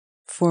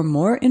For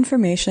more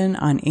information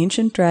on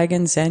Ancient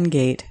Dragon Zen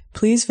Gate,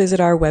 please visit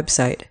our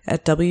website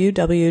at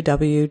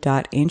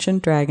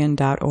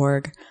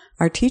www.ancientdragon.org.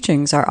 Our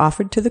teachings are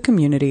offered to the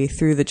community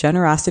through the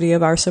generosity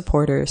of our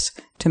supporters.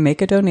 To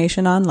make a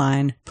donation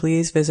online,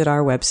 please visit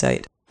our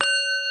website.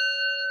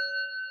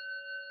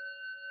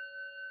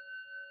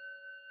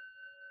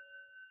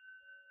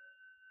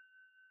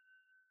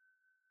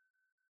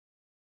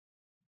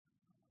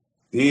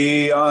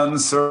 The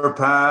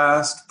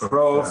unsurpassed,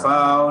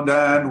 profound,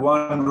 and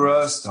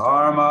wondrous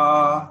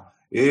Dharma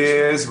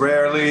is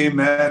rarely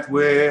met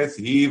with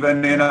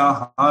even in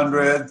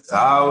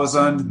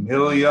 100,000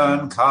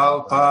 million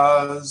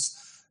kalpas.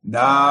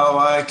 Now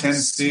I can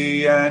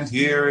see and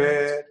hear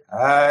it,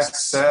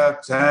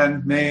 accept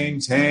and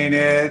maintain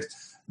it.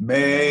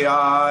 May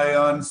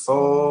I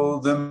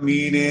unfold the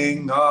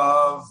meaning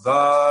of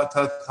the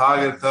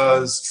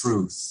Tathagata's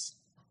truth.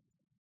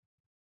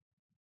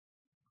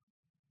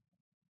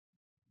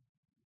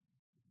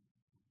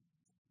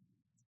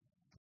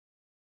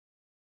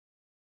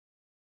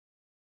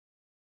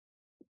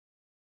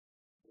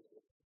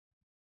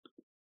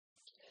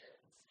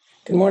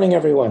 Good morning,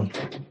 everyone.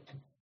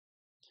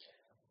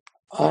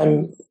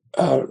 I'm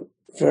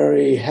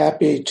very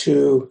happy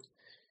to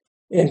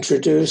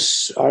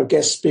introduce our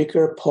guest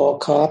speaker, Paul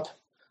Copp.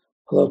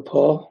 Hello,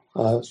 Paul.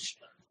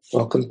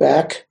 Welcome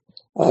back.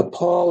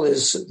 Paul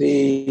is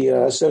the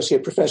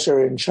Associate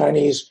Professor in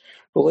Chinese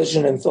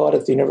Religion and Thought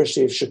at the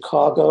University of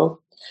Chicago.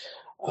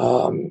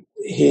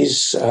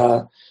 He's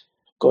going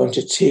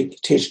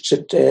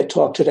to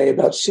talk today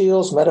about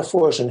seals,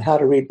 metaphors, and how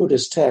to read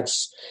Buddhist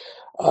texts.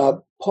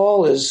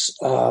 Paul is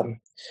one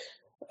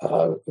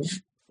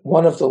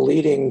of the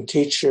leading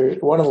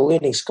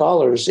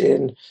scholars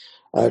in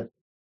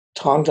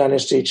Tang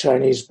Dynasty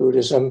Chinese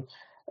Buddhism,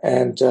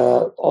 and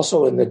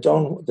also in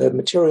the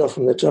material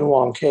from the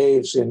Dunhuang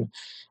caves in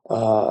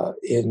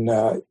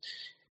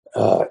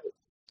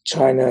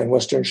China and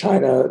Western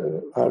China,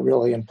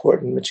 really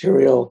important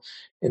material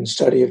in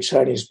study of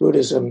Chinese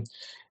Buddhism.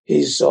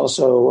 He's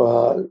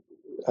also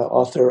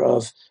author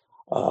of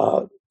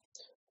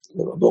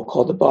a book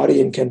called The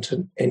Body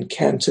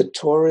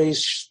Incantatory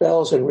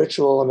Spells and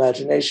Ritual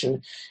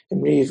Imagination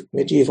in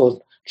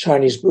Medieval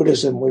Chinese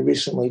Buddhism. We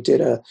recently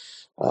did a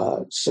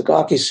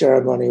Sagaki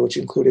ceremony, which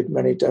included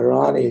many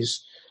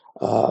Dharanis.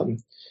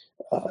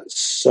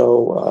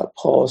 So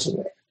Paul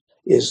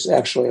is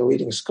actually a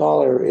leading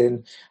scholar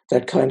in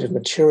that kind of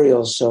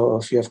material. So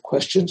if you have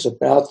questions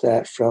about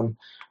that from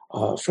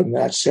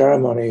that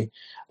ceremony,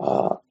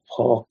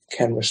 Paul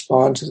can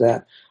respond to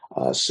that.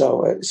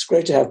 So it's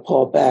great to have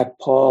Paul back.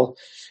 Paul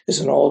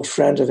is an old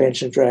friend of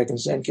Ancient Dragon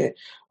Zen Gate.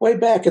 Way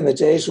back in the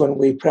days when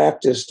we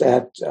practiced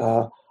at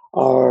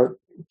our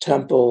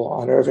temple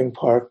on Irving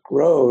Park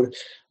Road,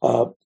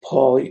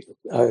 Paul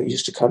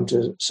used to come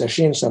to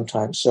Sesshin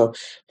sometimes. So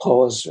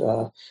Paul is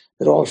an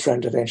old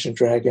friend of Ancient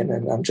Dragon,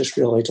 and I'm just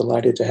really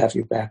delighted to have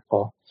you back,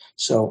 Paul.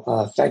 So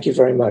thank you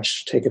very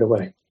much. Take it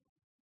away.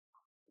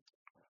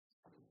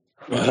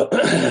 Well,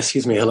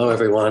 excuse me. Hello,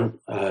 everyone.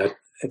 It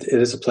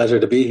is a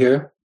pleasure to be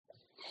here.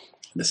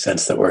 In the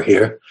sense that we're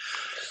here.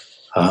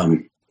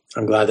 I'm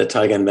glad that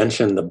Taigen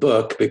mentioned the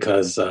book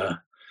because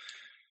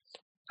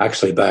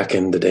actually back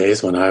in the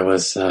days when I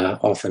was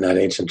often at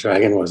Ancient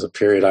Dragon was a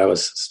period I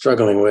was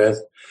struggling with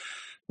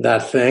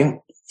that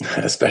thing,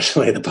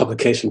 especially the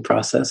publication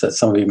process, as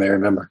some of you may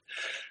remember.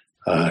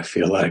 I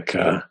feel like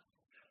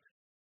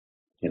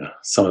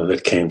some of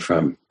it came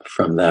from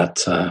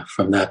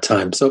that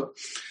time. So,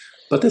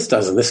 but this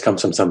doesn't. This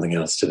comes from something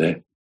else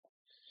today.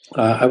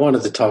 I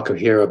wanted to talk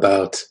here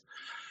about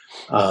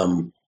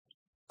a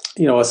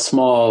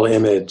small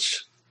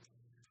image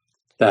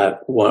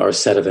or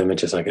set of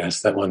images, I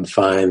guess, that one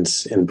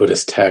finds in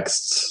Buddhist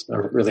texts,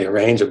 or really a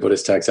range of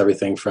Buddhist texts,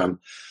 everything from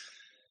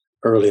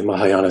early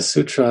Mahayana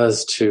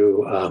sutras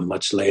to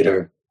much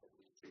later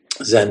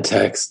Zen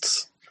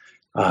texts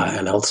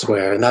and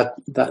elsewhere. And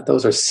that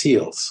those are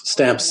seals,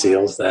 stamped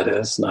seals, that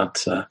is,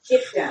 not the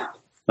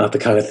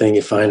kind of thing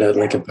you find at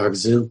Lincoln Park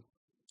Zoo.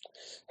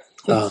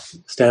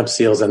 Stamp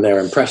seals and their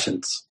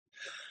impressions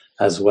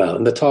as well.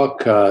 And the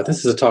talk,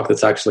 this is a talk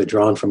that's actually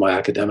drawn from my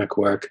academic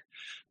book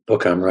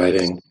I'm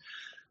writing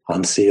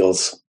on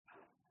seals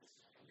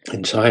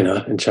in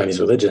China, in Chinese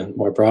religion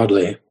more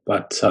broadly.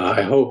 But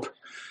I hope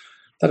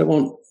that it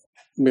won't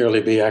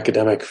merely be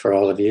academic for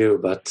all of you,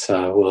 but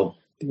will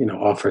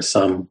offer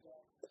some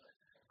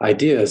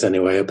ideas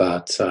anyway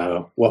about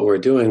what we're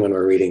doing when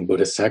we're reading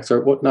Buddhist texts,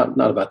 or what not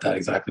about that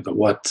exactly, but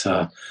what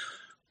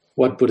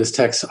Buddhist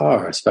texts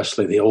are,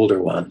 especially the older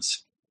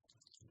ones,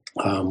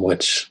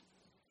 which,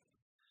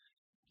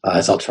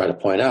 as I'll try to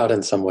point out,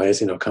 in some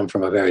ways, come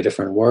from a very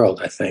different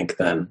world, I think,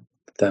 than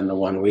the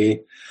one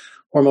we,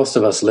 or most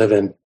of us, live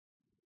in.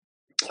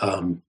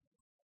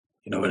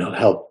 It'll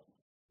help.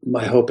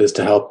 My hope is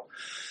to help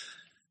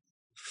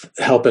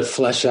it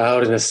flesh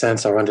out, in a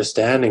sense, our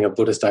understanding of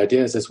Buddhist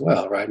ideas as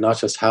well, right? Not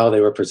just how they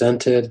were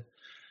presented,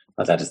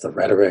 that is the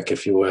rhetoric,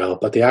 if you will,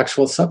 but the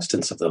actual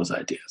substance of those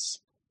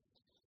ideas.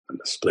 And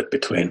the split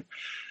between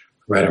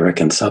rhetoric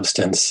and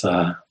substance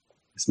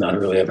is It's not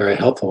really a very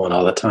helpful one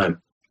all the time.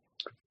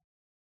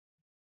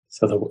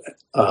 So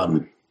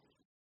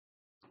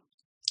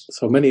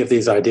so many of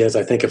these ideas,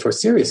 I think if we're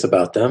serious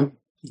about them,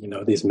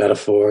 these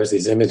metaphors,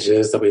 these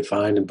images that we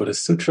find in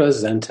Buddhist sutras,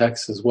 Zen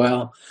texts as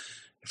well,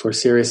 if we're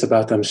serious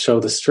about them, show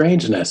the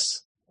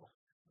strangeness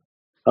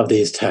of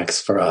these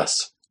texts for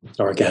us,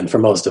 or again, for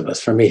most of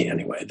us, for me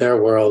anyway. Their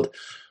world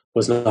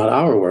was not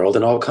our world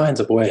in all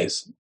kinds of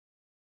ways.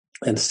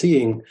 And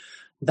seeing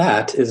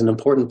that is an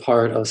important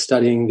part of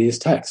studying these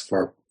texts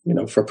for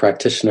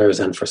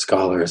practitioners and for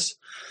scholars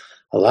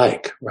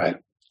alike, right?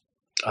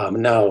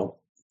 Now,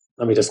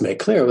 let me just make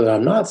clear that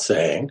I'm not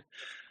saying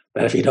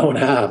that if you don't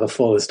have a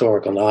full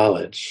historical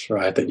knowledge,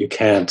 right, that you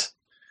can't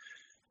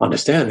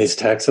understand these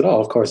texts at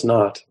all. Of course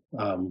not.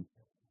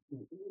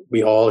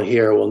 We all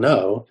here will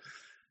know,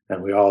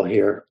 and we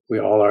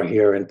all are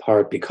here in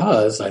part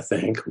because I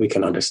think we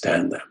can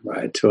understand them,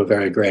 right, to a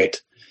very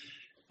great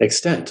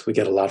extent. We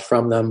get a lot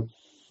from them,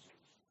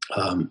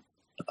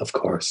 of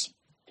course.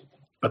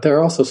 But there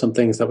are also some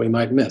things that we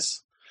might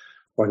miss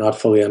or not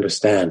fully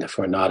understand if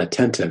we're not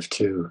attentive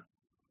to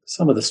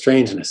some of the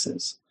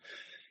strangenesses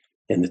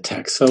in the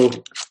text. So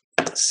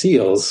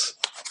seals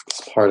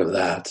is part of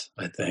that,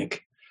 I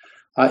think.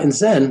 In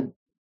Zen,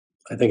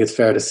 I think it's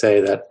fair to say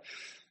that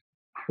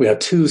we have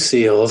two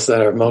seals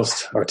that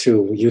are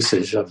two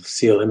usage of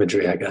seal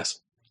imagery, I guess,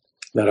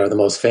 that are the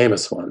most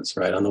famous ones,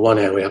 right? On the one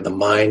hand, we have the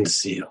mind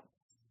seal.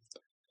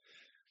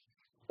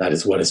 That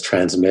is what is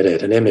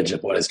transmitted, an image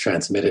of what is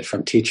transmitted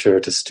from teacher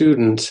to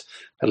student,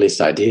 at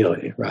least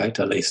ideally, right?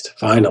 At least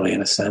finally,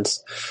 in a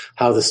sense,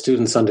 how the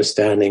student's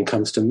understanding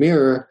comes to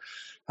mirror,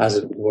 as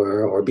it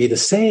were, or be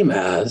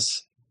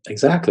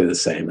exactly the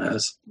same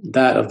as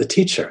that of the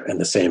teacher and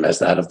the same as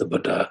that of the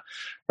Buddha,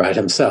 right,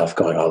 himself,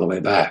 going all the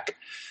way back.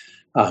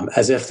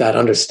 As if that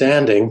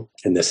understanding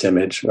in this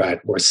image,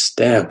 right, were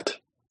stamped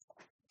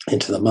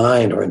into the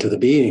mind or into the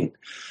being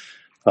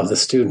of the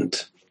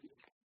student.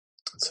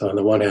 So on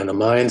the one hand, the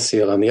mind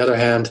seal. On the other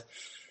hand,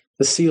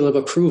 the seal of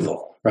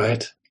approval,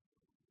 right?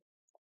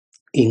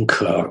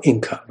 Inca,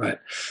 right?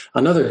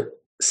 Another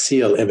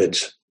seal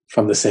image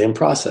from the same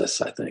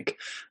process, I think.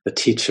 The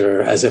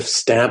teacher as if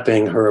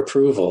stamping her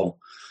approval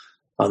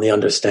on the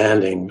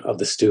understanding of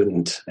the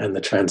student and the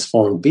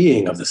transformed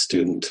being of the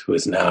student who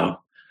is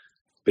now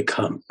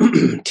become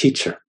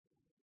teacher.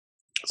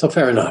 So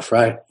fair enough,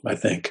 right? I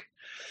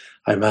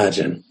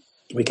imagine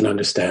we can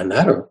understand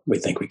that, or we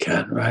think we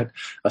can, right?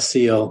 A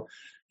seal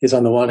is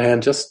on the one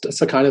hand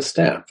it's a kind of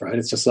stamp, right?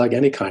 It's just like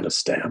any kind of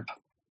stamp.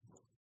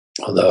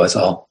 Although, as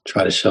I'll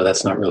try to show,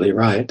 that's not really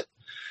right.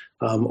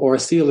 Or a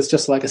seal is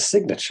just like a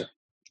signature,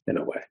 in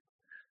a way.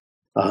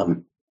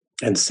 And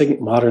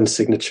modern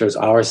signatures,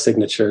 our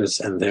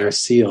signatures and their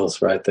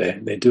seals, right?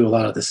 They do a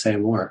lot of the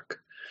same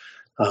work.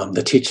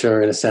 The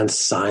teacher, in a sense,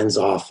 signs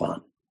off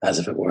on, as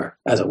it were,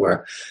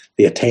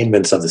 the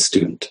attainments of the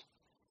student,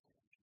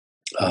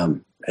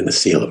 and the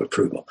seal of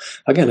approval.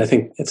 Again, I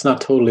think it's not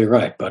totally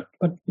right, but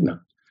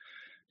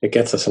it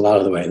gets us a lot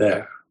of the way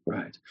there,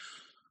 right?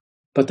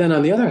 But then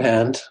on the other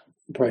hand,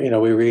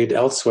 we read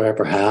elsewhere,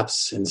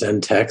 perhaps in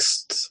Zen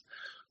texts,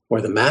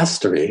 where the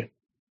mastery,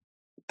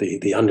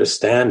 the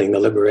understanding, the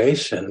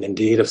liberation,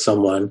 indeed, of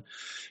someone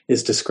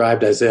is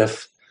described as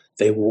if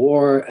they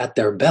wore at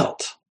their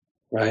belt,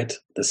 right,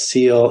 the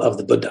seal of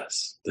the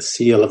Buddhas, the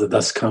seal of the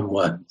thus come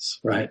ones,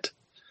 right?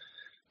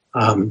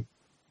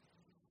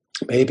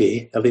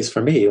 Maybe, at least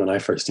for me, when I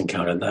first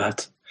encountered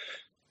that,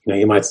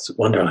 you might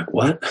wonder, like,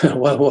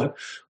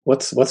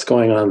 what's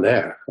going on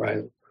there,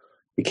 right?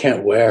 You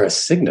can't wear a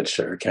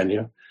signature, can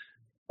you?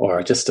 Or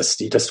you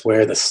just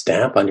wear the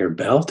stamp on your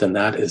belt, and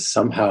that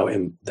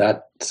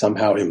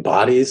somehow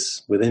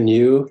embodies within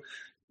you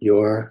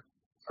or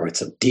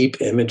it's a deep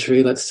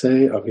imagery, let's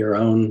say, of your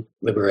own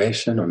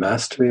liberation or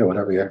mastery or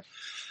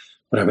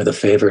whatever the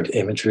favored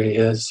imagery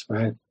is,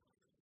 right?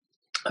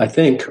 I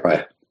think,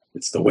 right,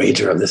 it's the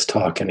wager of this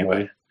talk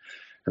anyway,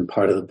 and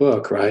part of the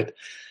book, right,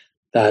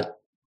 that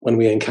when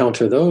we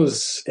encounter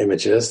those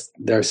images,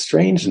 there's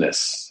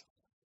strangeness,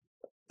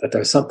 that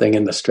there's something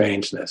in the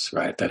strangeness,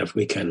 right, that if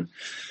we can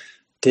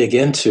dig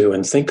into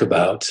and think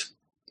about,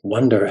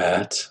 wonder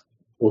at,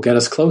 will get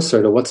us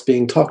closer to what's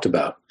being talked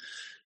about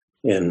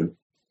in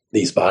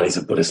these bodies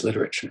of Buddhist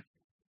literature.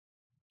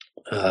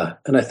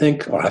 And I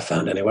think, or I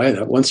found anyway,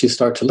 that once you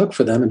start to look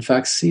for them, in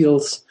fact,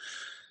 seals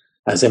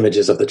as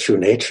images of the true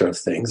nature of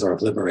things or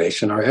of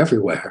liberation are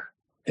everywhere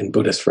in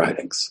Buddhist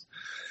writings.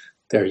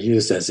 They're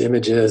used as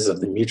images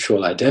of the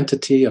mutual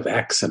identity of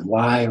X and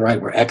Y,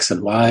 right, where X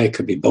and Y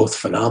could be both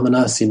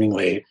phenomena,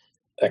 seemingly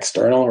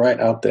external,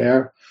 right, out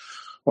there,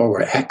 or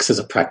where X is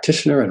a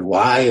practitioner and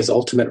Y is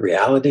ultimate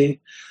reality,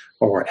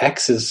 or where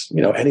X is,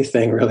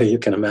 anything really you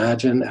can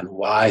imagine, and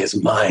Y is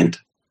mind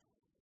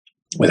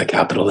with a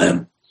capital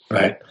M,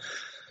 right,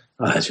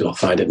 as you'll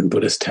find it in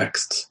Buddhist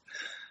texts.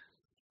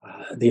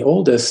 The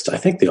oldest,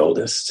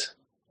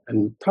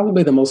 and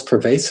probably the most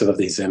pervasive of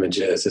these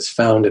images is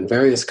found in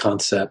various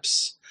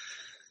concepts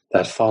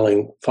that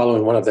following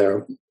one of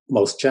their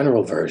most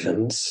general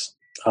versions,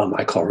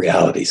 I call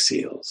reality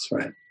seals,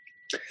 right?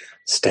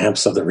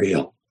 stamps of the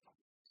real.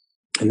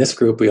 In this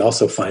group, we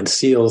also find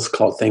seals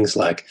called things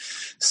like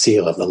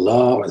seal of the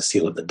law or the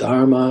seal of the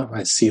Dharma,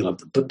 right? Seal of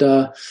the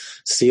Buddha,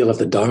 seal of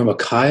the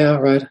Dharmakaya,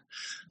 right?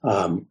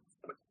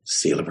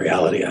 Seal of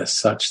reality as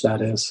such,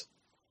 that is.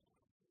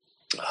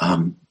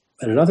 And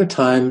in other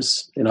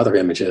times, in other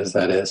images,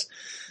 that is,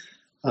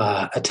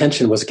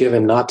 attention was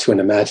given not to an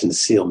imagined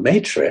seal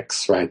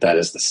matrix, right? That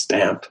is the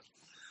stamp,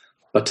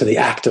 but to the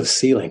act of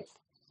sealing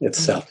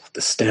itself,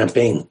 the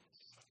stamping.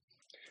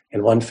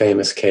 In one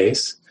famous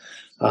case,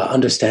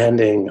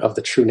 understanding of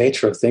the true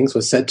nature of things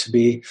was said to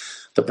be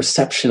the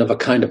perception of a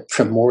kind of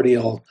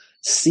primordial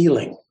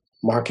sealing,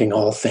 marking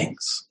all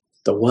things,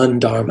 the one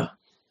Dharma,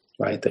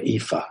 right, the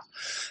Ifa,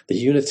 the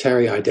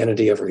unitary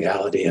identity of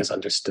reality as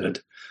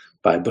understood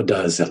by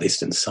Buddhas, at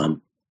least in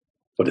some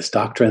Buddhist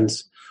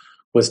doctrines,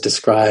 was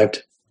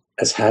described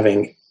as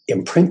having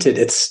imprinted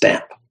its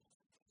stamp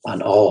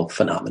on all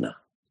phenomena,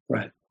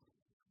 right?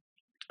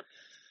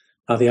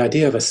 Now, the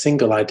idea of a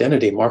single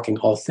identity marking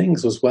all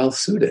things was well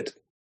suited,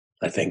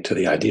 I think, to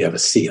the idea of a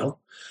seal,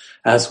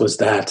 as was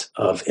that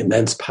of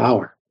immense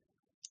power,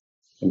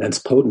 immense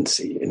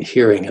potency in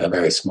hearing a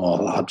very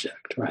small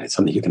object, right?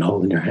 Something you can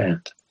hold in your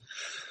hand.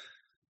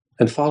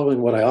 And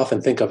following what I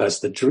often think of as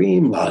the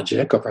dream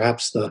logic, or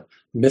perhaps the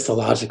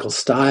mythological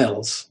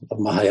styles of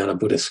Mahayana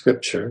Buddhist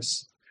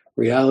scriptures,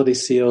 reality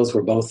seals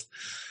were both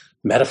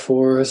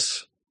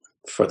metaphors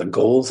for the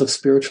goals of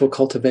spiritual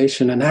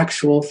cultivation and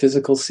actual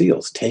physical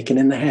seals taken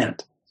in the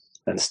hand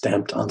and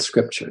stamped on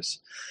scriptures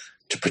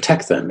to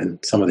protect them in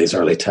some of these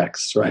early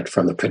texts, right,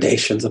 from the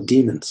predations of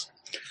demons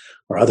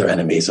or other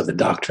enemies of the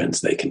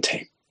doctrines they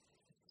contain,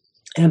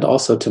 and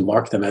also to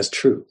mark them as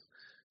true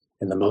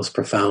in the most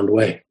profound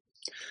way.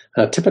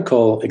 A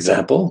typical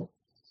example,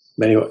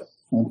 and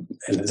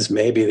this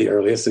may be the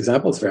earliest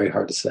example, it's very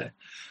hard to say.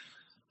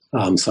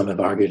 Some have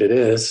argued it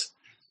is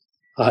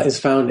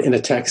found in a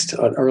text,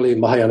 an early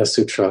Mahayana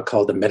sutra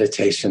called the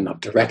Meditation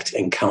of Direct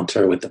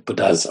Encounter with the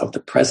Buddhas of the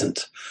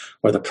Present,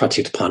 or the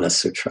Pratitpana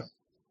Sutra,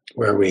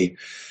 where we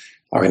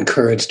are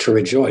encouraged to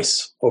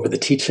rejoice over the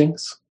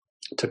teachings,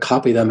 to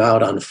copy them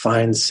out on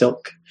fine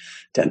silk,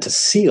 and to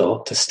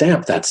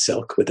stamp that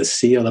silk with the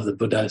seal of the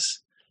Buddhas,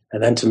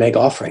 and then to make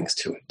offerings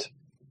to it,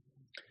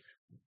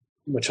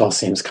 which all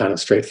seems kind of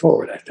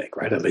straightforward, I think,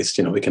 right? At least,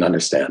 we can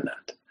understand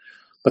that.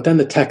 But then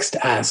the text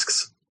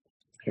asks,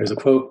 here's a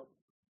quote,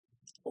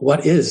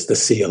 "What is the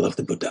seal of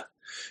the Buddha?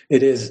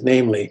 It is,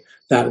 namely,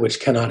 that which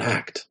cannot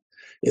act,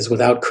 is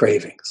without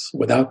cravings,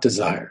 without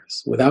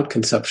desires, without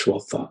conceptual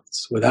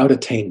thoughts, without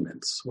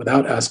attainments,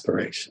 without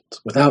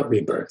aspirations, without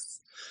rebirth,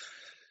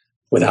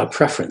 without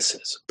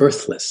preferences,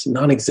 birthless,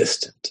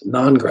 non-existent,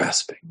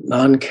 non-grasping,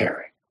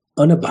 non-caring,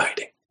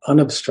 unabiding,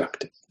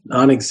 unobstructed,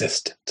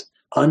 non-existent,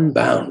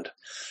 unbound,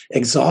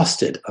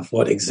 exhausted of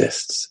what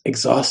exists,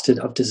 exhausted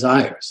of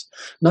desires,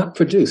 not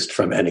produced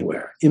from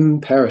anywhere,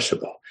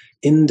 imperishable,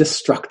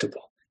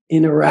 indestructible,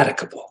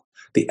 ineradicable,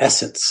 the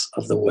essence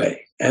of the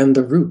way and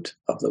the root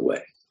of the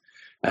way.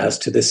 As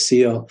to this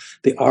seal,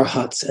 the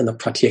Arhats and the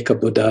Pratyeka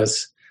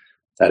Buddhas,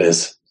 that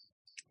is,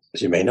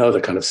 as you may know,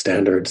 the kind of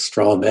standard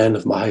straw men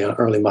of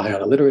early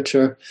Mahayana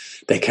literature,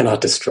 they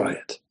cannot destroy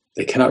it,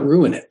 they cannot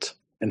ruin it,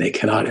 and they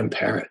cannot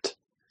impair it.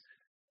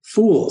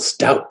 Fools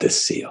doubt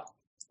this seal.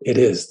 It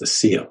is the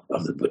seal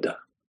of the Buddha,"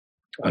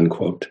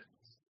 unquote.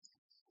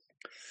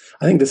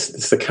 I think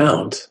this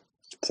account,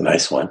 it's a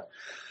nice one,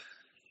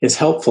 is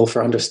helpful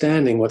for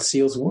understanding what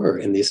seals were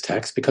in these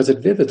texts because it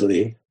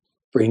vividly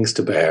brings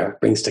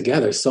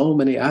together so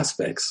many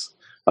aspects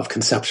of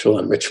conceptual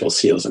and ritual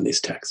seals in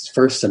these texts.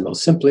 First and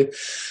most simply,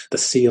 the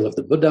seal of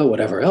the Buddha,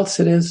 whatever else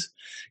it is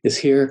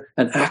here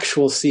an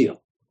actual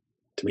seal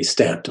to be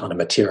stamped on a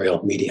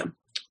material medium.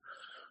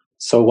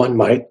 So one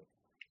might,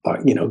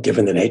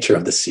 given the nature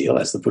of the seal,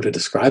 as the Buddha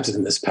describes it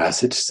in this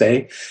passage,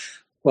 say,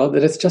 well,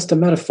 that it's just a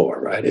metaphor,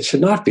 right? It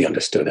should not be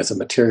understood as a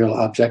material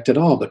object at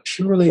all, but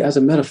purely as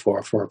a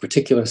metaphor for a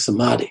particular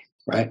samadhi,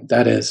 right?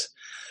 That is,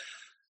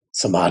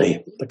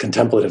 samadhi, the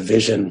contemplative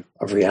vision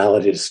of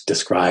reality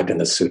described in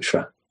the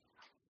sutra.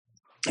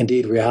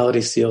 Indeed,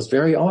 reality seals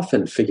very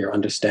often figure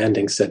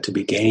understanding said to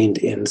be gained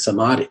in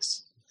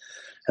samadhis.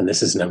 And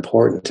this is an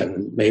important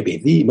and maybe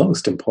the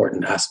most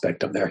important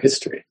aspect of their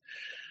history,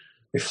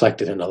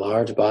 reflected in a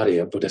large body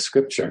of Buddhist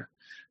scripture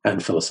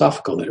and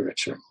philosophical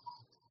literature.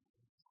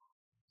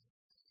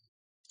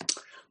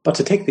 But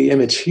to take the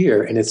image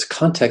here in its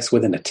context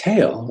within a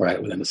tale,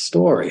 right, within a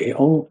story,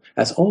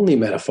 as only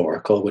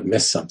metaphorical would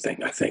miss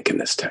something, I think, in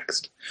this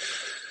text.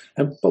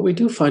 But we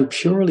do find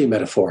purely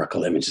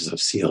metaphorical images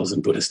of seals in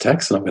Buddhist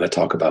texts, and I'm going to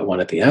talk about one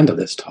at the end of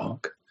this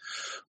talk.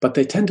 But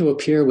they tend to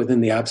appear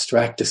within the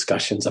abstract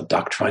discussions of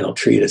doctrinal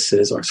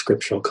treatises or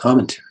scriptural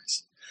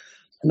commentaries.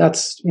 And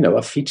that's,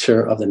 a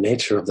feature of the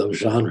nature of those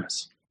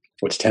genres,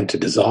 which tend to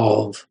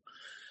dissolve,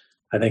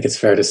 I think it's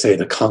fair to say,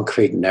 the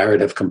concrete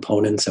narrative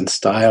components and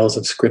styles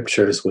of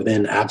scriptures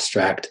within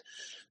abstract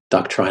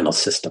doctrinal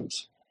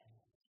systems.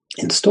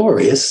 In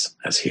stories,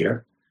 as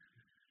here,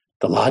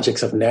 the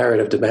logics of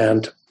narrative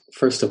demand,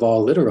 first of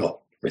all,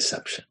 literal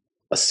reception,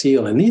 a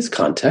seal in these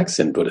contexts,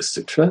 in Buddhist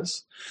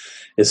sutras,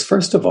 is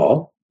first of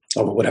all,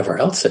 or whatever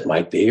else it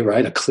might be,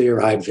 right? A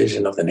clear-eyed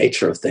vision of the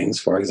nature of things,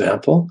 for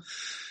example,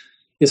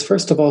 is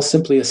first of all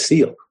simply a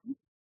seal,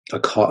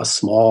 a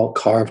small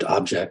carved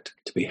object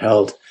to be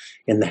held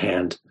in the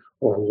hand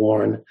or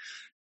worn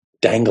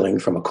dangling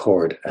from a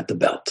cord at the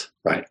belt,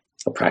 right?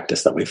 A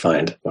practice that we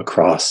find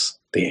across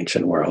the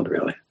ancient world,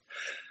 really.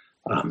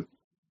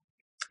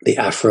 The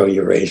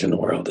Afro-Eurasian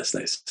world, as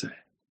they say.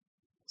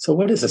 So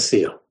what is a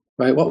seal,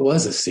 right? What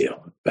was a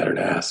seal? Better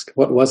to ask.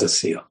 What was a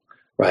seal,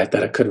 right?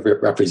 That it could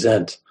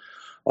represent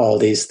all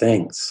these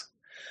things.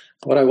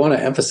 What I want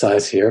to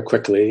emphasize here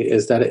quickly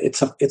is that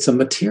it's a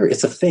material,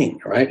 it's a thing,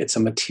 right? It's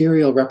a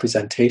material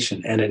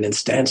representation and an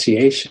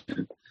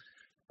instantiation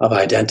of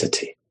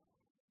identity.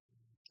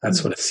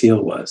 That's what a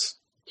seal was.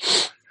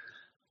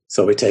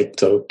 So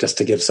just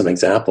to give some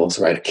examples,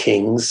 right?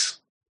 Kings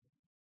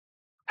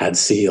had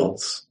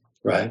seals,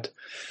 right?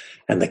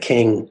 And the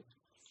king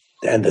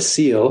and the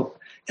seal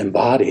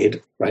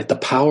embodied, right? The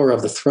power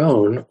of the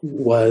throne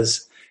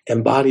was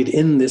embodied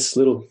in this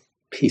little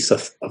piece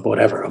of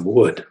whatever, of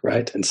wood,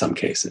 right? In some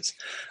cases,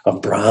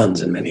 of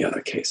bronze in many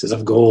other cases,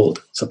 of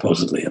gold,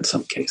 supposedly in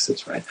some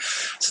cases, right?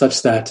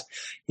 Such that,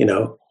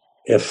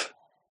 if,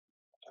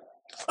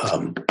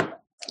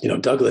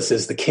 Douglas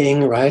is the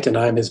king, right? And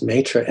I'm his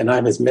matron and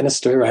I'm his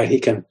minister, right? He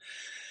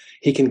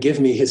can give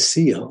me his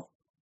seal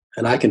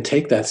and I can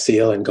take that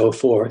seal and go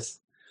forth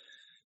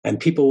and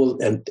people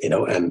will,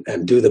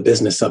 and do the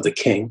business of the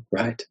king,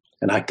 right?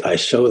 And I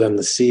show them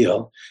the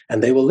seal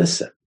and they will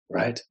listen,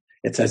 right?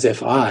 It's as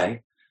if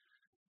I,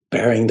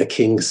 bearing the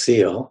king's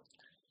seal,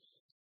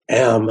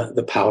 am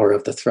the power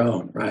of the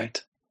throne,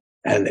 right?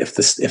 And if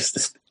the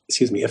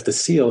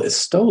seal is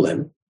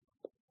stolen,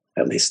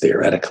 at least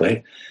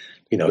theoretically,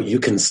 you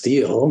can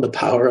steal the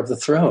power of the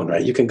throne,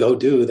 right? You can go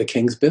do the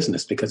king's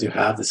business because you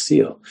have the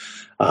seal.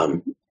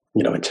 In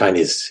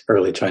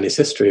early Chinese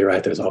history,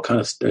 right? There's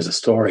a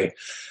story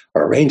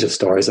or a range of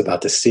stories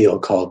about the seal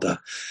called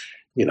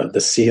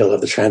the seal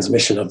of the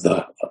transmission of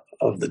the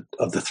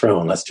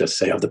throne, let's just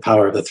say, of the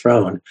power of the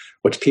throne,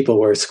 which people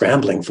were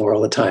scrambling for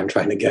all the time,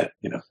 trying to get,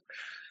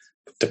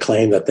 to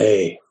claim that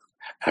they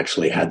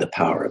actually had the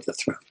power of the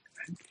throne.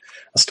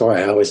 A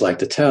story I always like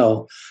to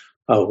tell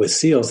with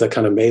seals that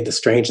kind of made the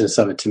strangeness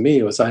of it to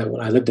me was when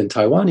I lived in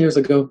Taiwan years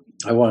ago,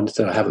 I wanted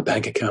to have a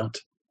bank account.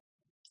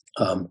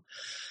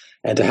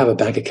 And to have a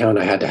bank account,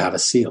 I had to have a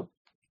seal.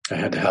 I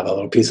had to have a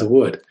little piece of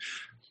wood.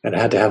 And I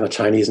had to have a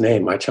Chinese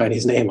name, my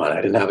Chinese name on it.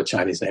 I didn't have a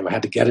Chinese name. I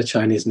had to get a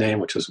Chinese name,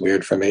 which was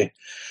weird for me.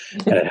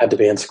 And it had to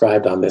be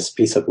inscribed on this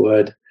piece of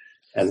wood.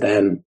 And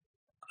then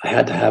I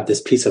had to have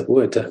this piece of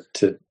wood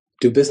to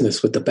do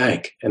business with the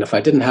bank. And if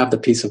I didn't have the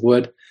piece of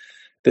wood,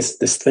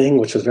 this thing,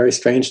 which was very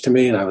strange to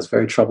me and I was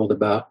very troubled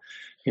about,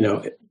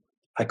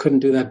 I couldn't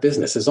do that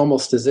business. It's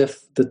almost as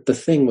if the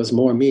thing was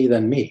more me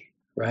than me,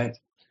 right?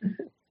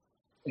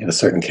 In a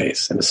certain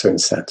case, in a certain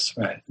sense,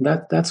 right?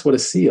 And that's what a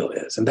seal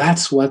is. And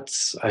that's what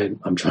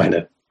I'm trying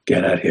to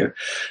get at here.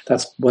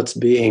 That's what's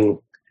behind,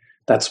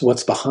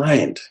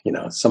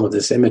 some of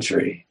this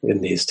imagery in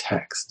these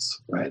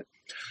texts, right?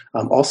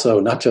 Also,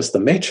 not just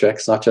the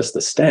matrix, not just the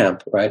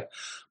stamp, right?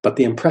 But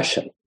the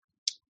impression,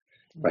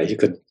 right? You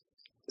could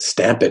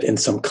stamp it in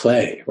some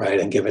clay, right?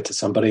 And give it to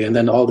somebody. And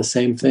then all the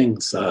same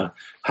things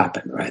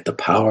happen, right? The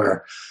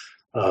power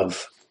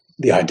of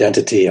the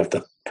identity of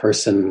the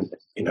person,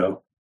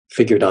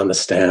 figured on the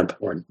stamp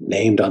or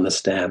named on the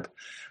stamp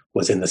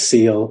was in the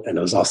seal, and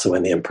it was also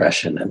in the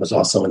impression, and was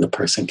also in the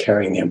person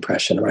carrying the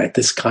impression, right?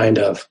 This kind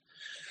of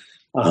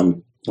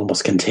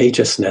almost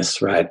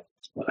contagiousness, right?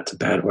 Well, that's a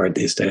bad word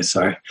these days,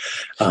 sorry,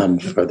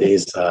 for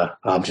these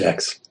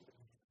objects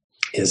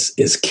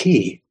is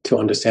key to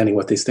understanding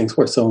what these things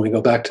were. So when we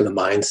go back to the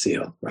mind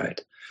seal,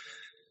 right?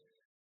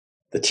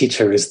 The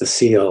teacher is the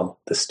seal,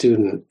 the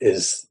student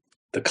is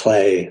the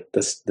clay,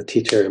 the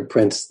teacher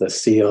imprints the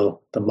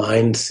seal, the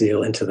mind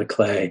seal into the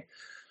clay.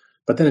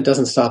 But then it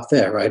doesn't stop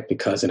there, right?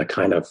 Because in a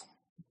kind of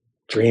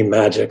dream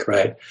magic,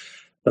 right,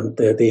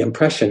 the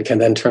impression can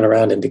then turn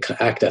around and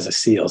act as a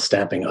seal,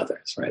 stamping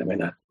others, right? I mean,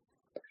 that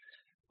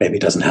maybe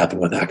doesn't happen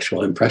with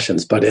actual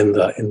impressions, but in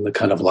the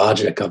kind of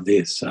logic of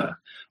these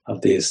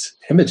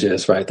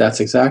images, right,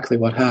 that's exactly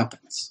what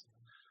happens.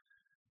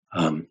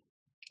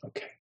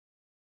 Okay.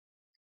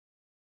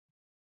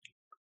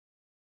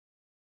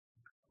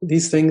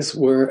 These things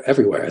were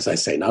everywhere, as I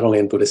say, not only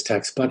in Buddhist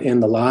texts, but in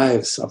the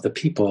lives of the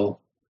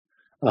people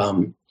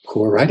who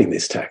were writing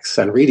these texts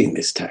and reading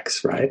these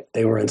texts, right?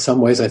 They were in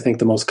some ways, I think,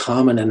 the most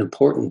common and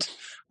important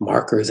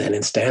markers and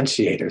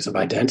instantiators of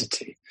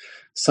identity.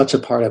 Such a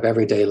part of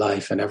everyday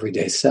life and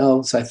everyday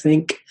selves, I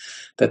think,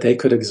 that they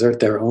could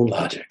exert their own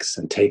logics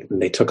and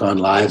they took on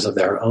lives of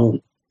their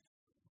own.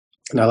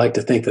 And I like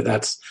to think that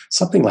that's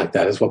something like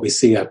that is what we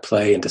see at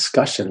play in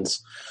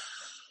discussions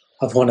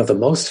of one of the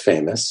most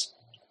famous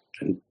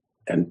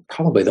and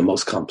probably the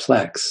most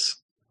complex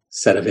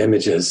set of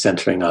images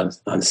centering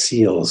on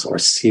seals or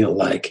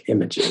seal-like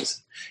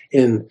images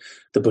in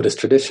the Buddhist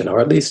tradition, or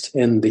at least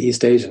in the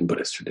East Asian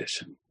Buddhist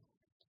tradition.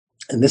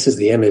 And this is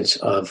the image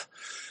of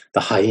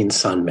the Hain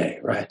Sanmei,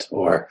 right?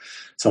 Or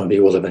some of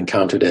you will have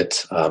encountered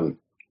it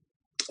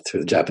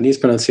through the Japanese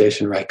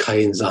pronunciation, right?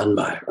 Kain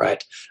Zanmai,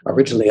 right?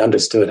 Originally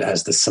understood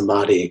as the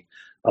samadhi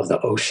of the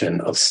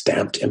ocean of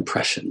stamped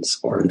impressions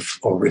or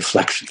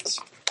reflections,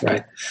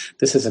 right?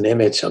 This is an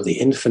image of the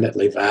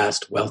infinitely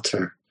vast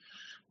welter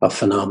of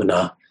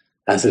phenomena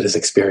as it is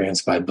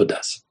experienced by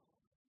Buddhas,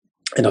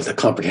 and of the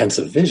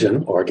comprehensive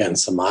vision, or again,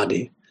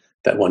 samadhi,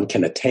 that one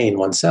can attain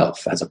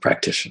oneself as a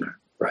practitioner,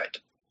 right?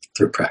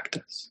 Through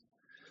practice.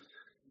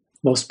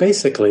 Most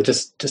basically,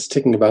 just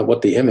thinking about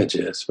what the image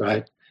is,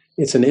 right?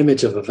 It's an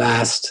image of a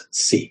vast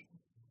sea,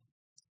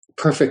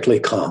 perfectly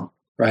calm,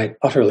 right?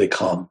 Utterly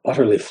calm,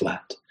 utterly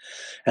flat,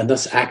 and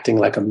thus acting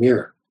like a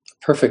mirror,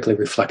 perfectly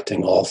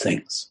reflecting all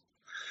things.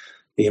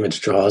 The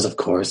image draws, of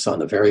course, on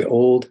the very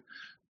old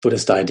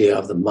Buddhist idea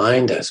of the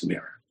mind as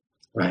mirror,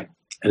 right?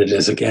 And it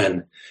is,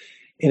 again,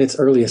 in its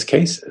earliest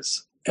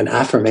cases, an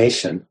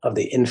affirmation of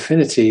the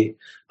infinity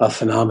of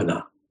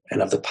phenomena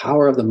and of the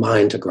power of the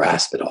mind to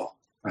grasp it all,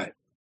 right?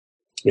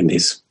 In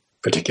these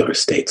particular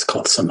states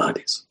called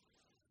samadhis.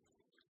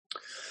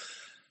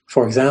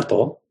 For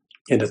example,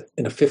 in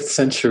a 5th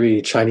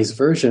century Chinese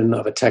version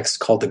of a text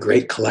called the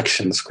Great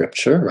Collection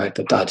Scripture, right,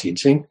 the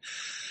ADZG,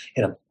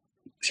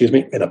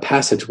 in a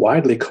passage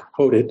widely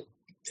quoted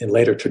in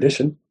later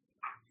tradition,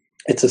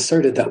 it's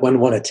asserted that when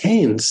one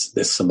attains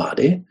this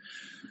samadhi,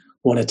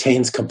 one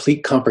attains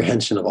complete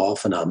comprehension of all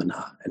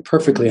phenomena and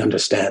perfectly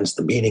understands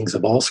the meanings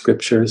of all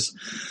scriptures,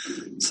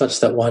 such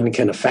that one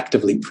can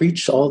effectively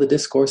preach all the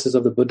discourses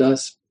of the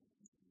Buddhas,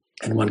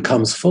 and one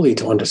comes fully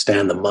to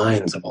understand the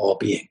minds of all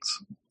beings.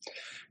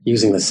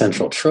 Using the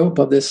central trope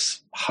of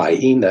this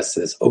Hain, that's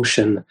this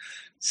ocean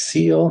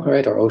seal,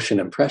 right, or ocean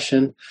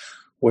impression,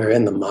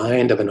 wherein the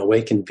mind of an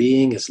awakened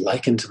being is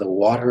likened to the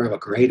water of a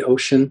great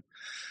ocean,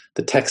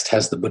 the text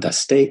has the Buddha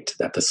state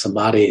that the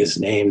samadhi is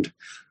named,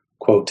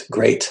 quote,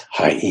 Great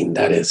Hain,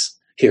 that is,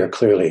 here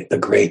clearly, the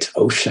great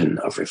ocean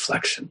of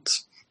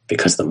reflections,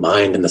 because the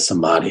mind in the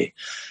samadhi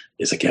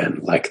is, again,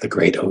 like the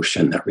great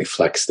ocean that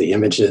reflects the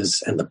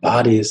images and the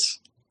bodies,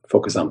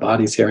 focus on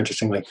bodies here,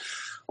 interestingly,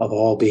 of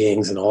all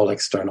beings in all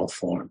external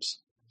forms.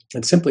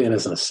 And simply, and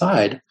as an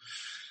aside,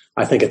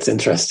 I think it's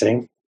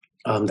interesting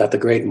that the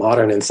great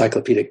modern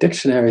encyclopedic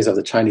dictionaries of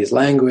the Chinese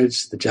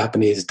language, the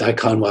Japanese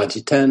Daikanwa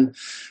Jiten,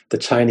 the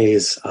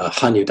Chinese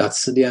Hanyu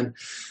Datsudian,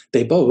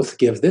 they both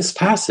give this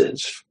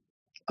passage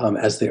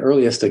as the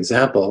earliest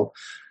example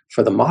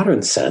for the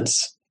modern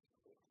sense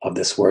of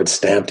this word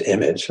stamped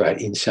image, right,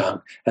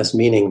 inshan, as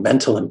meaning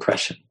mental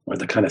impression, or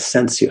the kind of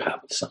sense you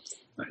have of something.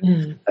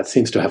 Right? That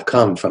seems to have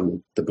come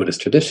from the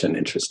Buddhist tradition,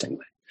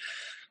 interestingly.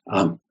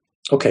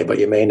 Okay, but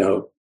you may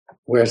note,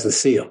 where's the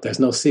seal? There's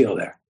no seal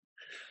there.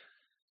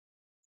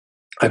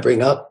 I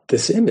bring up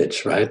this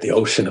image, right, the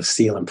ocean of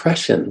seal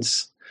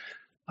impressions,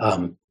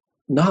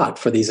 not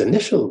for this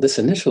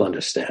initial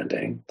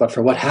understanding, but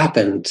for what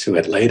happened to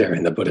it later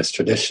in the Buddhist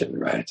tradition,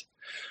 right?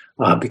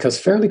 Because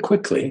fairly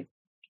quickly,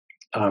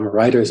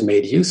 writers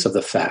made use of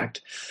the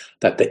fact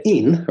that the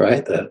in,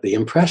 right, the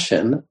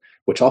impression,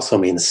 which also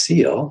means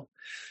seal,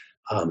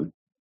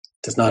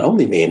 does not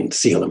only mean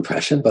seal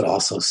impression, but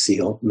also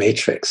seal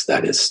matrix,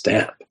 that is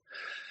stamp.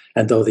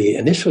 And though the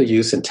initial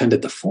use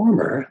intended the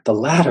former, the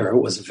latter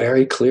was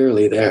very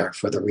clearly there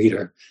for the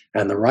reader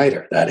and the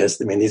writer. That is,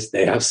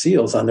 they have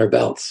seals on their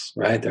belts,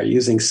 right? They're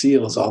using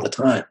seals all the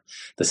time.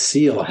 The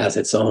seal has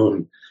its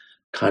own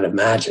kind of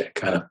magic,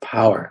 kind of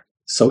power,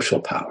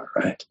 social power,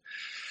 right?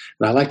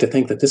 And I like to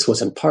think that this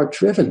was in part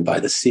driven by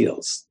the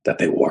seals that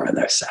they wore in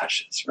their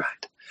sashes,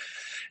 right?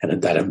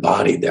 And that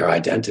embodied their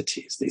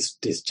identities,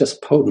 these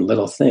just potent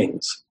little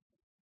things.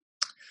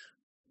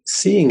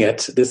 Seeing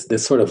it,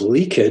 this sort of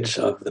leakage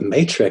of the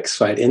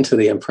matrix right into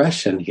the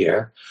impression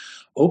here,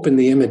 opened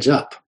the image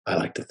up, I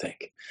like to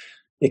think.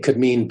 It could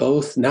mean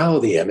both, now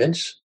the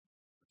image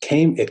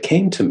came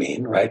to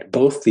mean, right,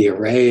 both the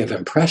array of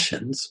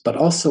impressions, but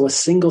also a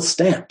single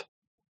stamp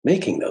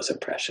making those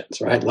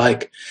impressions, right?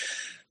 Like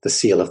the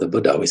seal of the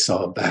Buddha we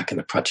saw back in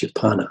the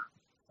Pratyutpana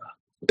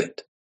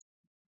bit.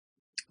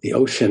 The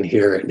ocean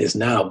here is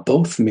now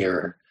both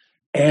mirror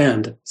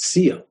and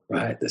seal,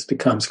 right? This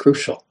becomes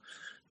crucial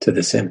to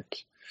this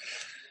image.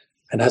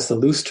 And as the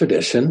loose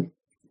tradition,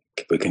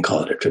 we can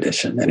call it a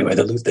tradition, anyway,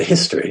 the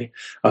history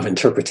of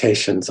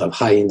interpretations of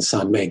Hain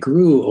Sanmei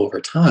grew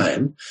over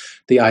time,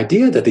 the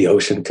idea that the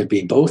ocean could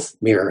be both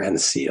mirror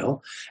and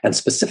seal, and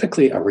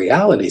specifically a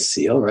reality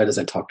seal, right, as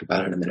I talked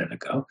about it a minute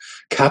ago,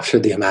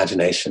 captured the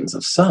imaginations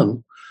of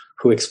some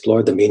who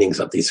explored the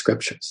meanings of these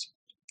scriptures.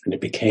 And it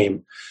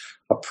became,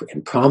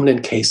 in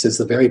prominent cases,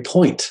 the very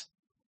point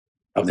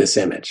of this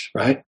image,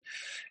 right?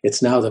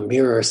 It's now the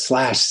mirror /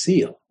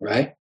 seal,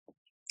 right?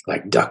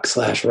 Like duck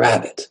 /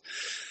 rabbit.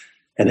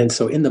 And then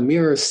so in the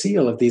mirror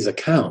seal of these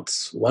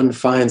accounts, one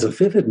finds a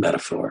vivid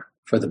metaphor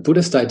for the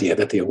Buddhist idea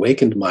that the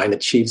awakened mind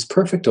achieves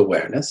perfect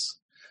awareness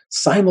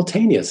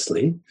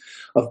simultaneously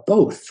of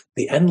both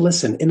the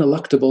endless and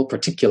ineluctable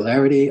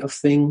particularity of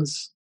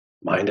things,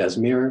 mind as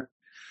mirror,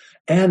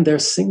 and their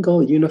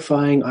single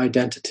unifying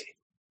identity,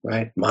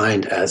 right?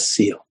 Mind as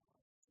seal.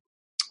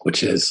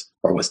 which is,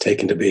 or was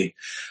taken to be,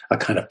 a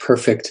kind of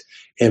perfect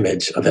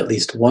image of at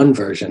least one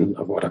version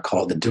of what are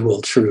called the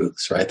dual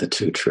truths, right? The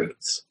two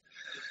truths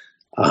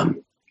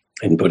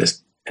in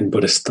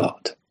Buddhist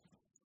thought.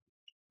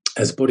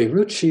 As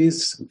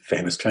Bodhiruchi's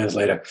famous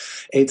translator,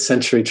 8th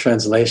century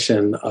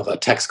translation of a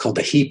text called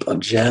the Heap of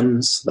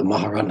Gems, the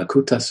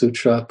Maharanakutta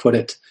Sutra, put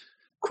it,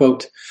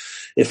 quote,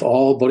 if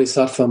all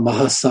bodhisattva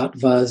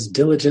mahasattvas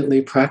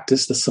diligently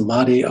practice the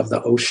samadhi of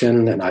the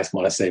ocean, and I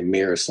want to say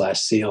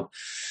mirror/seal,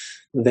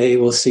 they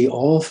will see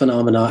all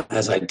phenomena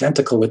as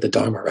identical with the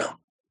Dharma realm.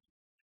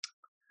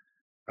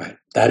 Right?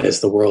 That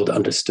is the world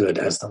understood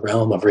as the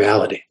realm of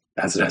reality,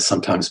 as it has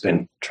sometimes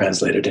been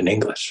translated in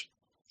English.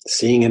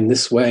 Seeing in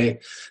this way,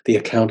 the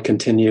account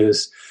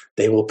continues,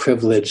 they will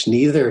privilege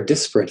neither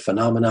disparate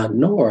phenomena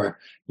nor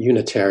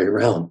unitary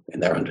realm in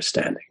their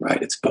understanding,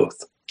 right? It's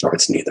both, or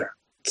it's neither.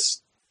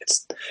 It's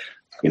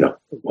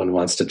one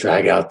wants to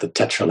drag out the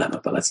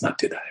tetralemma, but let's not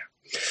do that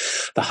here.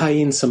 The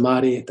Haiyin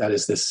Samadhi, that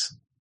is this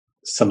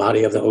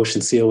Samadhi of the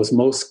ocean seal, was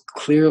most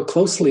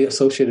closely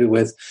associated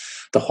with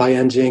the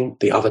Huayanjing,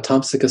 the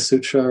Avatamsaka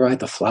Sutra, right?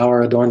 The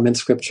flower adornment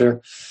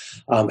scripture,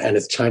 and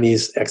its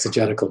Chinese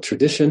exegetical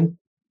tradition,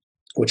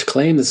 which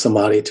claim the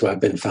samadhi to have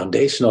been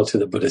foundational to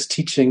the Buddhist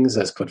teachings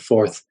as put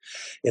forth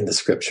in the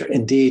scripture.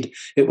 Indeed,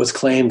 it was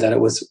claimed that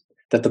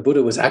the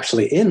Buddha was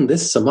actually in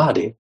this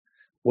samadhi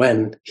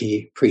when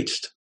he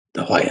preached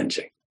the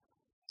Huayanjing,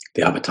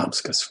 the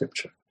Avatamsaka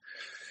scripture.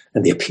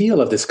 And the appeal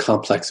of this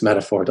complex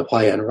metaphor to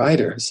Huayan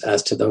writers,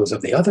 as to those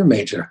of the other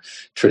major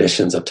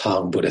traditions of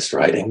Tang Buddhist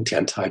writing,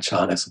 Tiantai,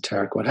 Chan,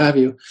 esoteric, what have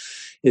you,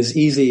 is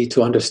easy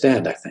to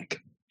understand, I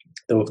think.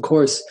 Though, of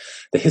course,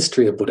 the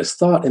history of Buddhist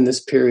thought in this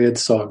period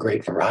saw a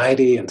great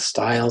variety in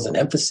styles and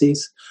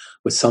emphases,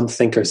 with some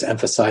thinkers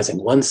emphasizing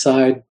one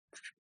side,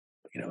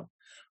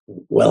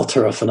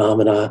 welter of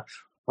phenomena,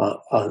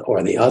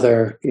 or the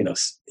other,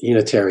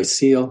 unitary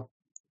seal.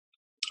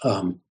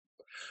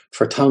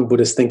 For Tang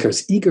Buddhist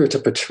thinkers eager to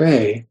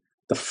portray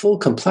the full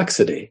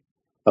complexity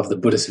of the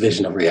Buddhist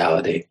vision of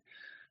reality,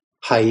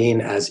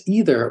 Haiyin as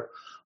either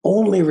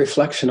only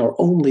reflection or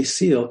only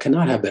seal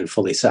cannot have been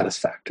fully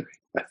satisfactory,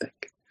 I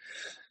think.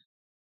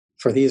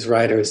 For these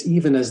writers,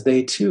 even as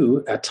they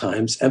too at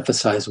times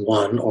emphasize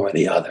one or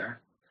the other,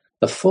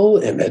 the full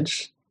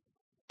image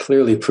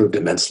clearly proved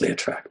immensely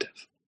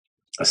attractive.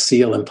 A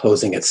seal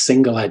imposing its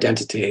single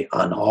identity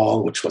on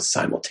all, which was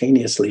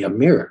simultaneously a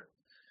mirror,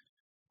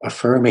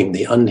 affirming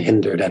the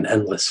unhindered and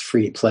endless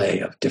free play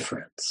of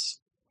difference.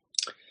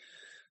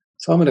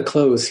 So I'm going to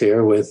close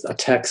here with a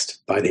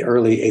text by the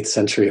early 8th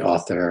century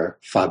author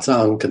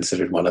Fazang,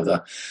 considered one of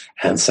the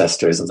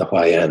ancestors of the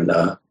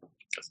Huayan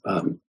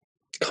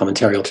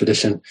commentarial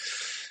tradition,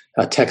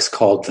 a text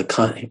called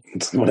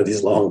it's one of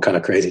these long kind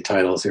of crazy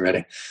titles you're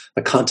reading,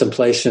 The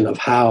Contemplation of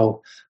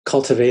How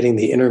Cultivating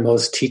the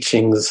Innermost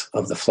Teachings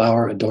of the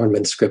Flower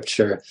Adornment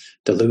Scripture,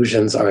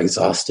 Delusions Are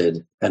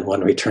Exhausted and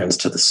One Returns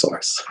to the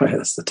Source. Right,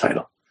 that's the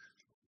title.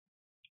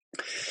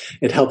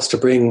 It helps to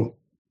bring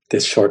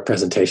this short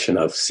presentation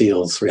of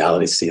seals,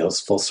 reality seals,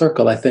 full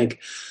circle, I think,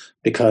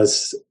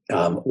 because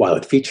while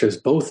it features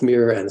both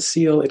mirror and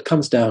seal, it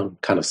comes down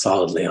kind of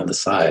solidly on the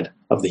side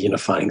of the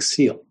unifying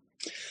seal.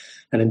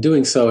 And in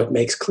doing so, it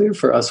makes clear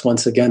for us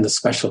once again the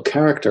special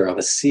character of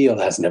a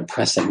seal as an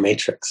impressing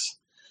matrix,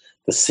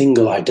 the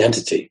single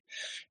identity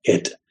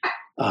it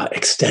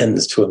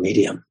extends to a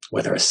medium,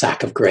 whether a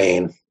sack of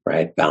grain,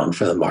 right, bound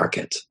for the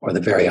market, or the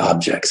very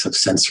objects of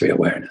sensory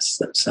awareness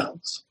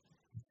themselves.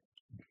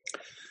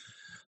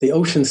 The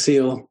ocean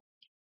seal,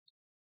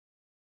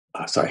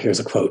 here's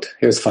a quote.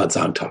 Here's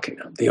Fazang talking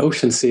now. The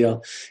ocean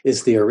seal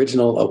is the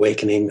original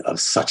awakening of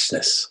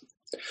suchness.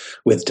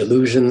 With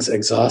delusions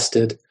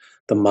exhausted,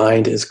 the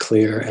mind is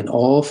clear and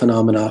all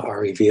phenomena are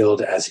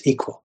revealed as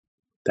equal.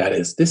 That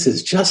is, this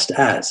is just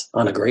as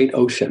on a great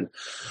ocean,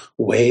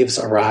 waves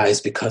arise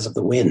because of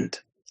the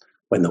wind.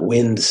 When the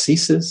wind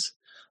ceases,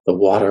 the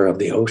water of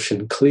the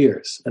ocean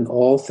clears and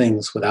all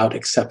things without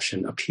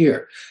exception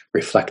appear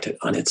reflected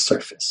on its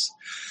surface.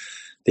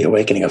 The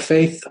awakening of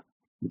faith,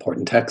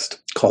 important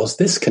text, calls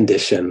this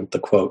condition the,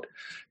 quote,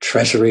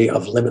 treasury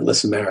of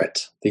limitless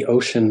merit, the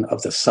ocean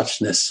of the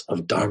suchness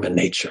of Dharma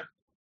nature,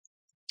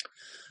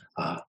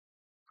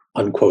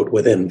 unquote,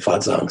 within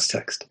Fazang's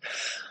text.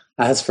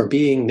 As for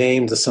being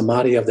named the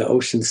samadhi of the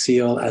ocean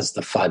seal, as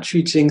the Fa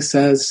Jing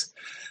says,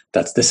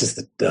 this is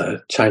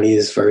the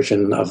Chinese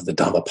version of the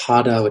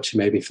Dhammapada, which you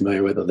may be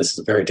familiar with, or this is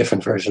a very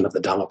different version of the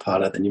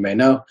Dhammapada than you may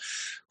know.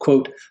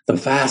 Quote, the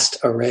vast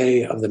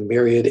array of the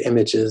myriad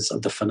images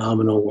of the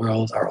phenomenal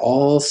world are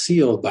all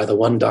sealed by the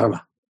one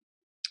Dharma,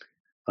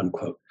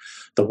 unquote.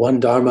 The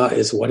one Dharma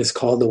is what is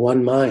called the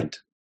one mind.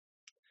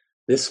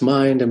 This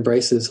mind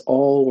embraces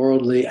all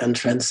worldly and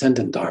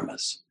transcendent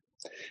dharmas.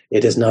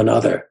 It is none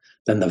other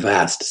than the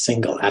vast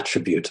single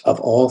attribute of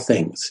all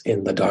things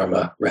in the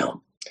Dharma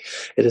realm.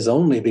 It is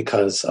only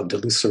because of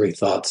delusory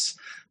thoughts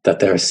that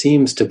there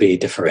seems to be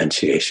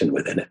differentiation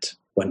within it.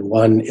 When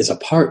one is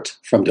apart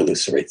from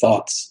delusory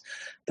thoughts,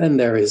 then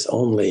there is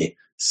only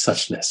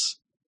suchness.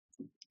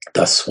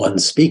 Thus one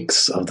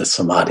speaks of the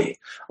samadhi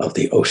of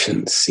the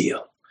ocean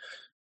seal.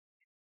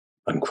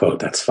 Unquote.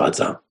 That's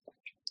Fadzang.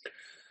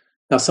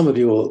 Now, some of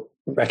you will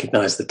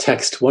recognize the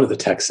text, one of the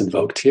texts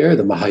invoked here,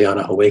 the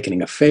Mahayana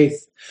Awakening of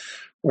Faith,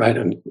 right?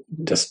 And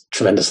just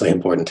tremendously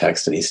important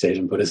text in East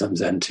Asian Buddhism,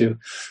 Zen 2,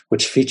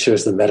 which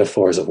features the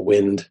metaphors of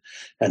wind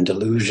and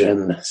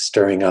delusion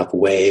stirring up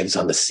waves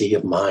on the sea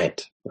of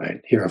mind,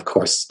 right? Here, of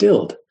course,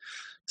 stilled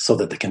so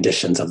that the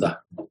conditions of the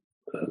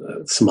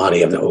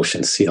samadhi of the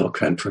ocean seal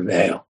can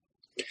prevail.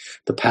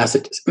 The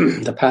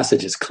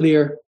passage is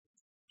clear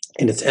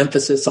in its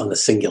emphasis on the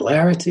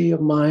singularity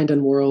of mind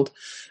and world,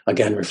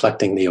 again,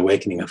 reflecting the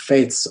awakening of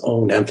faith's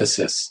own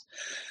emphasis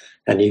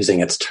and using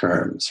its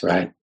terms,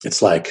 right?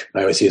 It's like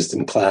I always use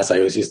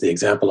the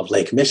example of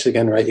Lake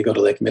Michigan, right? You go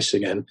to Lake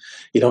Michigan,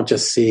 you don't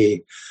just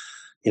see,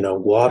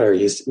 water,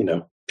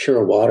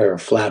 pure water or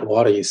flat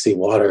water, you see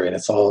water and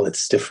it's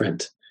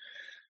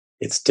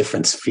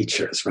different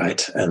features,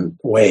 right? And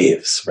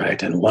waves,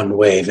 right? And one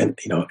wave,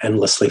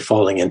 endlessly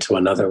falling into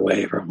another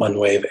wave, or one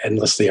wave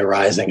endlessly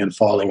arising and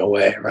falling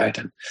away, right?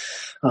 And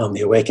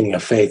the awakening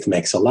of faith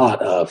makes a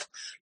lot of,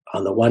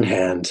 on the one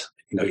hand,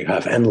 you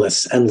have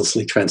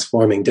endlessly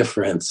transforming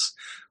difference,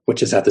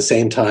 which is at the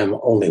same time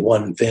only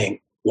one thing,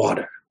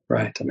 water,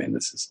 right? I mean,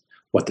 this is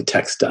what the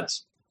text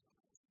does.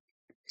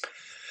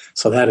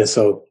 So that is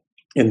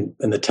in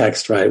the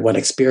text, right? When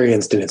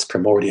experienced in its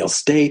primordial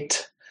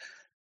state,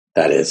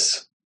 that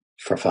is,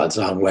 for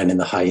Fadzang, when in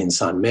the Hayin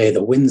San Mei,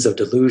 the winds of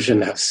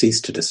delusion have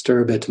ceased to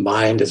disturb it,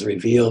 mind is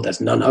revealed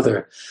as none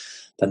other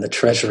than the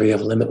treasury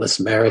of limitless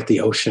merit, the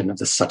ocean of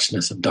the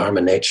suchness of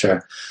Dharma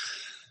nature,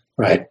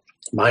 right?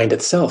 Mind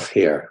itself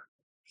here,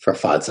 for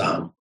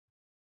Fadzang,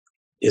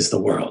 is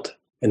the world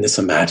in this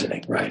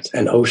imagining, right?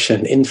 An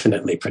ocean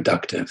infinitely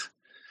productive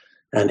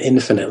and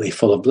infinitely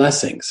full of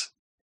blessings.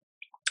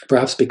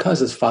 Perhaps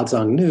because, as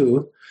Fadzang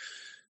knew,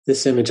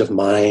 this image of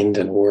mind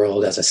and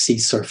world as a sea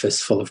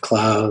surface full of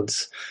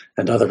clouds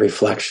and other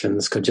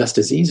reflections could just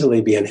as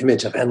easily be an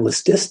image of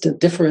endless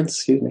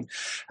difference,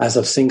 as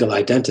of single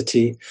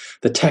identity.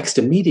 The text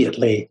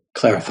immediately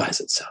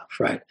clarifies itself,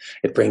 right?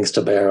 It brings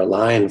to bear a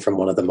line from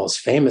one of the most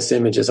famous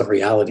images of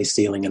reality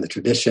stealing in the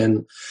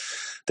tradition,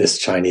 this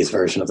Chinese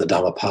version of the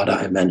Dhammapada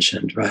I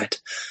mentioned, right?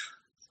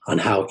 On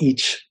how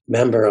each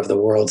member of the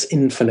world's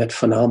infinite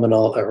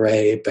phenomenal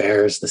array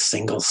bears the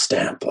single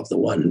stamp of the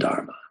one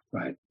Dharma,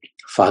 right?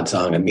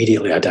 Fadzang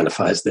immediately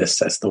identifies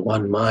this as the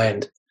one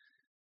mind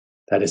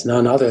that is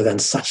none other than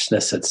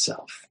suchness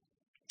itself,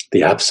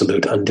 the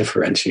absolute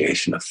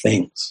undifferentiation of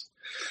things.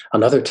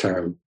 Another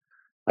term,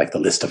 like the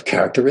list of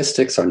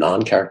characteristics or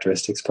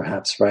non-characteristics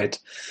perhaps, right,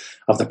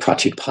 of the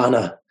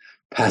Prachitpana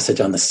passage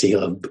on the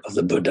seal of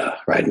the Buddha,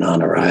 right,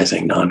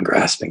 non-arising,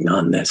 non-grasping,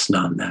 non-this,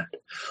 non-that.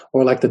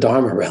 Or like the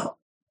Dharma realm,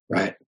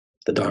 right,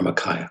 the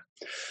Dharmakaya,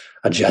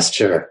 a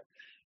gesture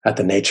at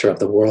the nature of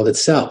the world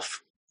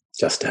itself,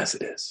 just as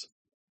it is.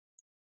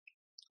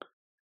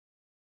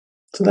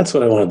 So that's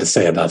what I wanted to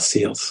say about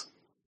seals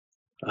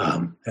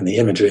and the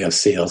imagery of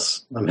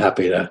seals. I'm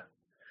happy to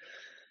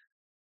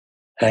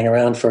hang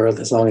around for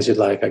as long as you'd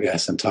like, I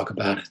guess, and talk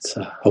about it.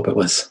 Hope it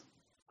was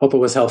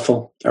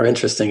helpful or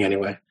interesting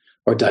anyway,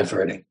 or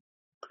diverting.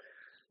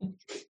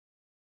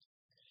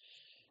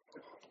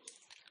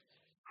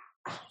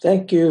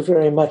 Thank you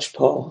very much,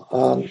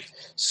 Paul.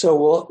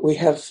 So we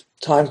have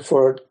time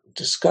for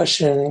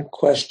discussion,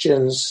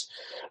 questions,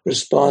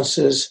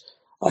 responses.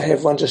 I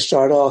have one to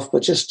start off,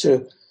 but just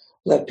to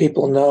let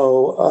people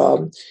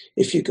know,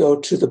 if you go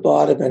to the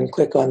bottom and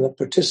click on the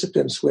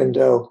participants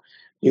window,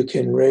 you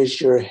can raise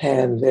your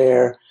hand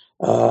there.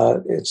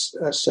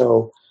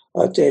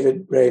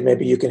 David Ray,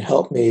 maybe you can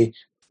help me.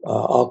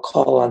 I'll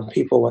call on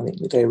people when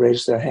they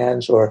raise their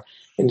hands or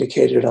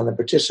indicate it on the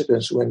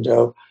participants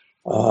window.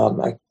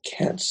 I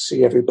can't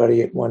see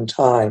everybody at one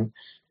time,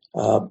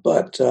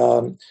 but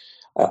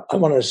I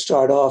want to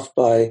start off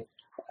by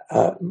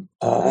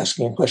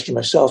asking a question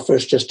myself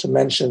first, just to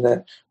mention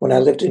that when I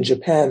lived in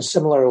Japan,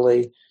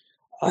 similarly,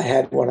 I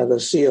had one of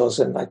those seals,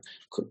 and I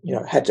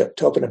had to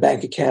open a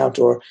bank account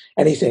or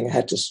anything, I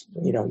had to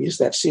use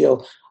that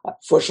seal.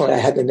 Fortunately, I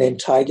had the name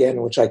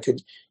Taigen, which I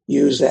could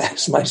use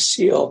as my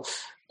seal.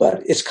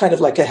 But it's kind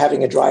of like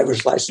having a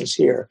driver's license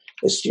here.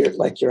 It's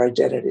your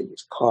identity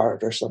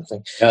card or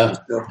something. Yeah.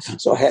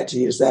 So I had to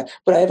use that.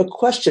 But I have a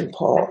question,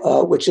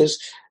 Paul, which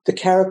is the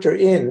character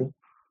in,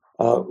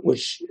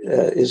 which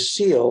is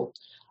seal,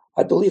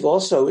 I believe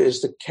also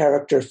is the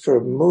character for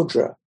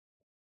mudra,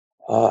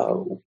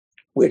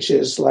 which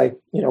is like,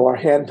 our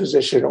hand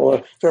position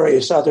or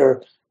various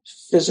other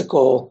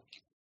physical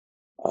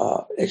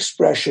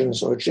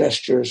expressions or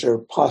gestures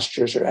or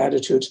postures or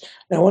attitudes.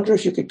 And I wonder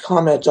if you could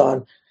comment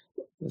on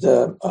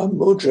the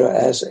mudra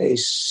as a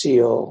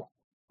seal,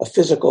 a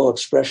physical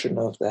expression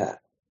of that.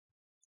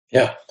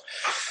 Yeah.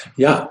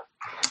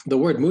 The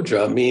word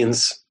mudra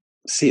means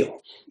seal,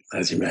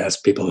 as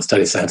people who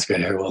study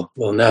Sanskrit here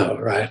will know,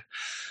 right?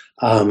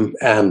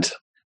 And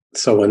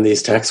so when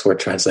these texts were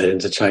translated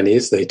into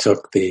Chinese, they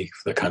took the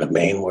kind of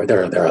main word.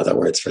 There are other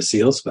words for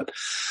seals, but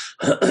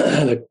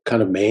the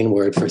kind of main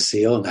word for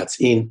seal, and that's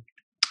in,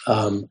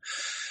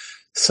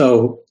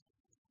 So,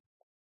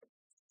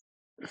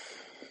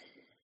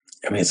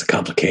 I mean, it's a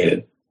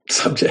complicated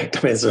subject.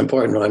 I mean, it's an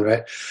important one,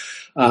 right?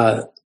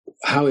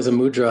 How is a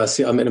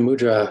mudra? I mean, a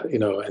mudra,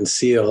 and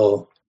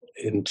seal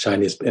in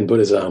Chinese, in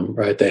Buddhism,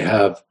 right? They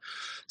have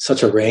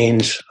such a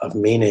range of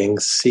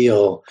meanings.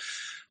 Seal,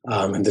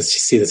 and you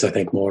see this, I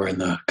think, more in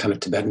the kind of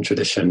Tibetan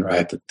tradition,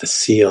 right? The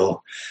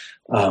seal.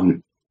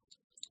 Well,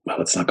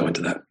 let's not go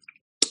into that.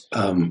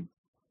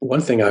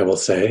 One thing I will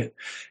say,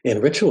 in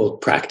ritual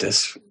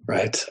practice,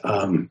 right?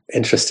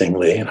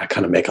 Interestingly, and I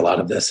kind of make a lot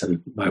of this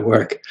in my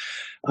work.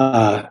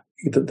 You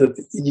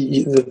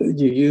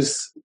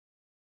use,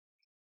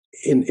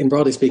 in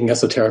broadly speaking,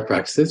 esoteric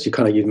practices,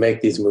 you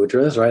make these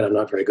mudras, right? I'm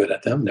not very good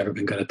at them, never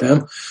been good at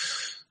them.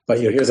 But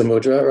here's a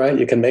mudra, right?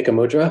 You can make a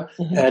mudra,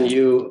 and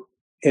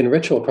in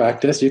ritual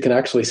practice, you can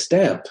actually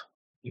stamp.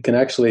 You can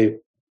actually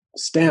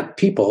stamp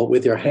people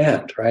with your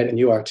hand, right? And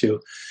you are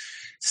to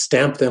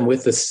stamp them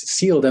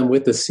seal them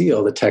with the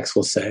seal, the text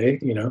will say,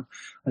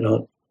 I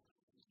don't,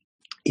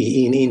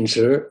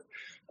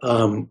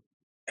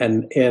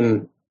 and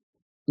in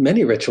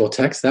many ritual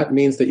texts, that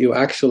means that you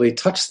actually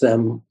touch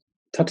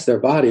their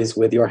bodies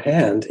with your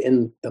hand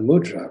in the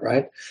mudra,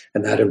 right?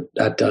 And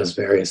that does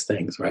various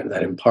things, right?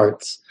 That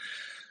imparts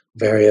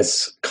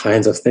various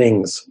kinds of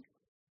things.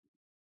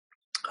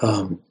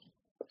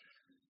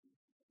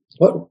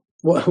 What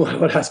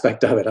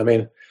aspect of it? I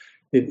mean,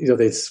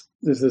 there's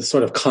this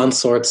sort of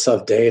consorts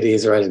of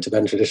deities, right? In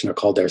Tibetan tradition are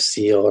called their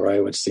seal,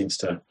 right? Which seems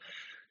to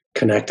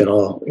connect in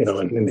all,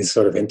 in these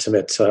sort of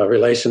intimate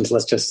relations,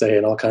 let's just say,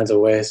 in all kinds of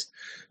ways.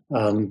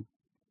 How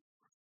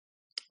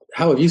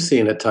have you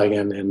seen it,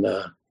 Taigen, I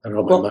don't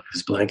know, my mind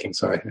is blanking,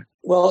 sorry.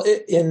 Well,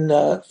 in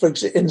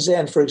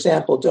Zen, for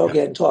example,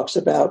 Dogen talks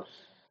about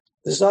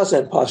the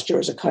Zazen posture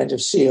as a kind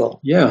of seal.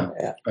 Yeah.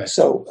 Right.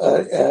 So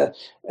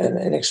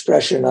an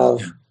expression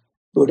of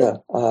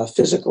Buddha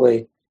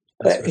physically.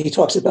 Right. He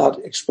talks about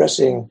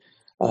expressing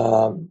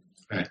the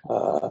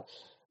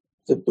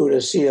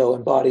Buddha seal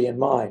in body and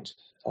mind.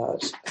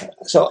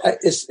 So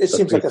it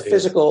seems like a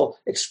physical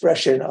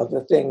expression of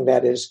the thing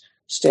that is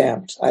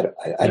stamped. I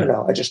don't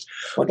know. I just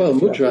wonder. Well,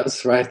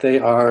 mudras, right? They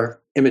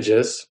are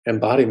images,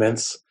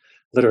 embodiments,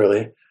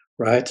 literally,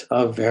 right,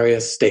 of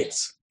various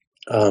states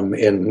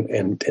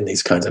in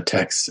these kinds of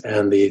texts.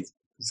 And the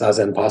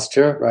Zazen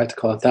posture, right, to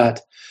call it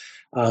that,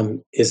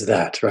 is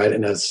that, right?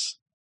 And as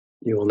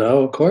you will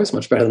know, of course,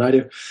 much better than I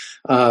do,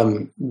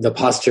 the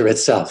posture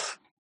itself,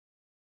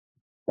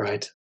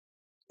 right,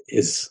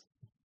 is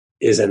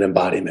an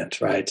embodiment,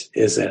 right?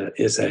 Is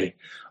a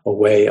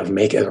way of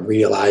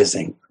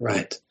realizing,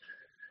 right,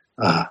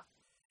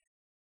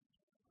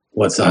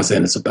 what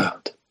Zazen is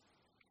about.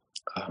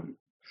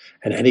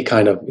 And any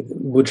kind of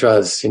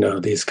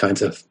mudras, these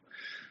kinds of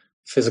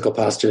physical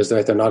postures,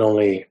 right? They're not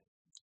only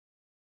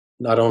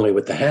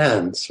with the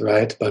hands,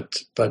 right?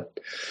 But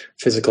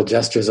physical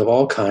gestures of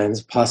all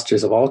kinds,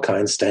 postures of all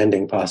kinds,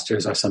 standing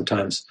postures are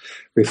sometimes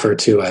referred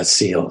to as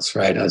seals,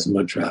 right? As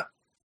mudra.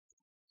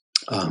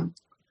 In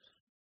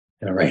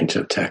a range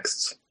of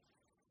texts.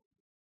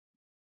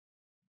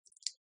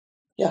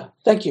 Yeah,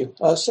 thank you.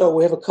 So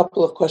we have a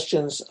couple of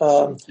questions.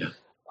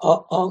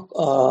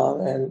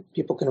 And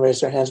people can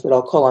raise their hands, but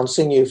I'll call on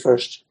Singyu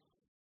first.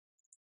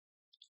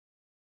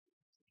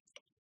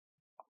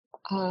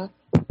 Hi,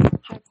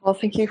 Paul.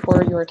 Thank you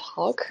for your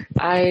talk.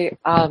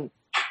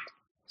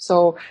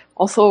 So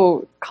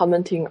also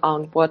commenting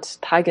on what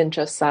Taigen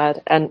just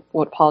said and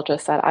what Paul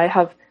just said, I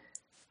have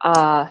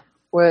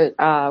when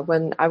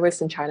I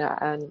was in China,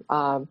 and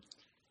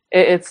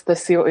it's the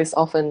seal is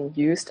often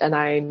used, and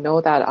I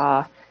know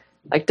that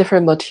like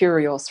different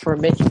materials for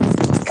making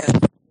seals can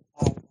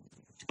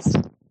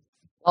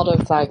a lot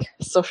of like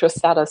social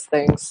status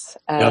things,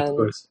 and yeah, of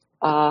course.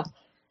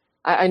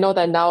 I know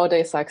that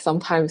nowadays, like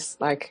sometimes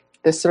like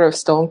this sort of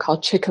stone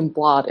called chicken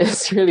blood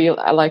is really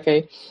like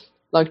a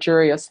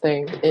luxurious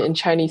thing in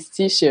Chinese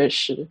鸡血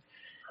石.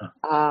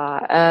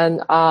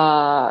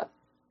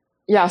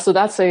 So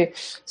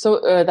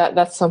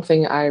that's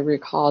something I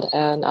recalled,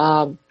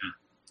 and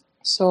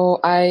so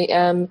I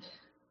am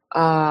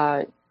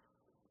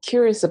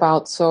curious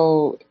about,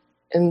 so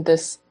in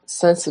this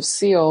sense of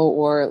seal,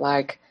 or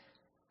like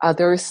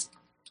there's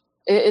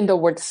in the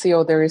word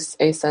seal, there is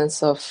a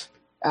sense of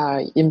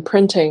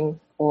imprinting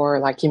or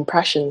like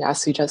impression,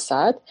 as you just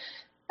said.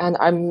 And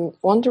I'm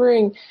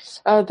wondering,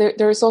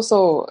 there's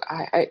also,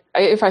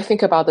 if I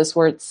think about this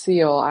word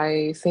seal,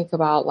 I think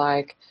about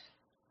like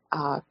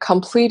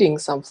completing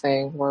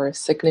something or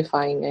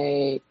signifying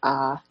a,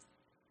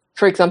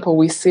 for example,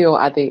 we seal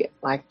at the,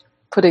 like,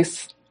 put a,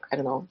 I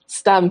don't know,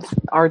 stamp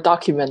our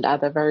document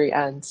at the very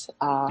end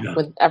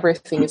when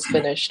everything is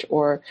finished,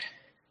 or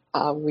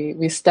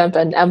we stamp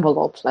an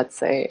envelope, let's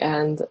say.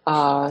 And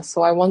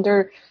so I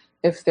wonder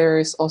if there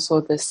is also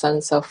this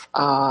sense of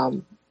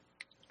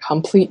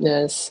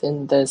completeness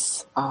in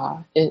this,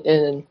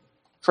 in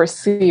for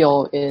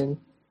seal in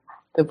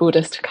the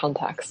Buddhist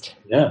context.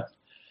 Yeah,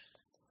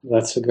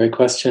 that's a great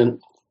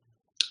question.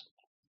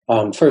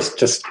 First,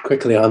 just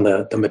quickly on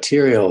the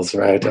materials,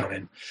 right? I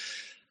mean,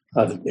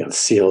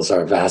 Seals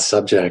are a vast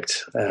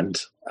subject, and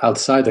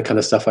outside the kind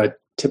of stuff I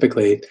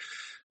typically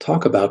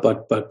talk about,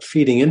 but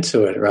feeding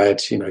into it,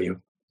 right?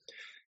 You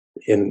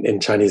in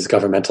Chinese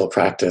governmental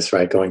practice,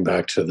 right, going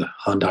back to the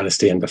Han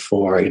Dynasty and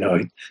before,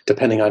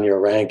 depending on your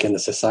rank in the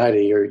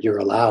society, you're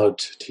allowed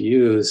to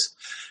use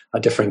a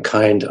different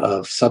kind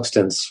of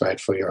substance, right,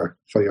 for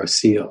your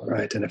seal,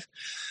 right, and if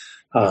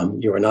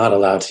you are not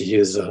allowed to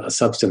use a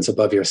substance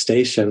above your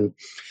station.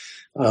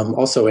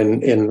 Also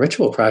in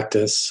ritual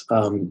practice,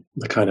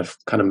 the kind of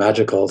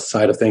magical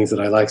side of things that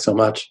I like so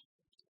much,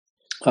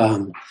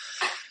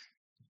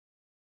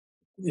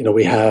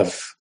 we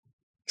have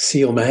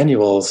seal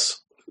manuals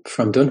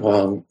from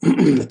Dunhuang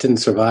that didn't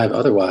survive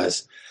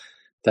otherwise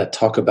that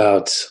talk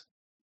about,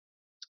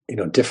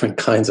 different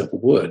kinds of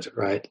wood,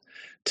 right,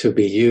 to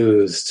be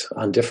used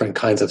on different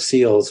kinds of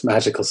seals,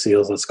 magical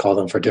seals, let's call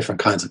them, for different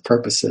kinds of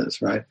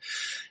purposes, right?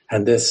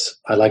 And this,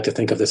 I like to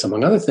think of this,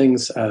 among other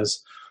things,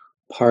 as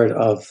part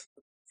of,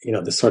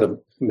 the sort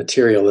of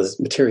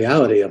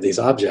materiality of these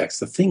objects,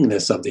 the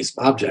thingness of these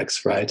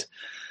objects, right?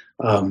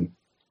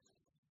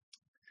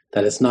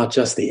 That it's not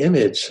just the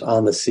image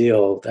on the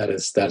seal that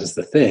is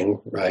the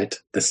thing, right?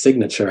 The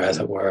signature, as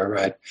it were,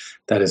 right?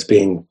 That is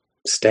being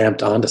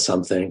stamped onto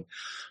something,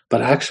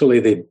 but actually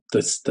the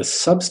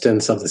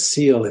substance of the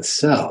seal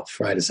itself,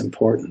 right, is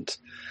important.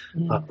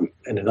 And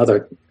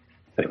anyway,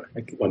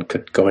 one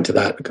could go into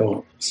that,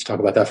 talk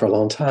about that for a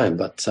long time,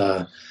 but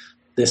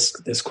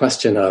this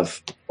question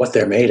of what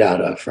they're made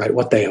out of, right,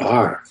 what they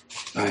are,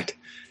 right,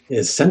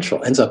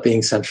 ends up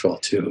being central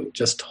to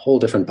just whole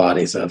different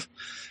bodies of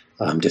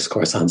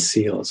discourse on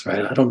seals,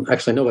 right? I don't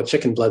actually know what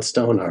chicken blood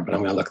stone are, but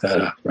I'm going to look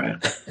that up, right?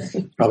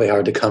 Probably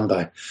hard to come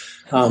by.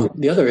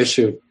 The other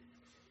issue,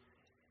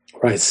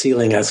 right,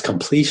 sealing as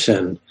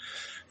completion.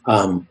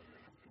 That's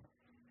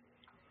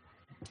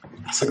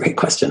a great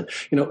question.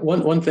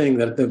 One thing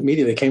that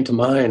immediately came to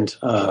mind,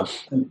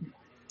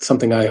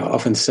 something I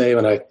often say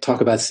when I talk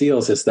about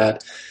seals, is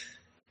that,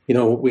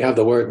 we have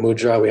the word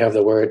mudra, we have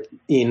the word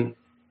in,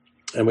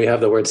 and we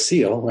have the word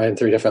seal, right, in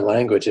 3 different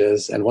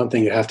languages. And one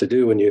thing you have to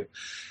do when you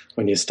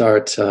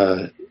start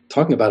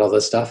talking about all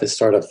this stuff is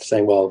sort of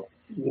saying, well,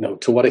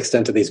 to what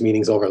extent do these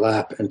meanings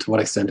overlap, and to what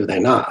extent do they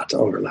not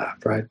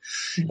overlap, right?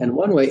 Mm-hmm. And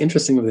one way,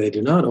 interestingly, they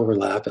do not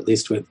overlap, at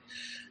least with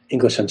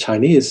English and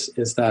Chinese,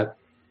 is that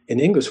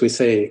in English we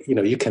say,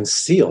 you can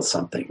seal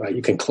something, right?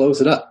 You can close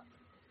it up,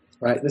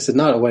 right? This is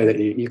not a way that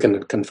you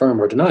can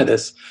confirm or deny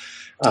this,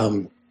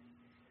 for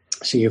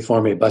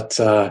me, but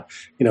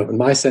in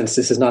my sense,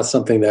 this is not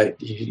something that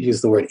you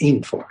use the word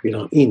in for. You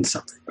don't in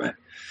something, right?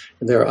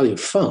 And there are other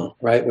feng,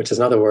 right, which is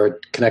another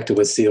word connected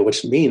with seal,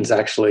 which means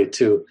actually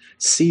to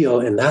seal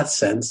in that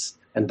sense,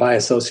 and by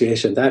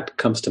association, that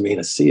comes to mean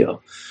a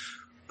seal.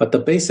 But the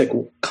basic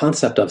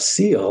concept of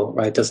seal,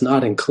 right, does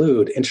not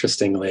include,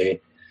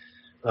 interestingly,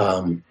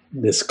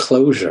 this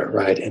closure,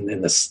 right,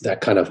 in this,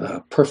 that kind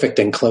of perfect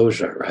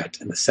enclosure, right,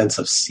 in the sense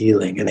of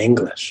sealing in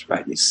English,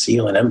 right? You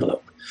seal an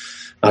envelope,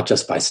 not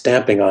just by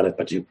stamping on it,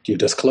 but you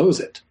just close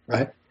it,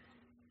 right?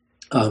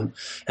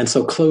 And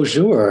so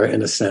closure,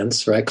 in a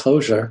sense, right,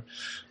 closure,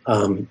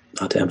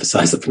 not to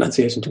emphasize the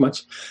pronunciation too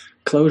much,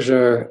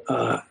 closure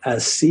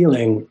as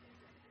sealing,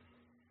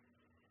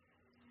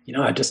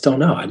 I just don't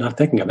know. I'm not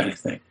thinking of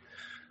anything.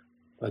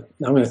 But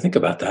I'm going to think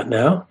about that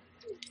now.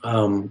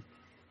 I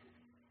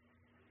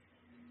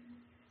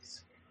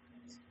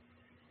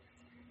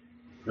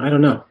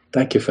don't know.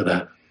 Thank you for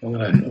that. I'm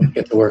going to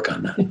get to work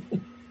on that.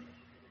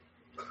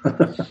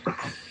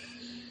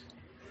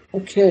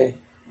 Okay.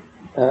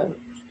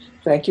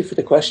 Thank you for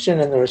the question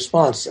and the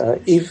response.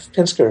 Eve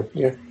Pinsker,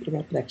 you're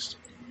up next.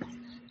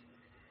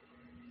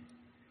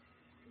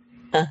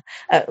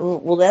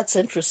 Well, that's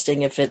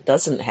interesting if it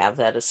doesn't have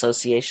that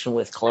association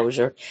with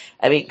closure.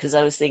 I mean, because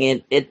I was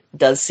thinking it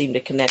does seem to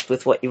connect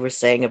with what you were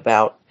saying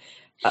about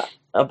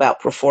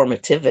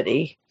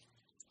performativity,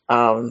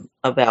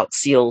 about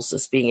seals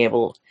as being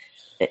able,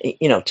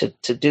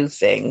 to do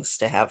things,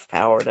 to have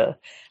power to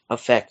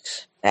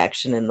affect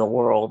action in the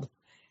world.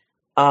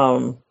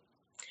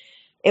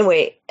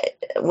 Anyway,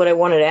 what I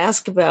wanted to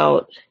ask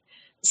about,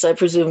 so I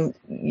presume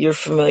you're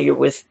familiar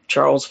with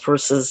Charles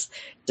Peirce's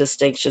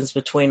distinctions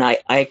between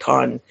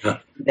icon,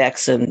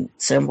 index, and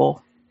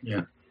symbol.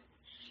 Yeah.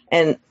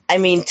 And I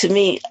mean, to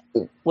me,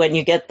 when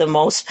you get the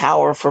most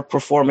power for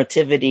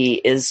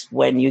performativity is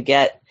when you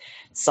get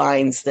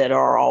signs that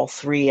are all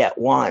 3 at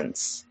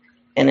once.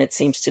 And it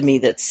seems to me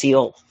that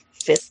seal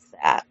fits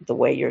that, the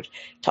way you're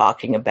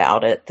talking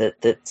about it,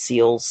 that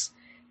seals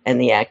and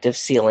the act of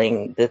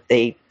sealing, that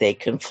they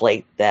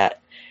conflate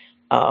that,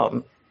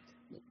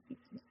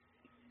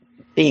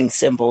 being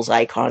symbols,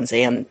 icons,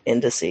 and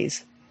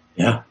indices.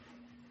 Yeah.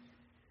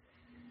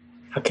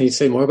 How can you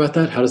say more about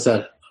that?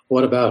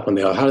 What about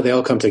how do they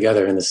all come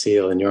together in the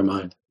seal in your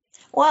mind?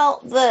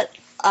 Well, the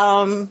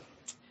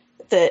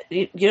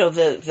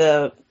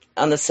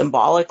on the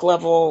symbolic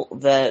level,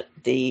 the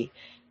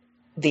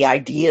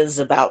ideas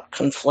about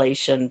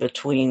conflation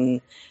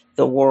between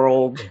the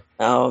world,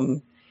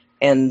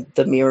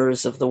 the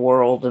mirrors of the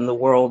world and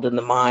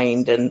the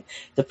mind and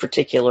the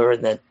particular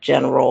and the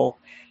general.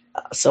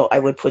 So I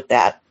would put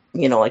that,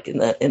 like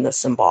in the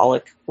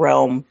symbolic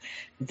realm,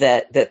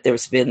 that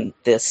there's been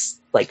this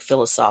like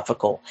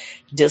philosophical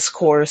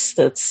discourse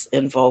that's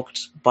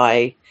invoked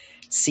by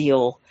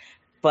seal.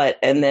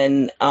 And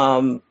then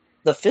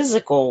the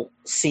physical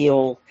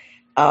seal,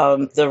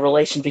 the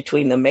relation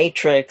between the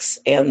matrix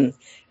and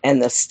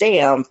the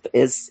stamp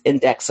is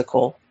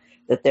indexical,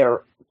 that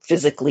they're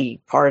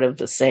physically part of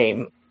the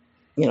same,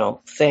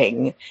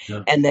 thing.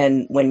 Yeah. And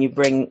then when you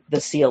bring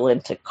the seal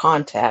into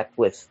contact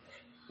with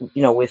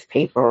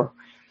paper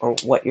or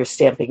what you're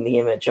stamping the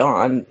image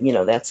on,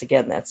 that's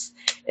an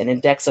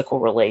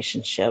indexical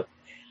relationship.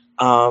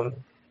 And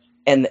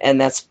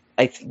that's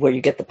where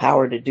you get the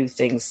power to do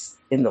things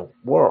in the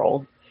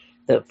world,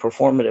 the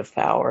performative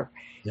power.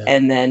 Yeah.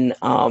 And then,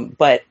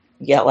 but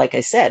yeah, like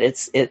I said,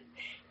 it's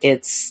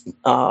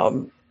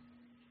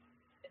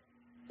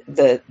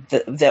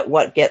that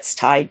what gets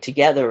tied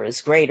together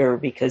is greater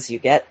because you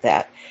get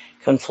that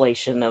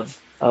conflation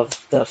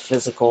of the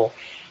physical,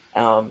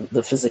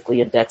 the physically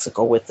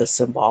indexical with the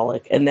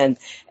symbolic, and then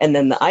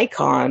the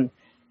icon,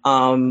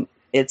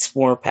 it's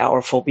more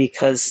powerful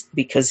because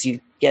you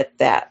get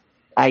that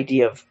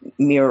idea of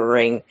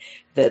mirroring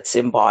that's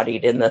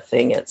embodied in the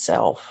thing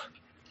itself.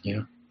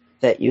 Yeah.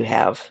 That you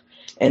have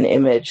an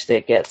image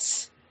that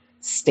gets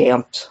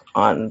stamped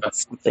on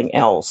something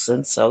else,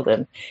 and so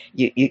then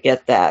you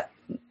get that,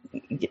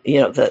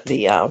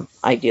 the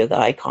idea of the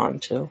icon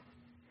too.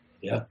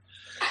 Yeah.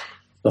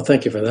 Well,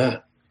 thank you for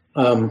that.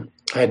 I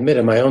admit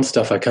in my own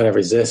stuff I kind of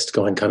resist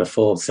going kind of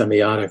full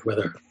semiotic,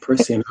 whether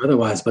Persian or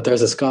otherwise, but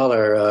there's a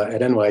scholar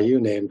at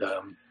NYU named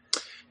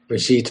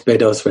Brigitte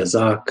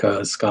Bedos-Razak,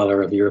 a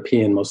scholar of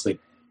European, mostly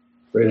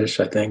British,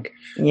 I think.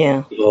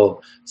 Yeah.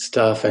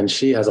 Stuff, and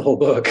she has a whole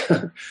book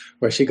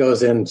where she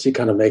goes in, she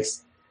kind of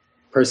makes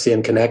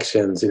Persian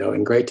connections,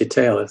 in great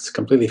detail. It's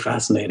completely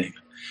fascinating.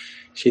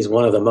 She's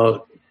one of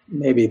the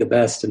maybe the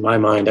best in my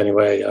mind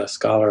anyway, a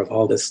scholar of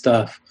all this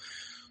stuff.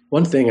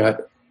 One thing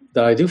that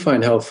I do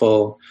find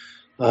helpful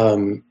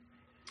in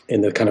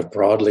the kind of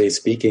broadly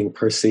speaking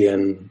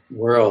Persian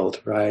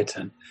world, right?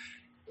 And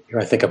here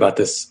I think about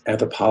this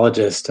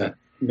anthropologist at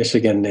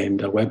Michigan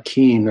named Webb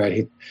Keane,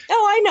 right?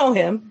 I know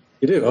him.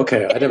 You do?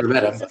 Okay. I never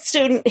met him.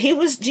 Student. He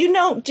was,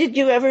 did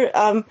you ever,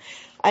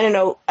 I don't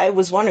know, I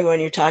was wondering when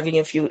you're talking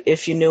if you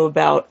knew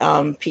about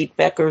Pete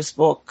Becker's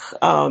book,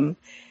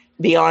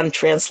 Beyond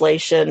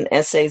Translation,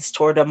 Essays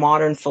Toward a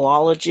Modern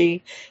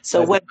Philology.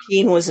 So Webb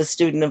Keane was a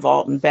student of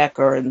Alton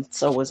Becker, and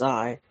so was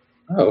I.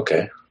 Oh,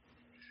 okay.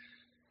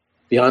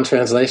 Beyond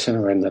Translation,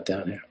 I'm writing that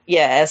down here.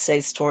 Yeah,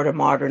 Essays Toward a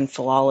Modern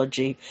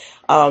Philology.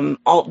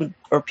 Alton,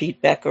 or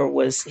Pete Becker,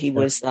 was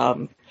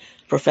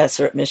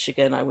professor at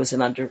Michigan. I was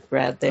an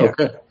undergrad there.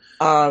 Okay.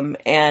 And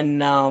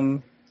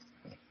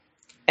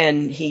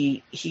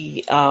he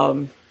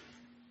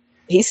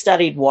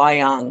studied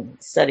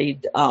Wayang,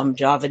 studied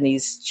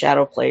Javanese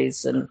shadow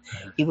plays, and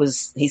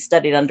he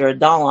studied under a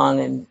Dalang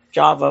in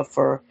Java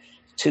for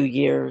 2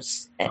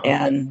 years.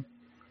 And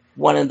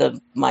one of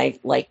my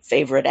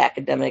favorite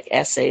academic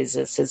essays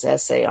is his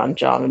essay on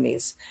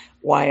Javanese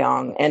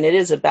Wayang, and it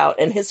is about,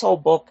 and his whole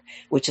book,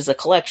 which is a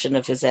collection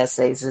of his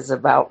essays, is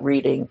about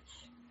reading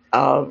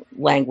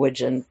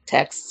language and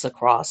texts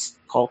across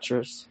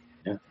cultures.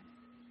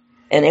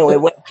 And anyway,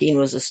 Webb Keane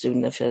was a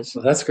student of his.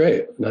 Well, that's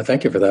great. No,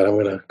 thank you for that. I'm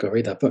going to go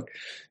read that book.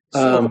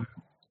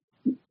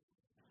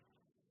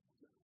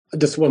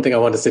 Just one thing I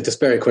wanted to say just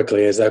very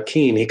quickly is that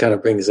Keane, he kind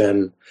of brings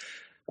in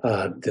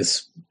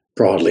this,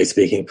 broadly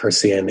speaking,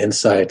 Persian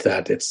insight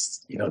that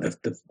it's,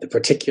 the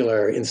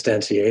particular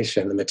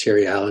instantiation, the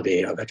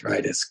materiality of it,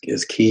 right,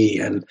 is key.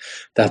 And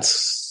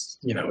that's,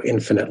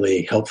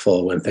 infinitely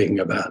helpful when thinking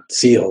about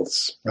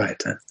seals,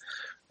 right?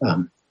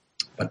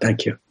 But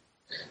thank you.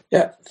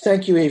 Yeah,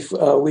 thank you, Eve.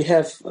 We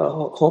have a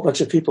whole bunch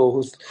of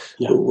people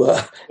who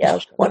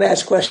want to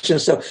ask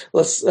questions, so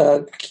let's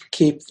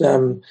keep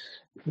them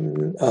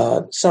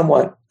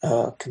somewhat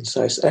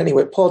concise.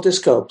 Anyway, Paul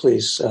Disco,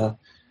 please,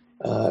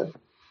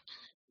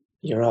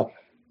 you're up.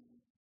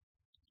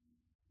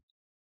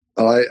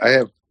 I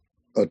have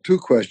 2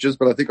 questions,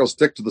 but I think I'll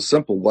stick to the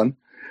simple one.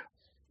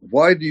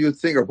 Why do you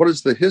think, or what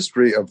is the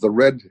history of the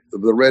red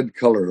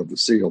color of the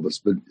seal?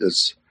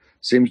 This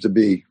seems to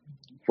be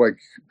quite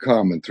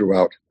common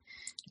throughout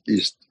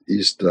East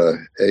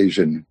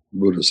Asian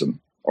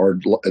Buddhism or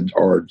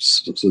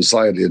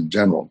society in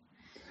general.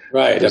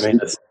 Right.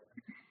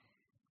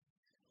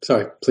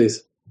 Sorry,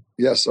 please.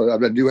 Yes. I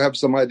mean, do you have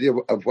some idea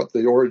of what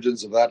the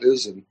origins of that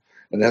is, and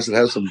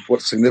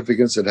what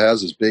significance it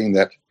has as being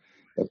that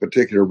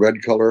particular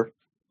red color?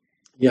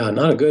 Yeah,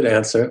 not a good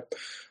answer.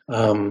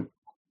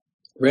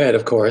 Red,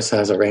 of course,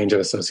 has a range of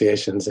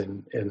associations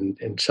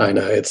in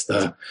China. It's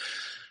the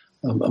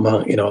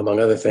among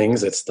other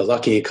things, it's the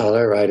lucky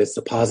color, right? It's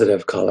the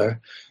positive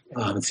color.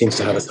 It seems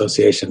to have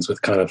associations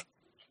with kind of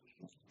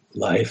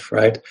life,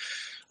 right?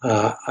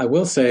 I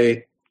will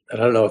say, and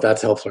I don't know if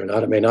that's helpful or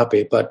not, it may not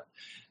be, but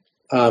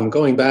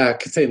going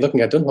back, say,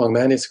 looking at Dunhuang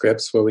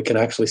manuscripts where we can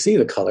actually see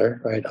the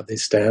color, right, of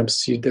these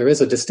stamps, there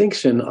is a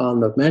distinction on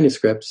the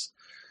manuscripts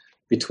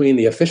between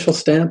the official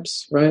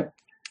stamps, right,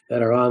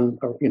 that are on,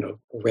 a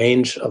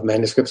range of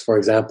manuscripts. For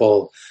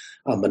example,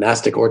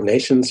 monastic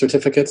ordination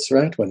certificates,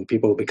 right, when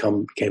people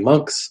became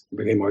monks,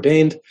 became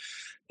ordained,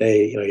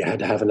 you had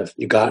to have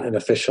you got an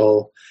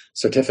official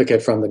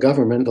certificate from the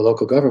government, the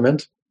local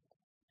government,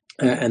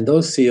 and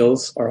those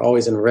seals are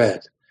always in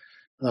red.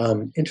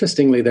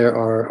 Interestingly, there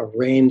are a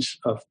range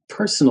of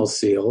personal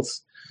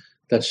seals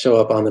that show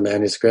up on the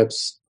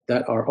manuscripts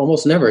that are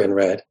almost never in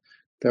red.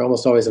 They're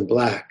almost always in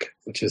black,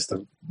 which is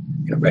the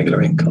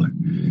regular ink color.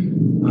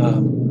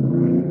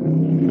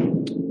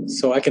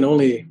 So I can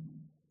only,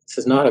 this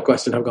is not a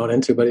question I've gone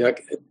into, but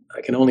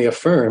I can only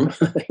affirm,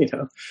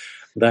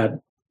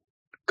 that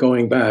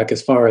going back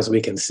as far as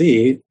we can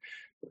see,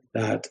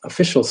 that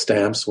official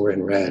stamps were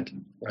in red,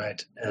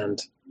 right?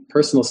 And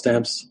personal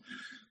stamps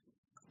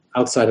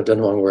outside of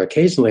Dunhuang were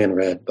occasionally in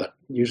red, but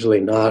usually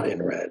not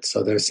in red.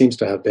 So there seems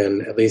to have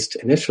been, at least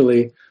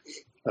initially,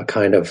 a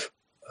kind of,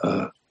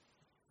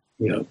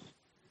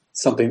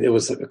 something, it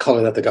was a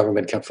color that the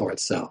government kept for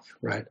itself,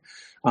 right?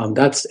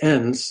 That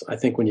ends, I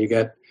think, when you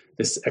get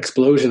this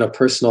explosion of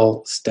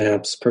personal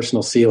stamps,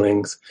 personal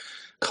sealings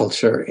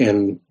culture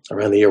in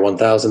around the year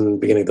 1000,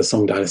 beginning of the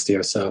Song Dynasty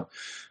or so.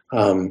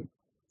 And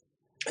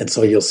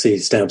so you'll see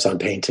stamps on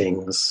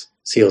paintings,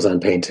 seals on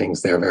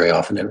paintings, they're very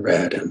often in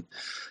red, and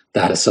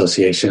that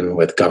association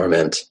with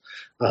government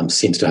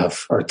seems to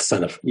have, or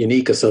kind of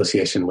unique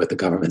association with the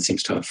government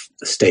the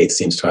state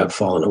seems to have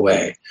fallen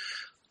away.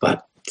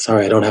 But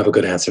sorry, I don't have a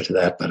good answer to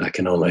that, but I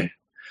can only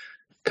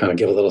kind of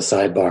give a little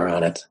sidebar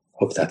on it.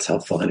 Hope that's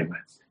helpful anyway.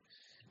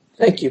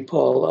 Thank you,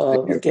 Paul.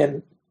 Thank you.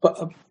 Again,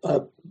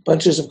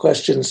 bunches of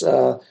questions.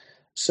 And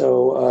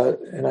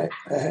I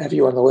have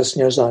you on the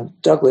listeners on.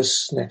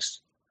 Douglas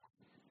next.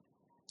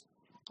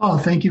 Oh,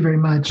 thank you very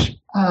much.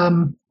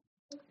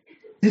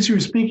 As you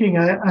were speaking,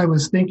 I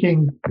was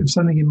thinking of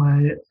something in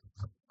my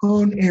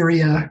own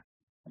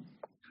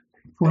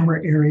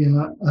former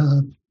area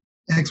of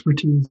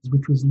expertise,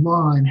 which was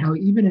law, and how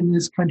even in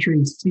this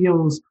country,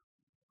 seals,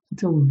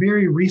 until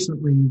very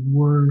recently,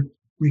 were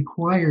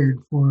required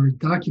for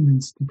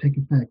documents to take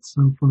effect.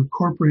 So for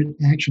corporate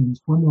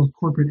actions, formal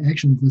corporate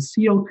actions, the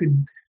seal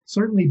could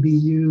certainly be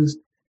used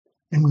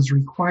and was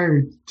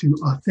required to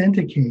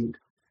authenticate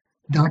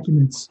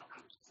documents,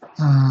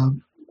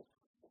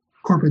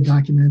 corporate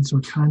documents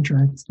or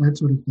contracts, that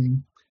sort of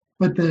thing.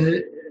 But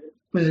the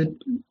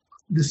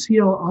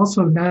seal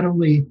also not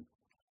only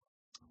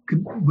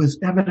was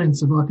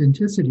evidence of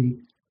authenticity,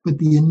 but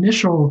the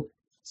initial,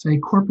 say,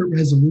 corporate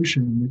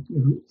resolution,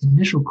 the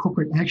initial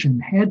corporate action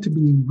had to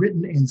be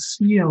written and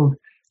sealed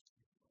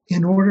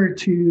in order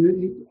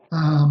to,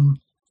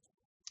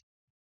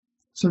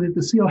 so that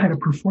the seal had a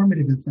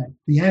performative effect.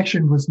 The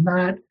action was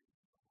not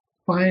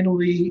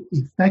finally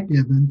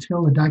effective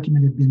until a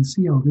document had been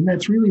sealed. And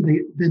that's really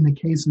been the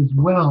case as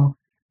well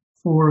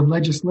for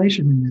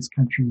legislation in this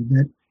country,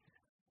 that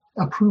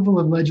approval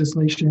of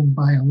legislation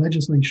by a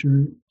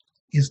legislature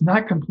is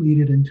not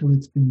completed until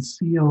it's been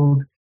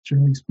sealed,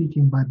 generally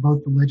speaking, by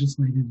both the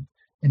legislative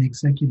and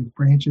executive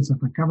branches of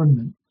the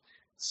government.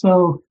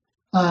 So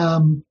a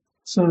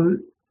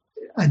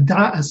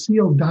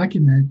sealed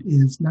document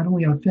is not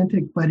only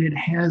authentic, but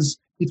it's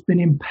been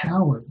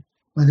empowered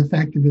by the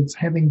fact of its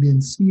having been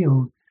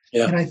sealed.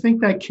 Yeah. And I think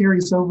that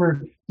carries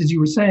over, as you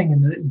were saying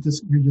in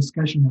your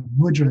discussion of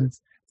mudras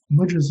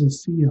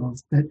as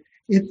seals, that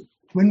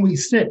when we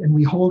sit and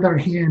we hold our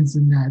hands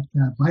in that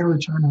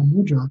Vairocana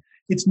mudra,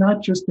 it's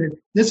not just that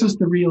this is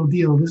the real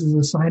deal, this is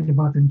a sign of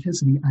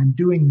authenticity, I'm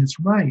doing this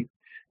right.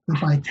 But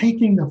by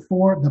taking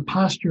the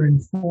posture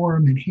and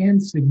form and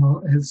hand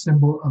symbol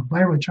of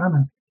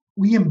Vairocana,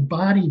 we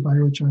embody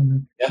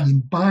Vairocana, we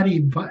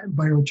embody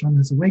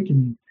Vairocana's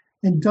awakening.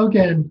 And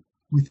Dogen,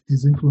 with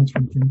his influence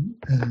from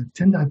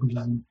Tendai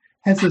Buddhism,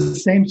 has the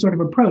same sort of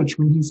approach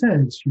when he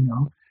says,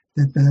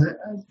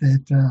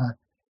 that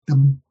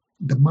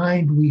the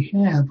mind we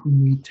have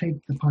when we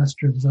take the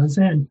posture of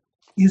Zazen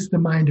is the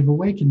mind of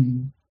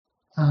awakening.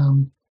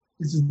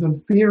 This is a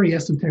very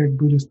esoteric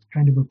Buddhist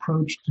kind of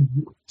approach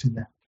to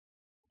that.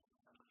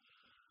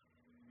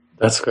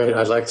 That's great.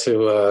 I'd like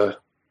to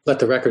let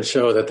the record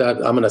show that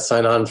I'm going to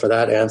sign on for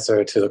that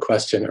answer to the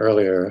question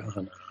earlier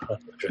on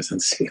mudras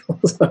and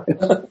seals.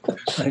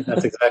 I think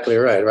that's exactly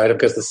right?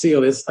 Because the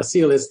seal is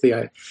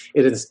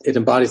it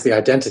embodies the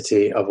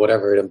identity of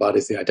whatever it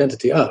embodies the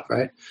identity of,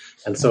 right?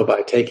 And so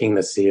by taking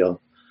the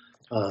seal,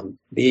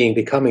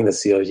 becoming the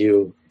seal,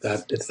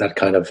 it's that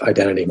kind of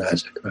identity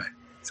magic, right?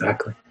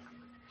 Exactly.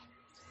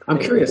 I'm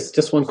curious,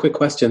 just one quick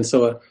question.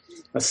 So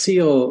a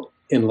seal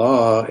in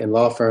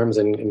law firms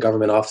and in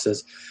government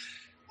offices,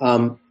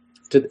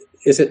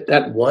 is it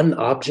that one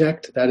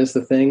object that is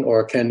the thing,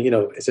 or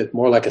is it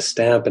more like a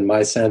stamp in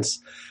my sense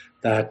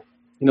that,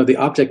 the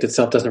object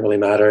itself doesn't really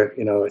matter.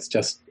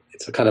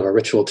 It's a kind of a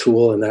ritual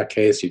tool in that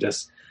case. You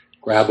just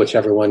grab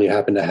whichever one you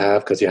happen to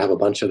have because you have a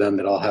bunch of them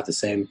that all have the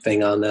same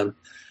thing on them.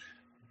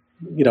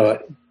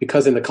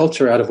 because in the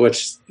culture out of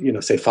which,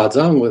 say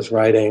Fazang was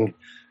writing,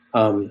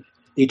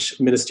 each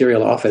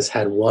ministerial office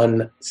had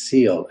one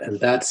seal, and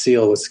that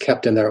seal was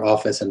kept in their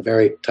office and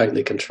very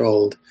tightly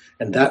controlled,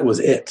 and that was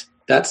it.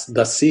 That's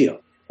the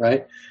seal,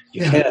 right?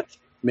 You can't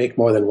make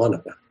more than one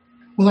of them.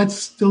 Well, that's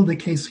still the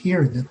case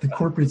here, that the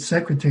corporate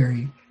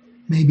secretary,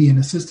 maybe an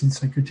assistant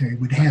secretary,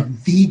 would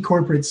have the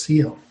corporate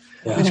seal,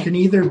 which can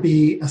either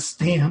be a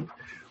stamp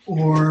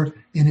or,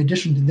 in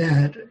addition to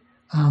that,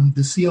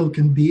 the seal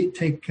can be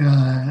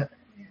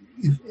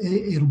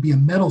it'll be a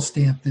metal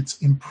stamp that's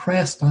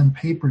impressed on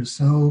paper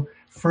so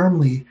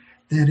firmly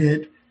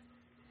that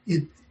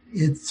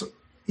it's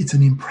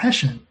an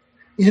impression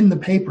in the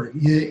paper.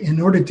 In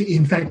order to,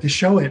 in fact, to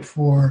show it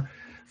for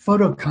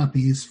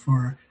photocopies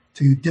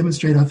to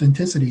demonstrate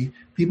authenticity,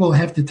 people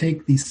have to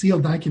take the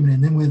sealed document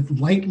and then with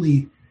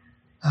lightly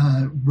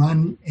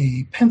run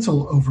a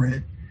pencil over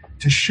it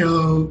to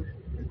show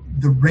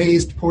the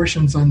raised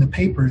portions on the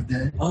paper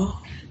that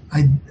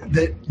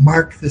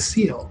mark the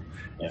seal.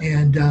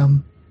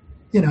 And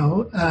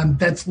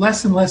that's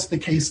less and less the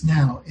case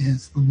now,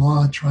 as the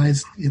law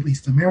tries, at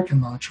least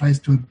American law, tries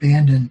to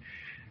abandon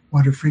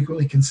what are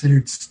frequently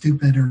considered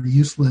stupid or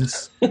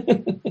useless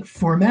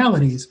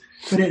formalities.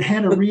 But it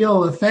had a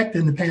real effect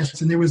in the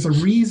past, and there was a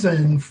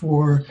reason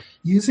for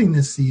using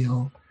the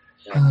seal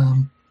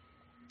in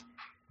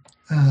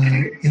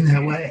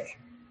that way.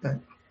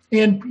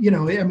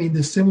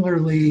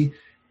 Similarly,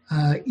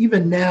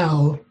 even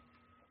now,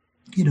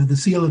 the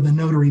seal of the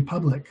notary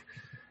public,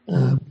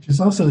 which is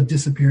also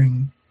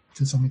disappearing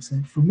to some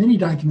extent. For many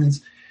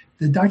documents,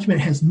 the document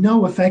has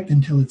no effect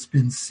until it's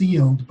been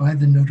sealed by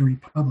the notary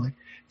public.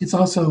 It's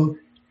also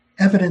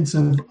evidence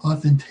of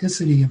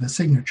authenticity of a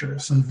signature.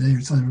 So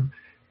there's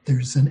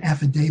an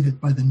affidavit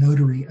by the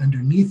notary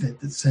underneath it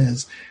that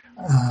says,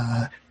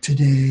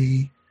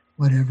 today,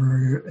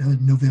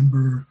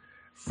 November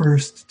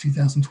 1st,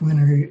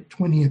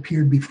 2020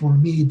 appeared before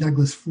me,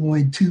 Douglas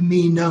Floyd, to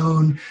me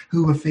known,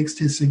 who affixed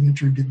his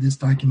signature to this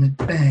document,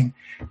 bang.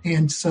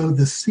 And so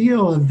the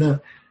seal of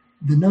the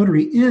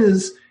notary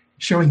is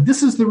showing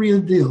this is the real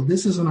deal.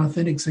 This is an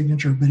authentic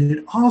signature, but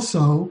it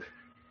also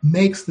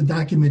makes the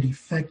document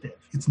effective.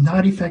 It's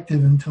not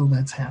effective until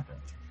that's happened.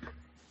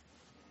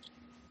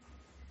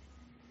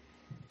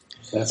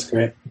 That's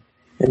great.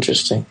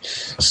 Interesting.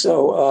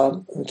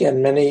 So,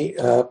 again, many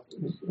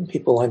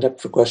people lined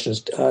up for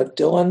questions.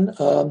 Dylan,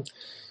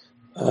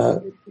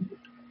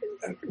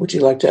 would you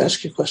like to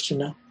ask your question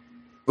now?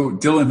 Oh,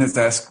 Dylan has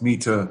asked me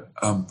to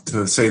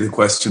say the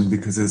question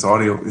because his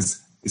audio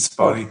is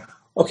spotty.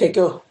 Okay,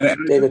 go,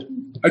 David.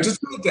 I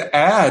just wanted to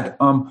add,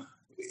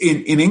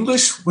 in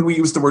English, when we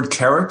use the word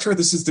character,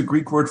 this is the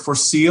Greek word for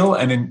seal,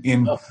 and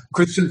in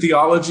Christian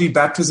theology,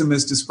 baptism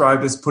is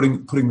described as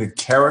putting the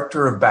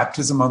character of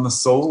baptism on the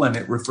soul, and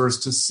it refers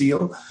to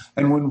seal.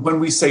 And when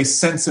we say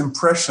sense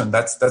impression,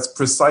 that's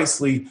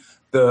precisely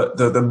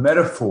the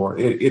metaphor.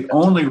 It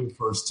only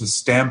refers to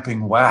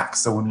stamping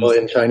wax. So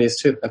in Chinese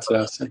too, that's what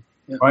I was saying.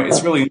 Yeah. Right,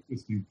 it's really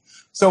interesting.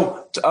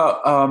 So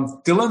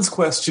Dylan's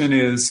question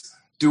is,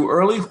 do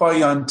early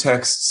Huayan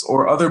texts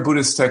or other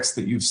Buddhist texts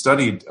that you've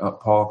studied,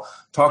 Paul,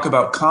 talk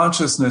about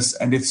consciousness?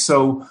 And if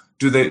so,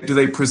 do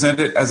they present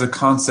it as a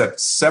concept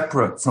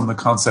separate from the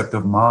concept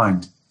of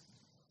mind?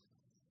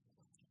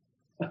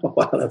 Oh,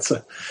 wow, that's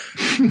a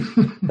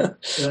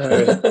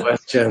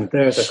question.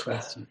 There's a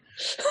question.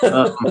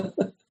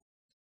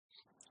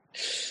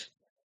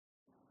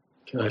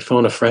 Can I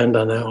phone a friend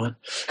on that one?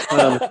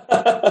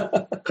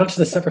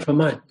 Consciousness separate from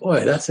mind.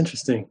 Boy, that's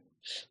interesting.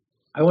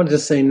 I wanted to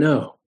say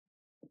no.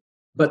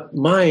 But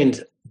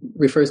mind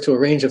refers to a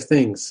range of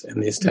things in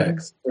these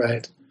texts,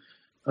 right?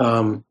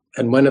 And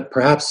when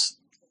perhaps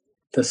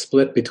the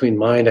split between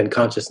mind and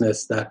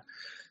consciousness that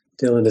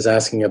Dylan is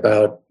asking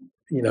about,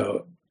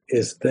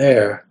 is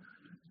there,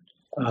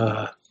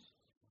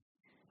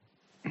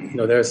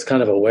 there's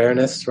kind of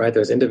awareness, right?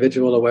 There's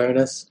individual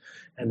awareness,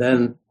 and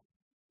then,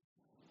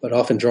 but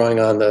often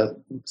drawing on the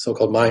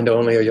so-called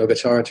mind-only or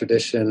Yogacara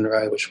tradition,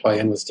 right, which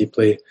Huayan was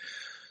deeply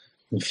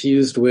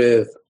infused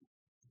with.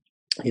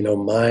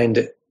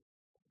 Mind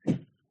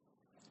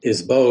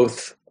is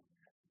both,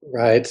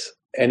 right,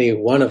 any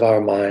one of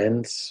our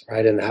minds,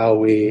 right, and how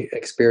we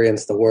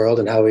experience the world,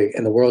 and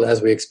the world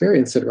as we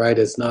experience it, right,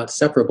 is not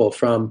separable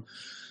from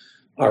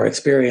our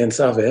experience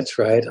of it,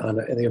 right, on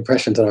the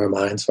impressions in our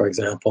minds, for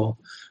example,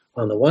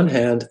 on the one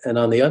hand, and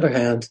on the other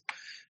hand,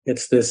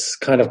 it's this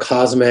kind of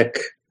cosmic,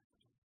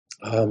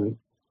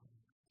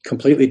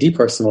 completely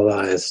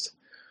depersonalized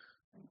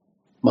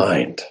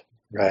mind,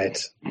 right?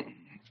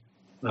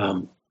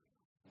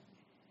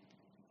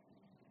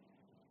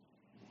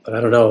 But I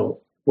don't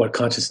know what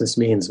consciousness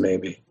means,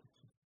 maybe.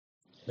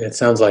 It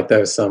sounds like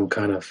there's some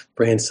kind of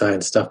brain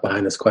science stuff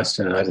behind this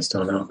question, and I just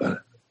don't know about it.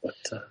 But,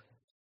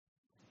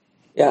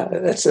 yeah,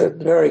 that's a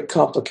very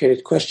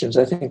complicated question.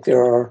 I think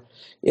there are,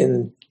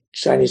 in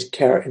Chinese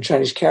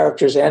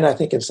characters, and I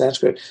think in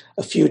Sanskrit,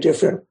 a few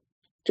different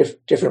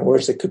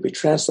words that could be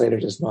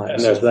translated as mind.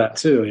 And there's that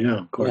too,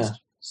 of course. Yeah.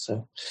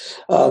 So,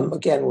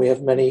 again, we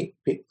have many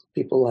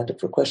people lined up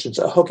for questions.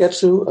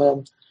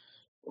 Hogetsu,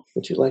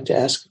 would you like to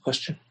ask a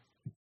question?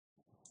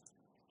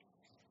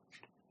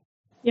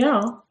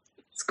 Yeah,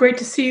 it's great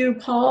to see you,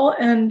 Paul,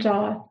 and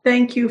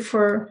thank you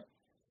for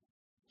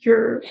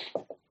your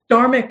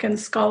dharmic and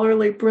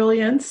scholarly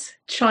brilliance.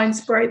 It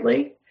shines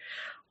brightly.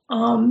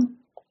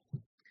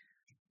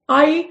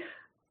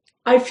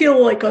 I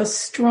feel like a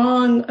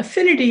strong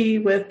affinity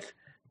with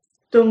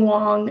Dung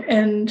Wang,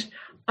 and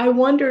I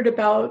wondered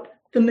about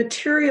the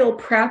material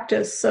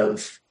practice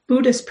of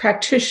Buddhist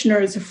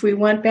practitioners if we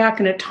went back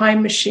in a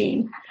time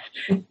machine,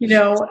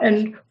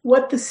 and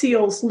what the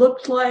seals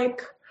looked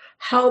like,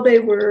 how they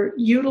were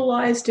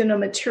utilized in a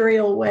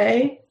material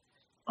way.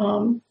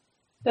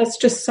 That's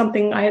just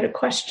something I had a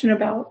question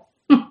about.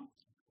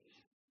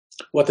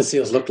 What the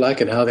seals looked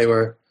like and how they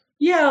were.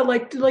 Yeah,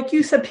 like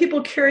you said,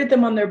 people carried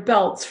them on their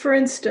belts. For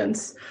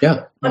instance,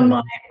 on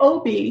my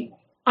obi,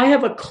 I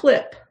have a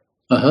clip.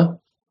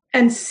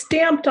 And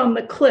stamped on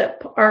the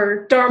clip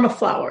are Dharma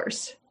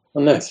flowers.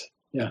 Oh, nice.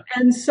 Yeah.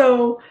 And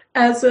so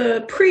as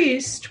a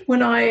priest,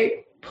 when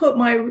I put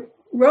my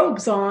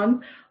robes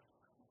on,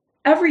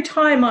 every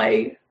time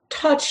I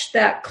touch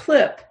that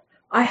clip,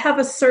 I have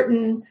a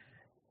certain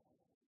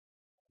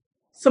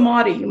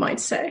samadhi, you might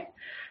say.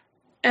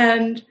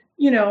 And,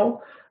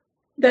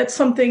 that's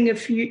something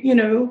if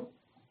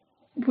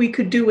we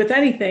could do with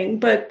anything,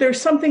 but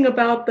there's something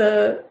about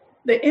the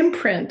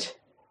imprint,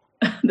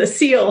 the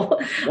seal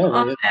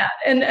on that.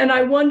 And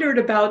I wondered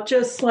about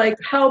just like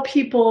how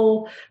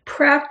people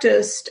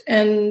practiced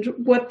and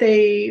what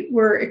they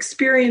were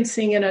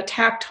experiencing in a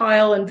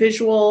tactile and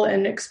visual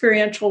and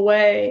experiential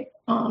way.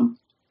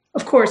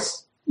 Of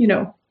course,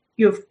 you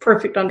have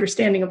perfect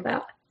understanding of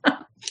that.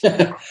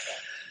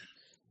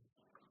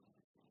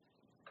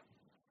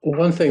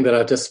 One thing that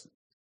I've just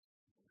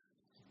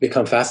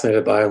become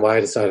fascinated by and why I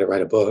decided to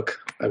write a book,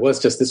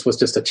 this was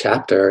just a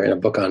chapter in a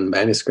book on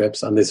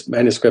manuscripts, on these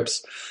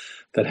manuscripts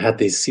that had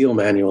these seal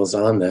manuals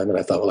on them. And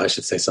I thought, well, I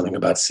should say something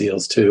about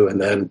seals too.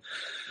 And then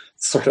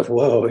sort of,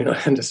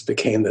 and just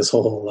became this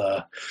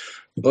whole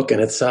book in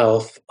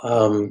itself.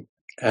 And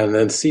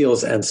then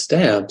seals and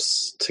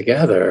stamps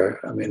together,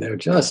 they're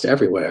just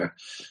everywhere.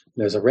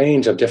 There's a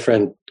range of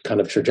different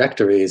kind of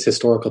trajectories,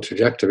 historical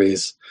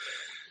trajectories,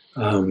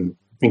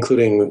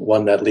 including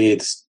one that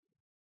leads,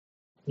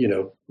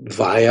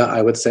 via,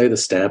 I would say, the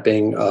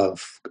stamping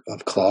of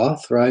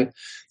cloth, right,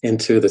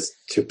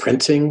 to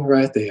printing,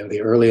 right,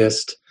 the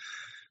earliest.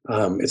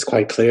 It's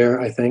quite clear,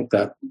 I think,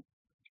 that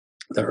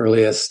the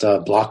earliest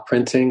block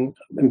printing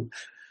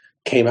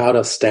came out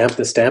of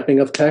the stamping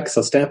of text.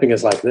 So stamping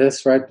is like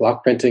this, right?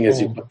 Block printing is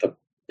you put the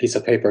piece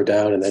of paper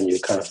down and then you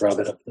kind of rub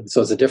it up. And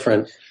so it's a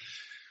different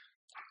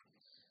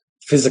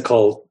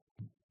physical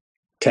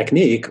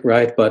technique,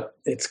 right? But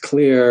it's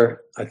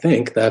clear, I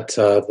think, that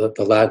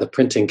the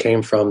printing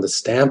came from the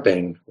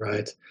stamping,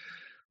 right?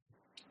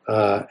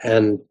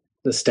 And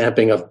the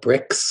stamping of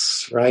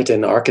bricks, right?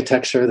 In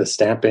architecture, the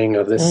stamping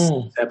of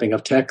stamping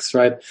of text,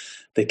 right?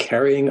 The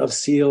carrying of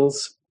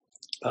seals,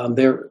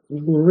 they're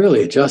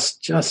really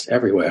just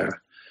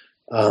everywhere.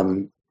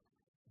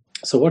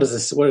 So what did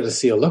a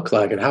seal look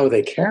like, and how are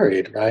they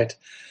carried, right?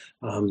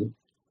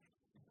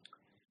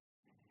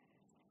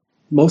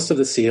 Most of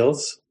the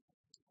seals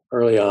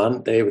early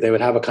on, they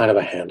would have a kind of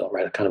a handle,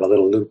 right? A kind of a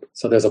little loop.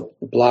 So there's a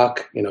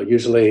block,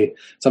 usually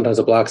sometimes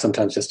a block,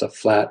 sometimes just a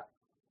flat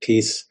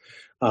piece.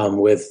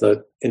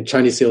 In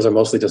Chinese seals are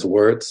mostly just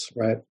words,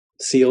 right?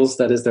 Seals,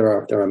 that is,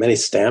 there are many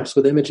stamps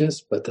with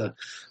images, but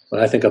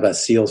what I think of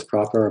as seals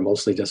proper are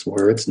mostly just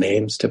words,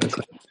 names,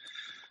 typically.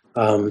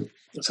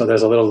 So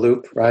there's a little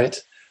loop, right,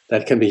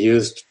 that can be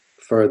used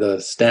for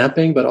the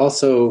stamping, but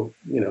also,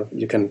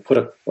 you can put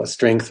a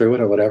string through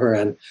it or whatever.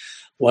 And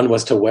one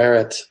was to wear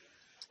it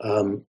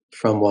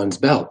from one's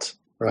belt,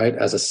 right,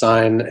 as a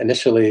sign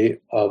initially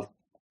of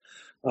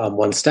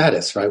one's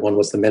status, right? One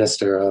was the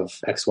minister of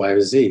X, Y,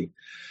 or Z.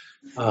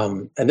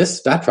 And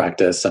that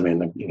practice,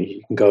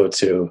 you can go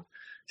to,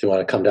 if you want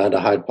to come down to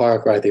Hyde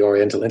Park, right, the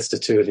Oriental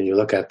Institute, and you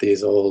look at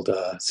these old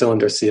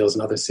cylinder seals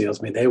and other seals,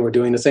 they were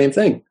doing the same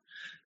thing,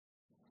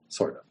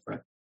 sort of,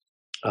 right?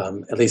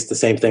 At least the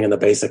same thing in the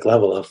basic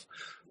level of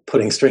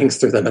putting strings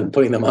through them and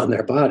putting them on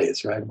their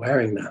bodies, right,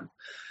 wearing them.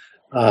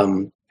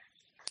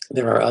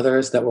 There are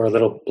others that were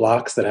little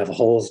blocks that have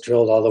holes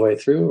drilled all the way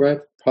through, right?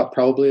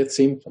 Probably, it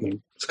seems.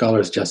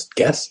 Scholars just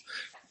guess.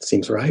 It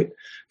seems right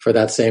for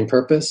that same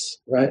purpose,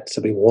 right?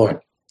 To be worn,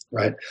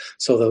 right?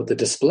 So the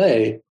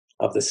display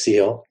of the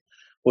seal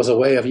was a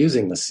way of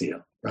using the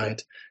seal,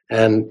 right?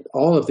 And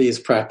all of these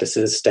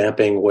practices,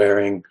 stamping,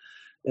 wearing,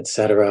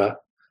 etc.,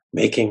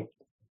 making,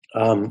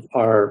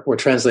 were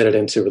translated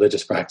into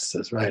religious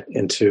practices, right?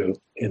 Into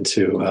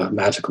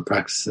magical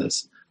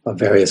practices of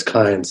various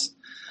kinds.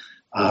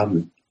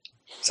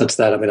 Such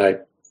that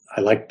I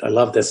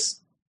love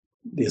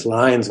these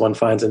lines one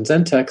finds in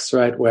Zen texts,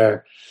 right,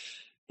 where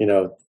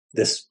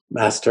this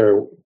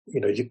master,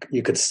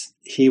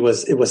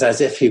 it was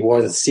as if he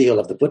wore the seal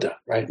of the Buddha,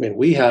 right?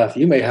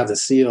 You may have the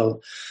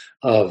seal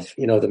of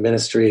the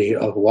Ministry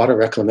of Water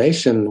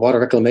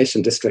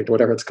Reclamation District,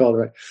 whatever it's called,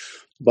 right?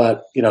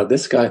 But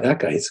that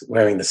guy, he's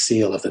wearing the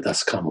seal of the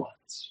Dust Come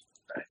Ones,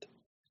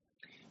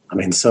 I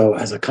mean, so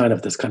as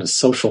this kind of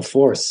social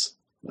force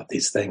of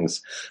these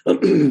things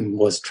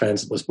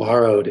was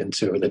borrowed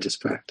into religious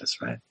practice,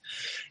 right?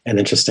 In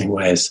interesting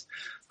ways.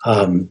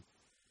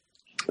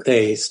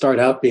 They start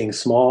out being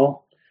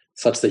small,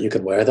 such that you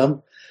could wear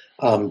them.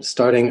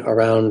 Starting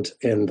around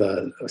in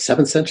the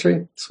 7th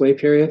century, Sui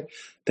period,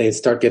 they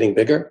start getting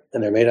bigger,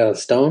 and they're made out of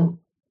stone.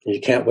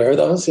 You can't wear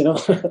those,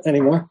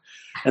 anymore.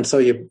 And so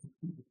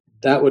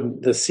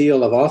the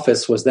seal of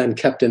office was then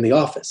kept in the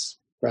office,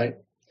 right?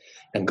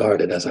 And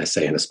guarded, as I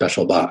say, in a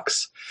special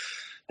box.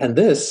 And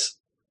this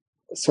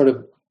sort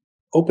of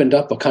opened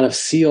up a kind of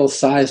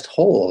seal-sized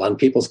hole on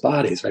people's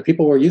bodies, right?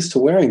 People were used to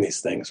wearing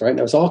these things, right? And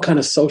there was all kind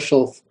of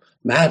social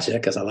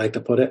magic, as I like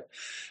to put it,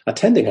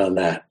 attending on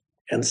that.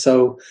 And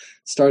so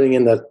starting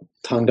in the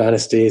Tang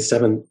Dynasty,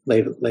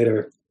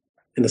 later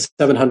in the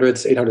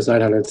 700s, 800s,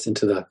 900s,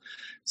 into the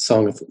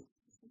Song of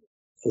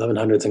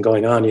 1100s and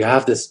going on, you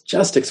have this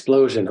just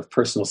explosion of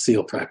personal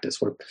seal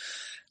practice where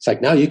it's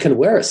like, now you can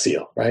wear a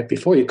seal, right?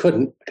 Before you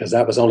couldn't, because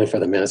that was only for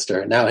the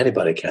minister. Now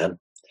anybody can.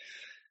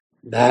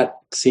 That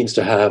seems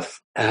to have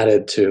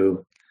added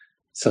to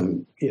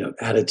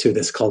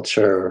this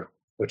culture,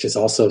 which is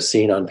also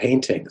seen on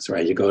paintings,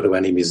 right? You go to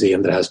any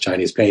museum that has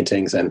Chinese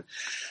paintings, and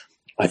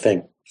I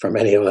think for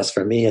many of us,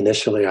 for me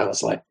initially, I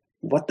was like,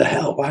 what the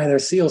hell? Why are there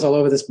seals all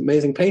over this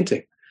amazing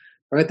painting?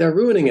 Right? They're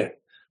ruining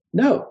it.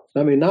 No,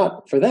 I mean,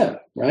 not for them,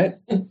 right?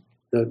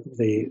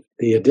 The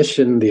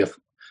addition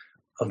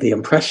of the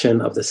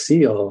impression of the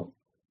seal,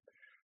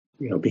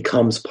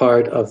 becomes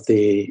part of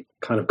the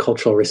kind of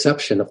cultural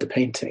reception of the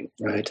painting,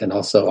 right? And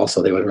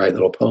also they would write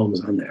little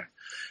poems on there.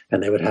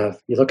 And they would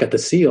you look at the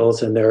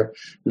seals, and they're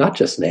not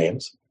just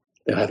names.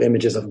 They'll have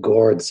images of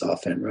gourds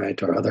often,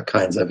 right? Or other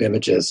kinds of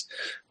images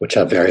which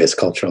have various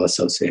cultural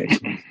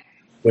associations,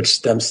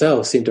 which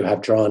themselves seem to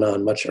have drawn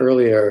on much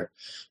earlier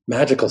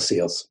magical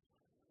seals,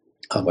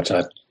 which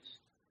I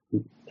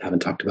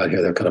haven't talked about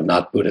here. They're kind of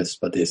not Buddhist,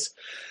 but these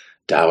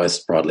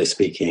Taoist, broadly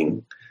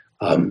speaking,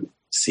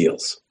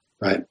 seals,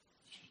 right?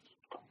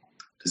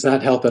 Does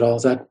that help at all?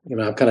 Is that,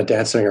 I'm kind of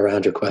dancing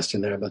around your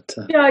question there, but...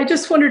 Yeah, I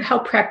just wondered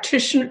how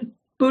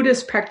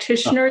Buddhist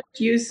practitioners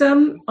use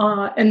them,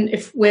 and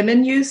if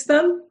women use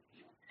them,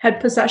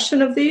 had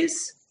possession of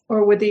these,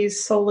 or were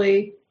these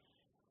solely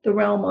the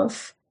realm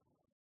of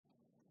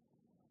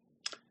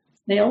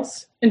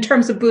males in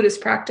terms of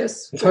Buddhist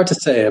practice? It's hard to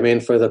say. I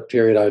mean, for the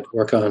period I'd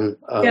work on,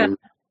 I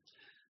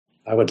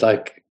would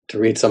like to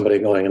read somebody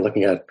going and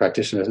looking at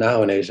practitioners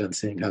now in Asia and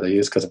seeing how they're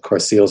used, because, of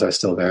course, seals are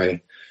still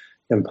very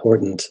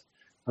important,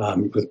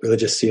 with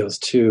religious seals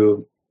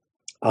too.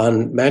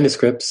 On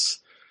manuscripts,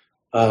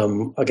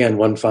 again,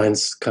 one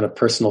finds kind of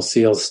personal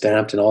seals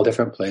stamped in all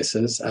different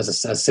places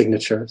as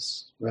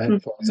signatures, right? Mm-hmm.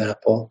 For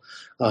example,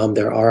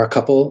 there are a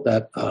couple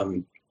that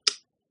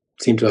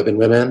seem to have been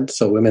women.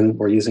 So women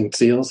were using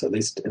seals, at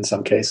least in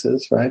some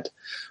cases, right?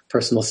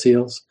 Personal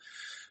seals.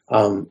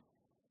 The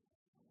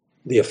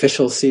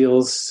official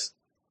seals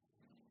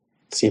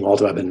seem all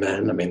to have been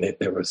men. I mean,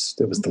 there was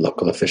the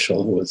local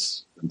official who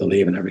was, I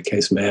believe, in every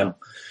case male.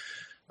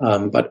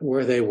 But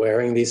were they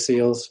wearing these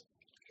seals?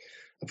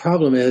 The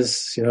problem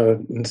is,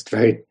 it's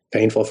very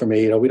painful for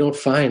me. We don't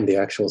find the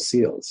actual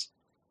seals.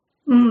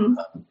 Mm.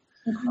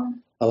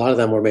 A lot of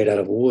them were made out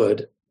of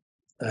wood,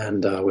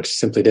 and which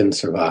simply didn't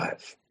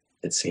survive.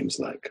 It seems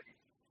like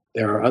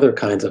there are other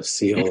kinds of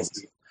seals.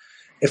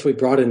 If we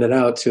broaden it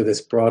out to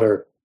this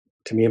broader,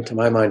 to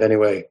my mind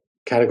anyway,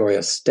 category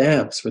of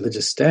stamps,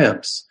 religious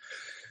stamps,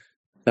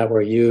 that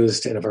were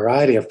used in a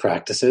variety of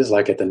practices,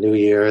 like at the New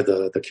Year,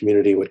 the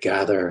community would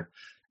gather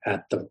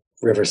at the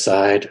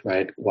riverside,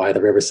 right? Why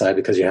the riverside?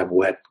 Because you have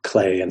wet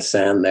clay and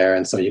sand there,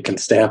 and so you can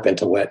stamp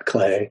into wet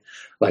clay,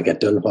 like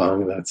at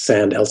Dunhuang. The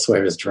sand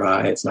elsewhere is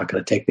dry. It's not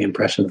going to take the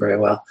impression very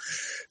well.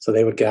 So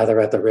they would gather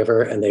at the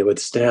river, and they would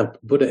stamp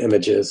Buddha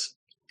images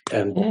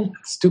and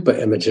stupa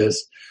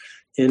images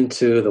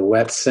into the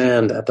wet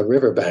sand at the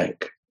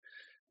riverbank,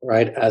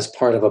 right? As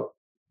part of a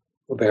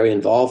very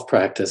involved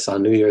practice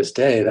on New Year's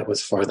Day that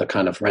was for the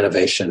kind of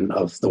renovation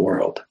of the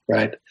world,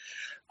 right?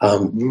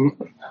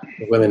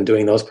 Women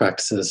doing those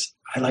practices,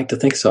 I like to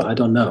think so. I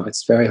don't know.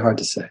 It's very hard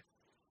to say.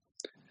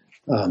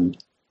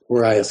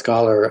 Were I a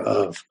scholar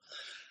of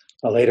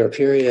a later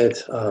period,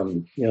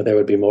 there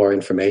would be more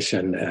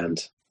information.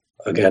 And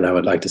again, I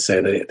would like to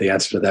say that the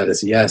answer to that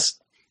is yes.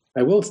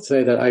 I will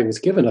say that I was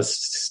given a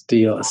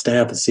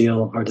stamp, a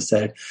seal, hard to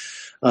say,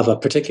 of a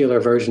particular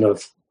version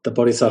of the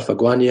Bodhisattva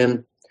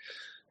Guanyin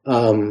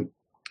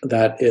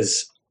that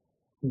is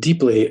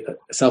deeply,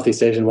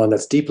 Southeast Asian one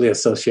that's deeply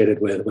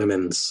associated with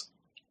women's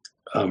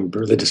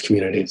religious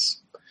communities.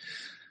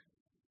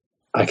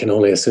 I can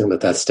only assume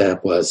that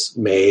stamp was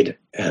made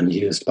and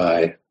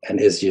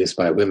is used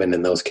by women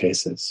in those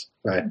cases,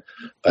 right?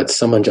 But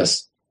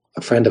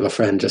a friend of a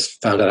friend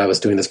just found out I was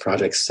doing this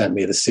project, sent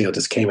me the seal,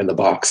 just came in the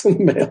box in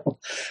the mail.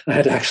 I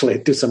had to actually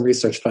do some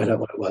research to find out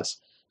what it was.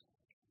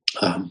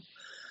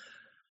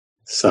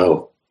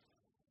 So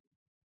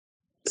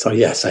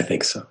yes, I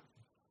think so.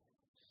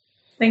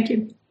 Thank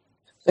you.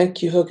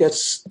 Thank you,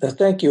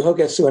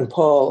 Hogetsu and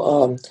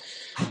Paul.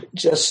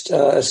 Just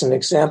as an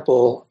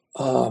example,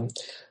 I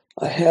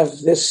have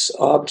this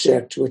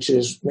object which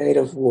is made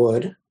of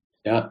wood.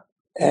 Yeah.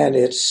 And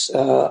it's,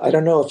 I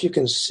don't know if you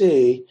can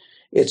see,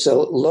 it's a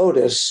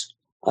lotus.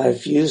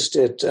 I've used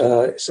it,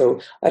 so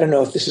I don't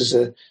know if this is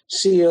a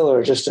seal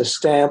or just a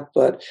stamp,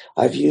 but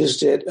I've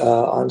used it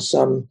on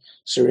some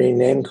serene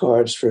name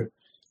cards for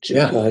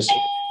Jinkai. Yeah.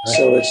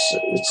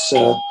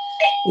 So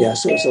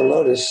it's a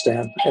lotus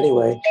stamp.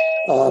 Anyway,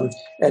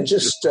 and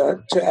just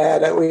to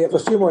add, we have a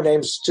few more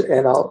names,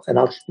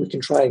 we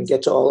can try and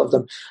get to all of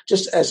them.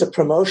 Just as a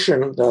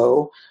promotion,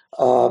 though,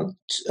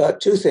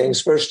 two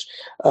things. First,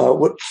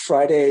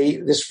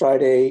 this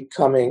Friday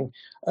coming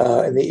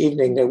in the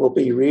evening, there will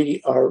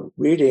be our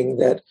reading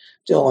that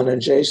Dylan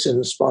and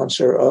Jason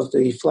sponsor of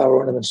the Flower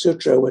Ornament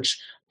Sutra, which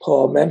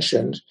Paul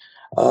mentioned.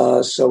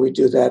 So we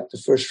do that the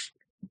first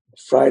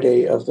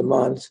Friday of the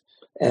month.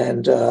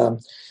 And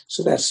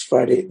so that's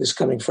this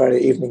coming Friday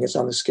evening. It's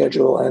on the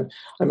schedule. And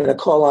I'm going to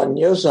call on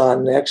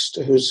Nyozan next,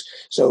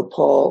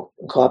 Paul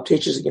Copp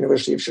teaches at the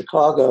University of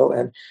Chicago,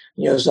 and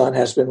Nyozan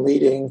has been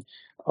leading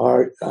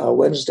our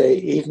Wednesday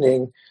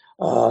evening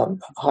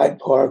Hyde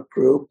Park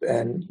group,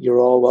 and you're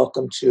all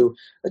welcome to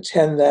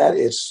attend that.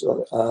 It's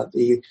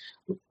the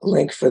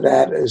link for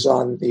that is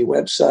on the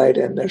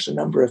website, and there's a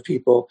number of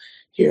people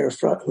here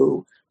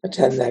who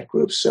attend that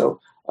group. So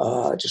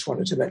I just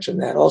wanted to mention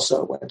that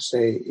also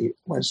Wednesday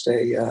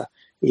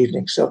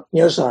evening. So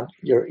Nyozan,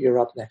 you're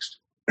up next.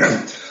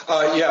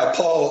 Yeah,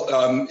 Paul,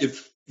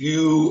 if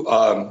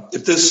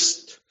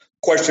this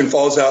question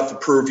falls out the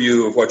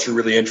purview of what you're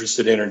really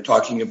interested in and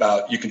talking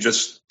about, you can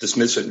just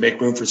dismiss it and make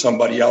room for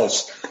somebody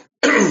else.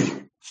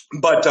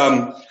 But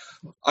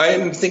I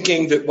am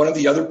thinking that one of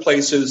the other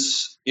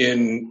places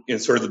in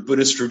sort of the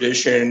Buddhist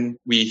tradition,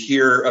 we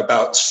hear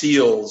about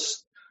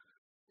seals,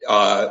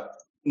 not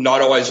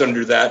always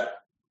under that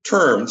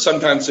term.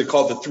 Sometimes they're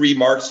called the 3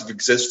 marks of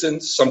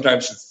existence,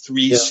 sometimes the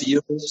 3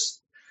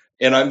 seals.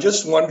 And I'm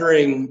just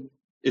wondering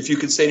if you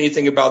could say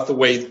anything about the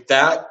way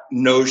that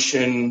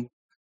notion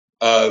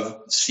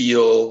of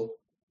seal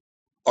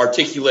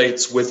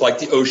articulates with like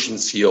the ocean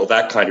seal,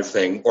 that kind of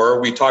thing? Or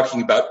are we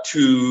talking about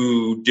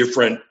 2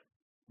 different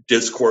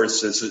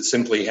discourses that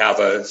simply have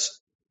a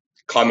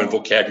common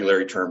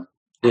vocabulary term?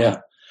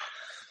 Yeah.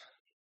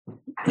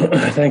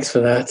 Thanks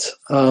for that.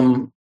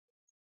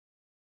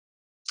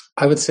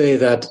 I would say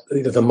that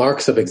the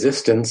marks of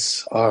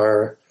existence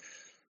are,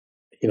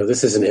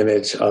 this is an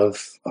image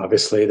of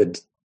obviously the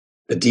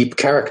deep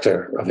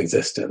character of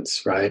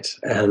existence, right?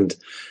 And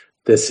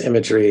this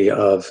imagery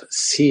of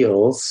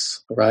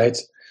seals, right,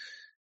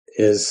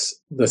 is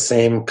the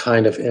same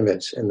kind of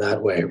image in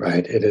that way,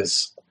 right? It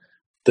is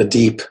the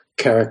deep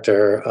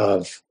character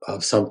of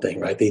something,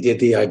 right?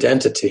 The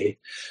identity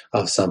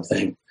of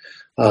something,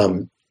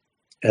 and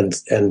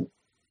in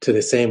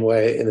the same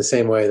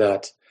way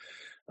that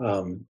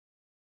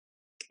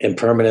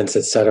impermanence,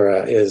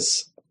 etc.,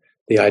 is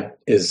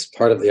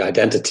part of the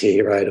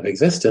identity, right, of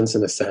existence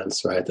in a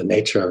sense, right? The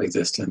nature of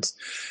existence.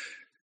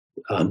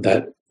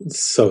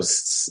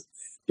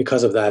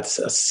 Because of that,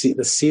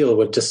 the seal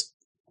would just,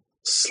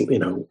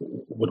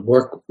 would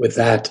work with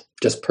that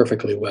just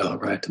perfectly well,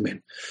 right? I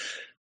mean,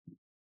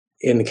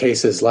 in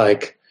cases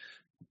like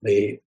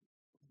the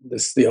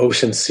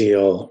ocean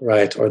seal,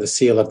 right, or the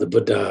seal of the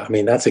Buddha, I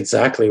mean, that's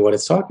exactly what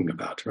it's talking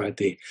about, right?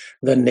 The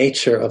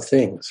nature of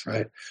things,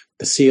 right?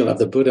 The seal of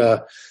the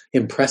Buddha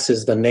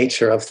impresses the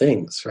nature of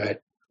things, right?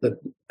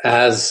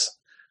 As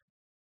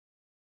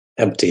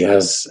empty,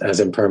 as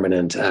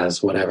impermanent,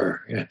 as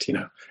whatever,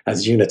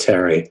 as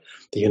unitary,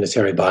 the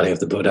unitary body of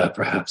the Buddha,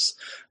 perhaps,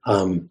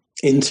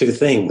 into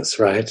things,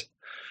 right?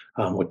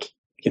 Which,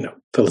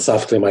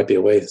 philosophically might be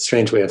a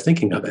strange way of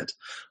thinking of it,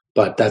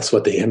 but that's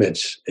what the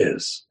image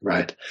is,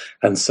 right?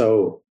 And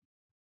so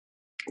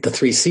the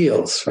 3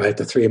 seals, right?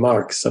 The 3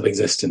 marks of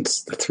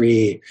existence, the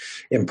 3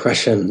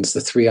 impressions,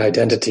 the 3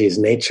 identities,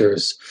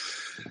 natures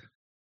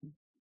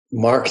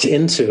marked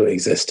into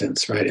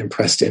existence, right?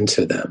 Impressed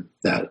into them.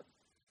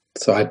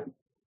 So I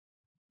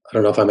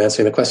don't know if I'm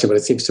answering the question, but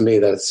it seems to me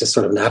that it's just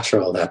sort of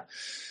natural that,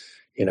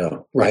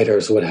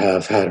 writers would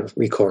have had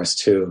recourse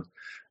to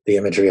the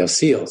imagery of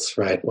seals,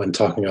 right? When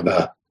talking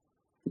about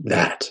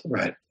that,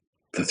 right?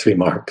 The 3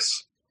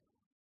 marks.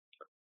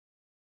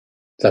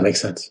 Does that make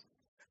sense?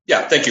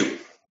 Yeah, thank you.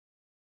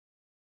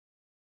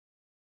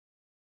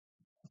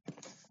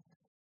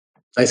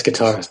 Nice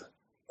guitars.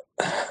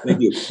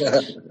 Thank you.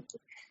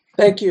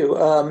 Thank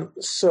you.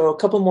 So a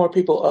couple more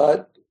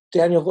people.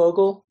 Daniel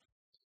Vogel,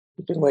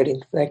 you've been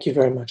waiting. Thank you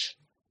very much.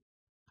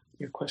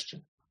 Your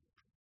question.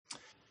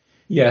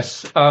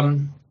 Yes.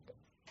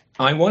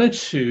 I wanted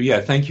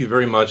to, thank you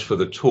very much for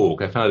the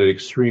talk. I found it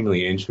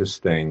extremely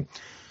interesting.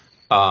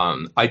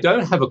 I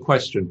don't have a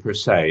question per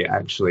se,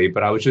 actually,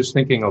 but I was just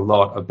thinking a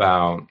lot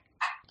about,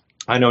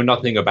 I know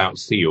nothing about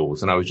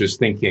seals, and I was just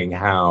thinking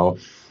how,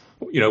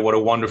 what a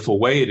wonderful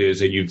way it is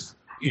that you've,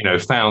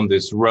 found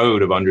this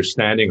road of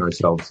understanding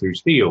ourselves through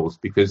seals,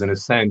 because in a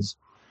sense,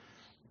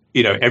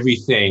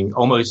 everything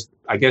almost,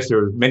 I guess there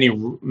are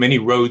many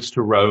roads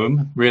to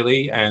Rome,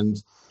 really.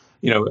 And,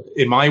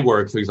 in my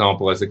work, for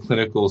example, as a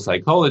clinical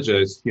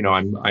psychologist,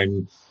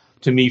 I'm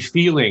to me,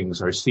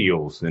 feelings are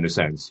seals in a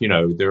sense.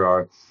 There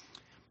are,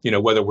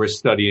 whether we're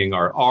studying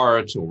our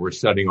art or we're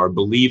studying our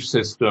belief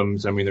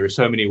systems. I mean, there are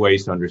so many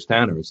ways to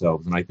understand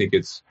ourselves. And I think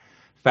it's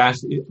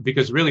fast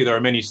because really there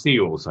are many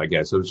seals, I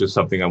guess. It was just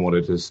something I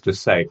wanted to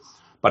say.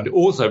 But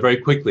also very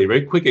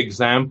quick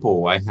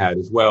example I had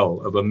as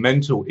well of a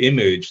mental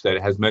image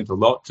that has meant a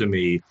lot to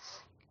me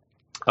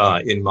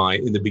in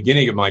the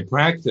beginning of my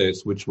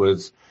practice, which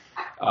was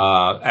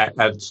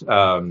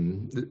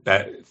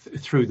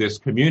through this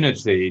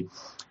community.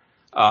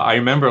 I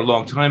remember a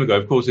long time ago,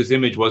 of course, this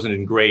image wasn't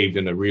engraved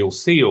in a real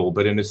seal,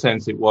 but in a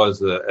sense it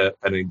was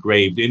an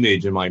engraved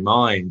image in my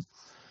mind.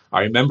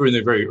 I remember in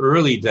the very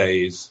early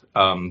days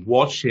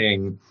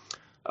watching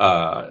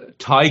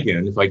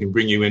Taigen, if I can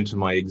bring you into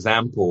my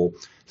example,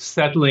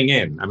 settling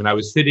in. I mean, I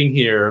was sitting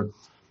here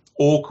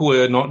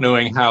awkward, not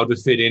knowing how to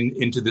fit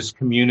into this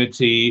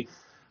community,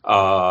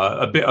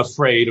 a bit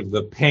afraid of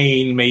the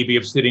pain maybe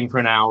of sitting for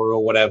an hour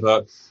or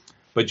whatever,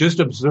 but just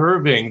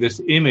observing this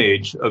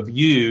image of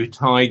you,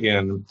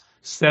 Taigen,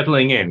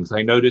 settling in. So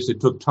I noticed it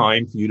took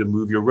time for you to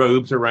move your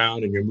robes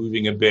around and you're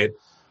moving a bit,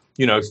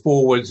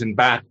 forwards and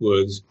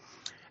backwards.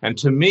 And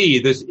to me,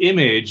 this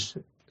image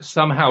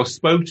somehow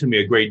spoke to me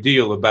a great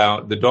deal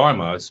about the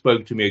Dharma,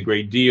 spoke to me a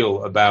great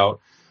deal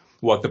about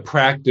what the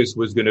practice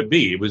was going to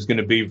be. It was going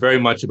to be very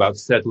much about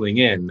settling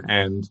in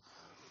and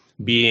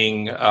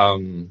being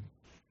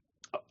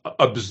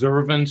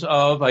observant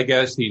of, I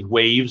guess, these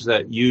waves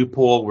that you,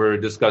 Paul, were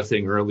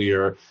discussing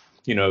earlier,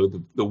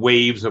 the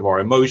waves of our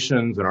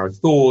emotions and our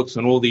thoughts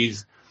and all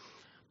these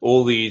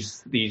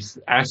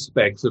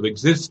aspects of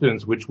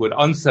existence which would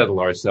unsettle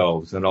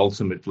ourselves and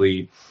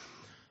ultimately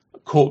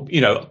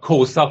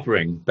cause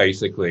suffering,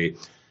 basically.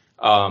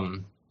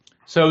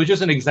 So it's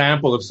just an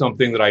example of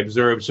something that I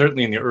observed,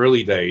 certainly in the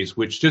early days,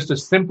 which just a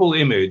simple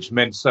image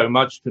meant so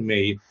much to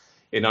me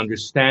in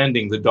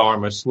understanding the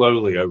Dharma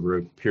slowly over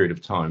a period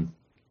of time.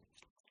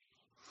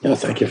 Yeah,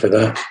 thank you for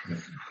that.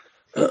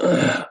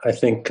 I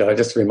think it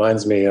just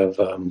reminds me of,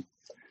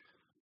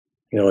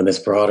 in this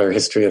broader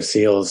history of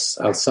seals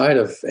outside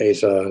of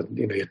Asia,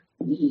 the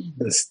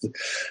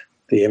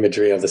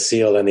imagery of the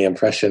seal and the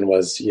impression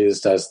was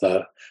used as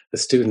the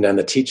student and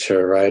the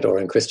teacher, right? Or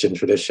in Christian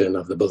tradition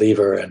of the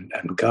believer and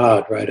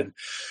God, right?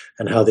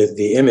 And how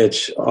the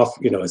image of,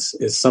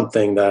 is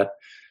something that,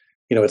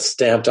 it's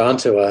stamped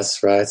onto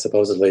us, right?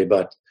 Supposedly,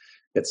 but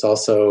it's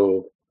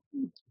also,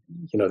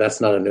 that's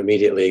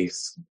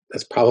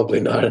probably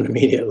not an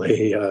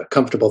immediately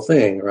comfortable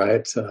thing,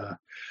 right?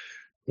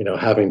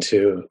 Having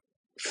to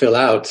fill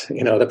out,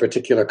 the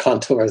particular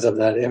contours of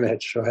that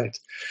image, right?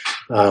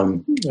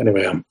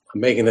 Anyway, I'm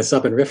making this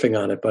up and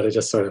riffing on it, but it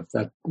just sort of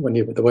the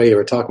way you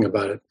were talking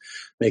about it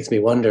makes me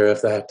wonder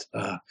if that,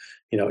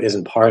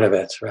 isn't part of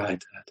it,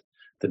 right?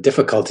 The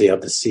difficulty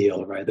of the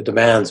seal, right? The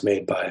demands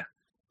made by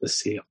the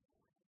seal.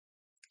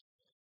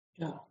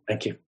 Yeah.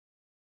 Thank you.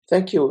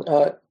 Thank you.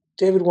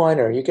 David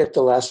Weiner, you get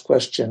the last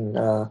question.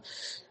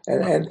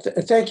 And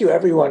thank you,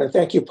 everyone. And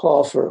thank you,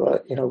 Paul,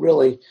 for,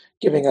 really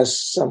giving us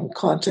some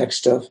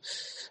context of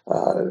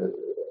a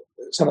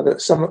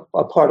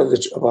part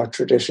of our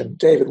tradition.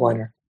 David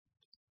Weiner.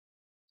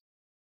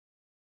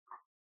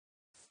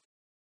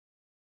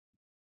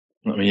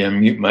 Let me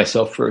unmute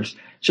myself first.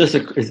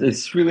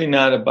 It's really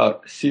not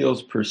about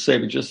seals per se,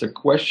 but just a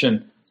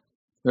question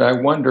that I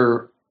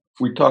wonder.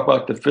 We talk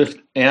about the fifth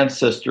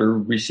ancestor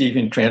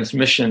receiving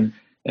transmission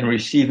and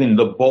receiving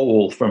the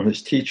bowl from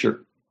his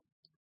teacher.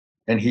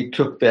 And he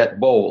took that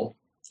bowl.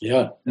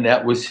 Yeah. And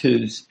that was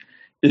his.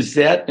 Is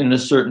that, in a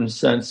certain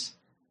sense,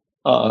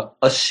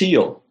 a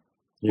seal?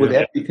 Yeah. Would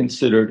that be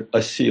considered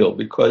a seal?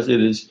 Because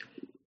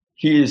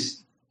he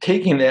is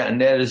taking that,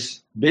 and that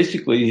is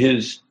basically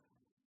his,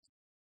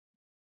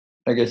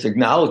 I guess,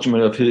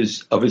 acknowledgement of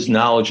his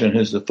knowledge and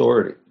his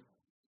authority.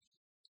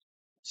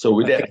 So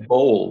would that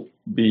bowl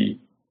be?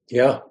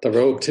 Yeah, the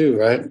robe too,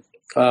 right?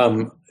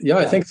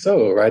 I think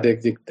so, right?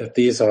 That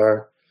these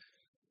are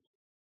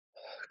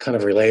kind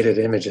of related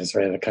images,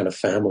 right? A kind of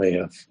family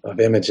of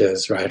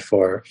images, right?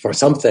 For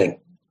something,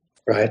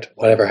 right?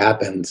 Whatever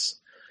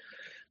happens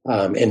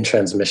in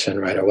transmission,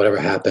 right? Or whatever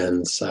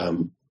happens,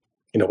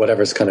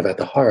 whatever's kind of at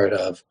the heart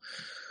of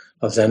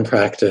Zen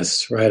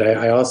practice, right?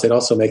 It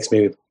also makes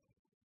me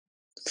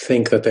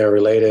think that they're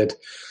related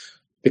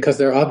because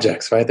they're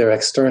objects, right? They're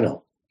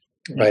external,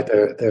 right?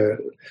 They're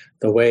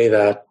the way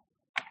that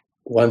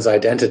one's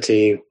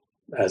identity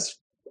as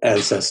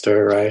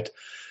ancestor, right?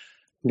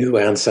 New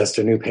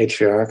ancestor, new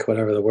patriarch,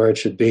 whatever the word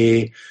should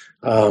be,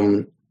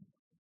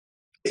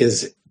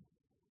 is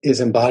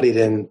embodied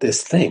in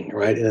this thing,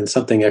 right? And in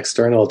something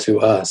external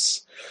to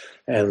us.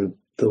 And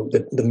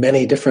the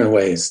many different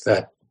ways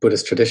that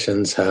Buddhist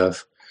traditions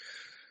have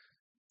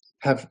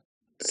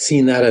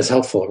seen that as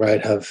helpful,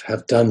 right?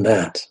 Have done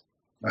that,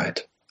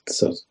 right?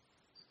 So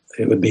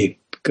it would be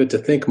good to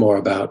think more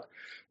about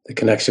the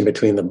connection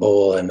between the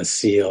bowl and the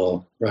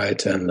seal,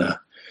 right? And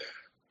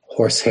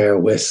horsehair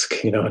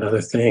whisk, and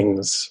other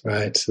things,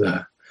 right?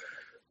 The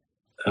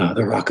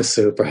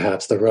rakusu,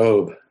 perhaps the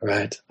robe,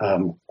 right?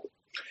 And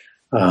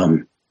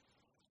when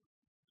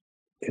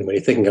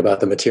you're thinking about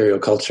the material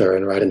culture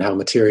and how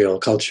material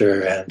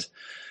culture and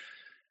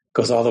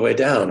goes all the way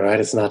down, right?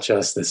 It's not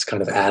just this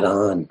kind of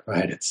add-on,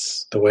 right?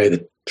 It's the way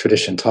the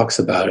tradition talks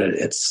about it.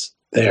 It's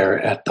there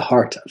at the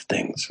heart of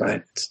things,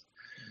 right?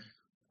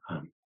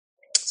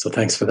 So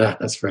thanks for that.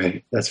 That's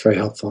very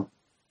helpful.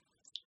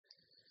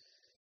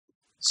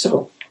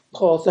 So,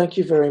 Paul, thank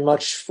you very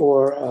much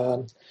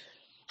for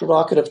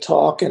provocative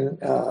talk and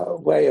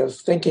way of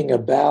thinking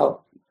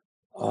about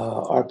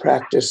our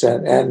practice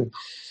and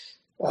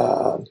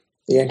the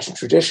ancient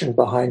tradition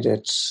behind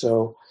it.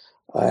 So,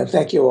 and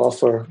thank you all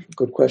for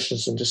good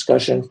questions and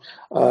discussion.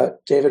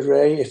 David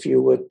Ray, if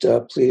you would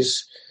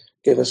please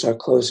give us our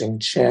closing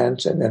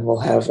chant, and then we'll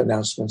have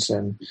announcements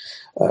and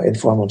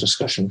informal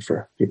discussion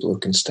for people who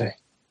can stay.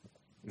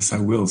 Yes, I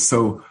will.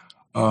 So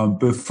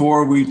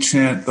before we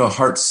chant the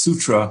Heart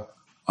Sutra,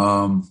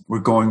 we're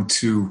going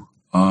to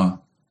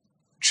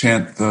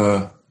chant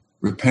the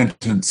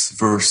repentance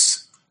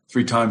verse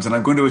 3 times, and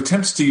I'm going to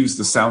attempt to use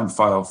the sound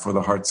file for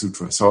the Heart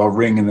Sutra. So I'll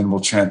ring, and then we'll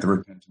chant the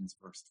repentance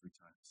verse 3 times.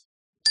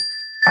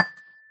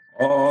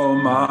 All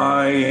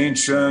my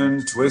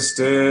ancient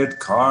twisted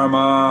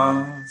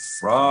karma,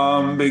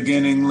 from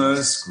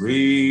beginningless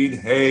greed,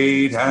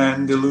 hate,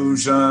 and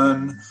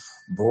delusion,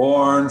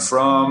 born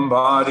from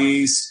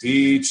body,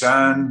 speech,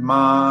 and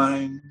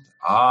mind,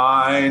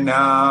 I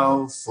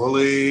now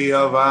fully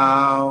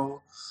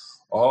avow.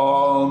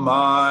 All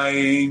my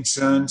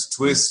ancient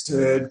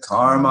twisted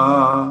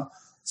karma,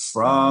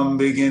 from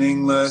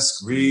beginningless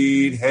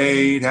greed,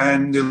 hate,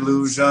 and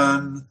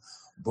delusion,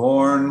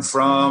 born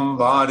from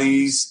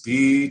body,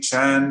 speech,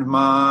 and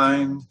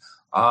mind,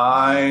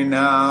 I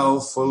now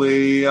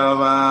fully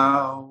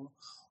avow.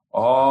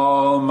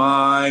 All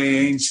my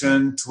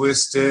ancient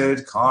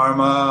twisted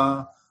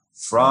karma,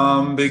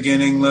 from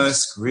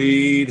beginningless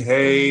greed,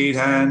 hate,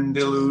 and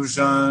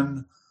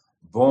delusion,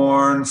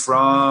 born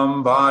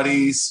from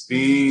body,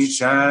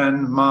 speech,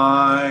 and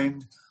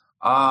mind,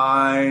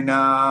 I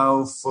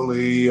now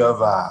fully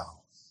avow.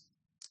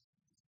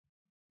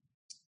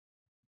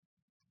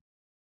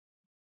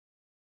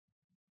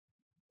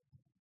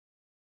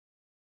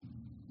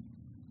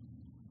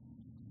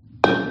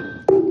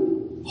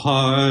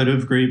 Heart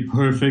of Great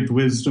Perfect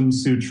Wisdom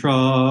Sutra.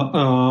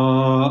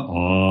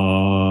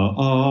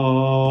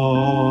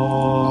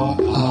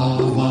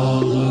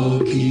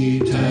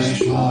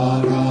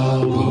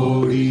 Avalokiteshvara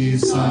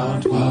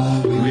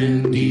Bodhisattva,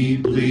 when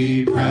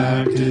deeply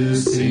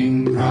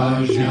practicing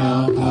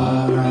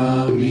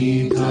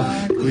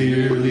Prajnaparamita,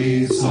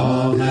 clearly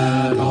saw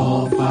that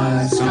all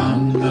 5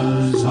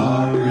 skandhas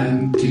are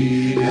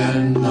empty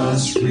and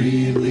thus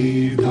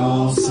relieved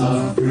all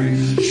suffering.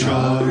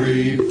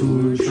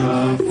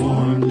 Shariputra,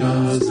 form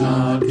does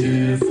not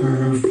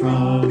differ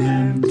from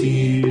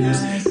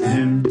emptiness.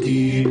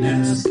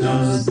 Emptiness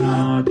does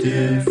not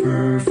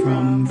differ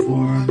from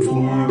form.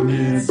 Form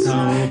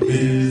itself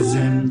is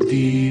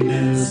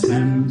emptiness.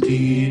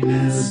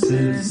 Emptiness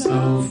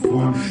itself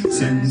form.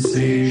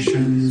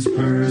 Sensations,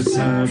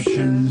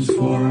 perceptions,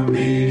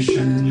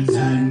 formations,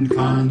 and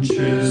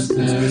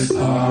consciousness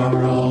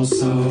are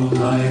also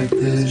like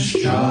this.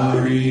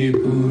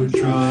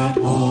 Shariputra,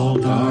 all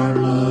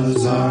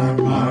dharmas are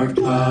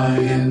marked by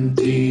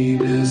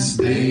emptiness.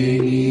 They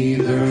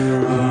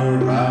neither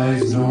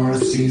arise nor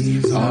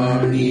cease,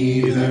 are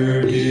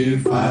neither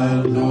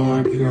defiled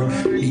nor pure,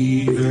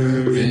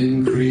 either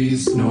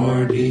increase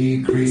nor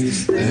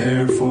decrease.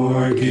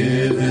 Therefore,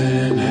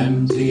 given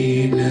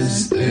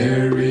emptiness,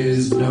 there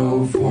is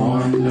no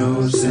form,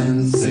 no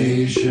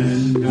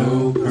sensation,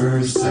 no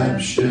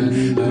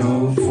perception,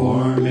 no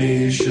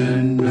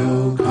formation,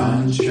 no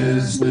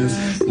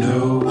consciousness,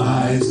 no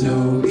eyes,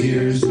 no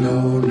ears,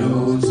 no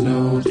nose,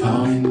 no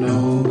tongue,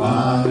 no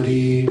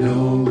body,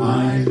 no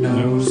mind,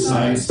 no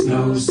sight,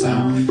 no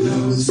sound,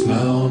 no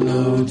smell,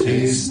 no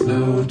taste,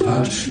 no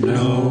touch,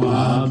 no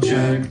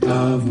object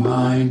of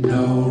mind,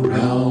 no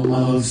realm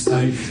of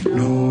sight,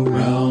 no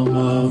realm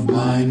of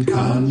mind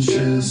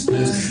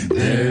consciousness.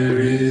 There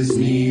is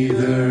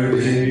neither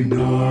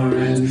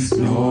ignorance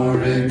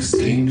nor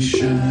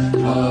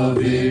extinction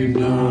of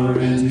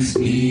ignorance,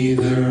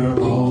 neither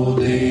old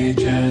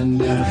age and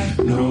death,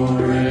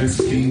 nor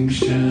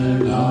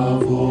extinction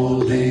of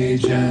old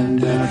age and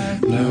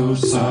death, no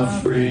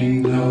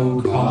suffering, no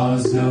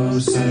cause, no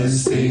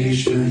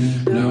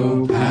cessation,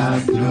 no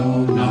path,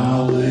 no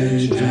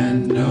knowledge,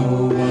 and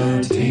no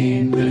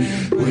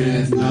attainment,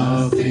 with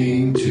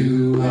nothing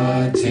to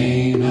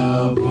attain.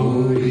 A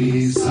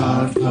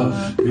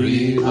bodhisattva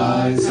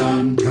relies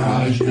on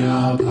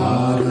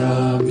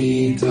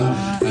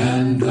Prajnaparamita,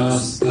 and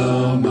thus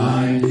the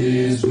mind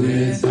is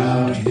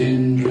without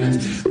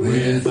hindrance.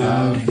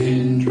 Without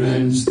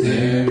hindrance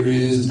there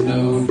is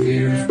no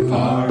fear.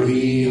 Far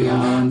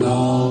beyond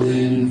all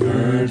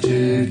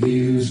inverted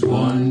views,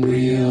 one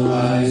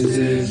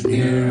realizes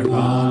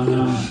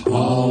nirvana.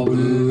 All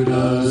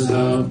Buddhas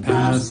of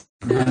past,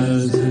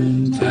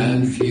 present,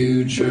 and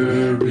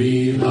future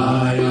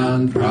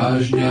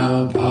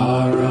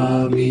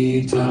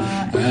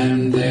paramita,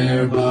 and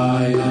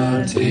thereby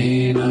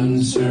attain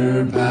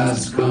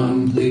unsurpassed,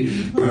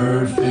 complete,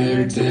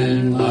 perfect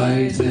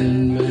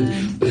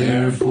enlightenment.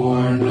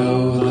 Therefore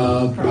know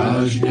the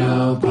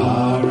prajna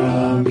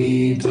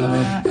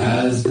paramita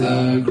as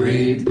the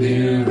great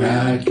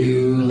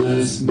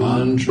miraculous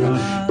mantra,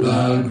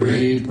 the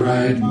great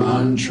bright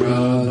mantra,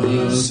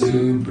 the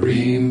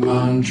supreme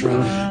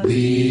mantra,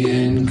 the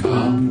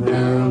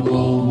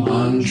incomparable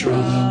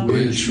mantra,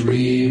 which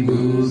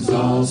removes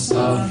all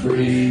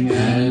suffering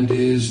and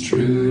is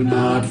true,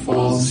 not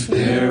false.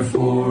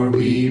 Therefore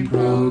we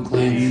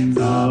proclaim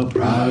the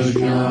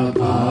prajna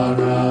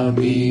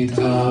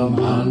paramita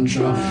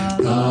mantra,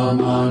 the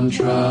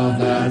mantra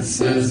that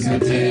says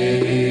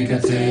gate,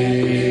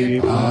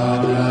 gate,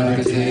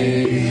 para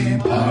gate,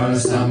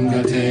 parsam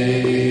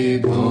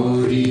gate,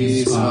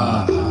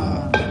 bodhisvaha.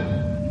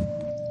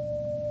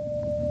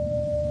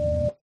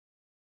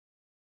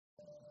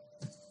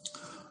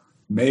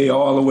 May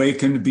all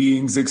awakened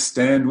beings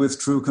extend with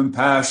true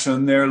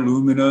compassion their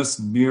luminous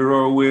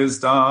mirror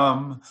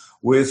wisdom.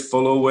 With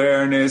full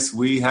awareness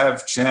we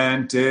have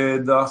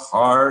chanted the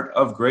Heart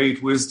of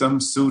Great Wisdom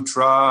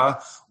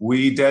Sutra.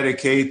 We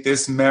dedicate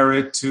this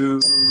merit to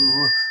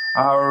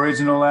our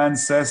original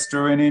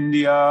ancestor in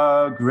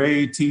India,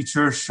 great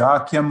teacher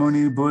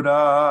Shakyamuni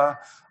Buddha,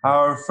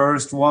 our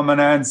first woman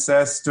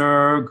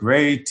ancestor,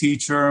 great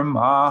teacher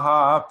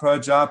Maha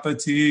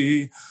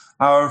Prajapati,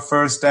 our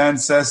first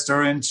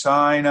ancestor in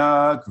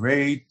China,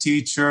 great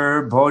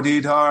teacher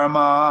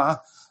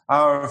Bodhidharma,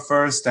 our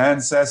first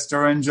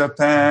ancestor in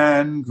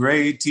Japan,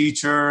 great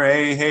teacher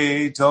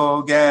Eihei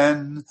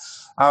Togen,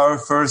 our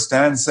first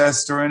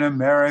ancestor in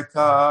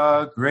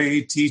America,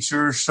 great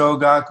teacher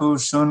Shogaku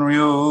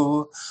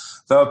Shunryu,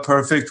 the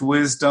perfect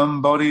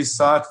wisdom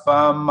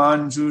Bodhisattva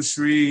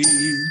Manjushri,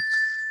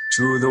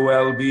 to the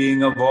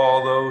well-being of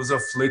all those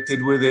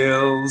afflicted with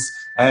ills,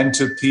 and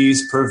to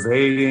peace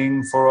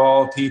pervading for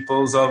all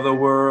peoples of the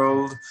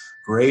world.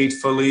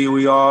 Gratefully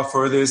we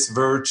offer this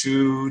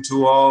virtue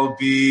to all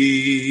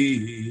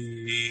beings.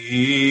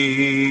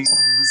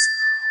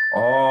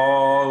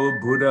 All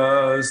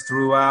Buddhas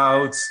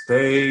throughout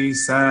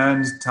space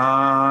and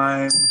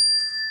time,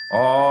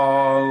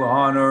 all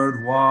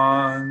honored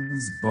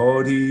ones,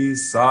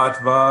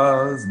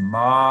 bodhisattvas,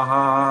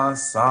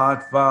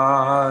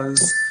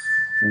 mahasattvas,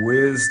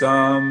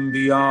 wisdom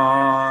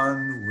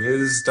beyond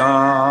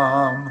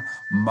wisdom,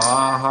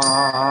 Mahaprajna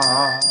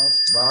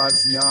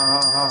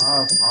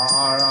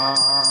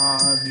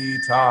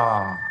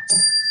Paramita.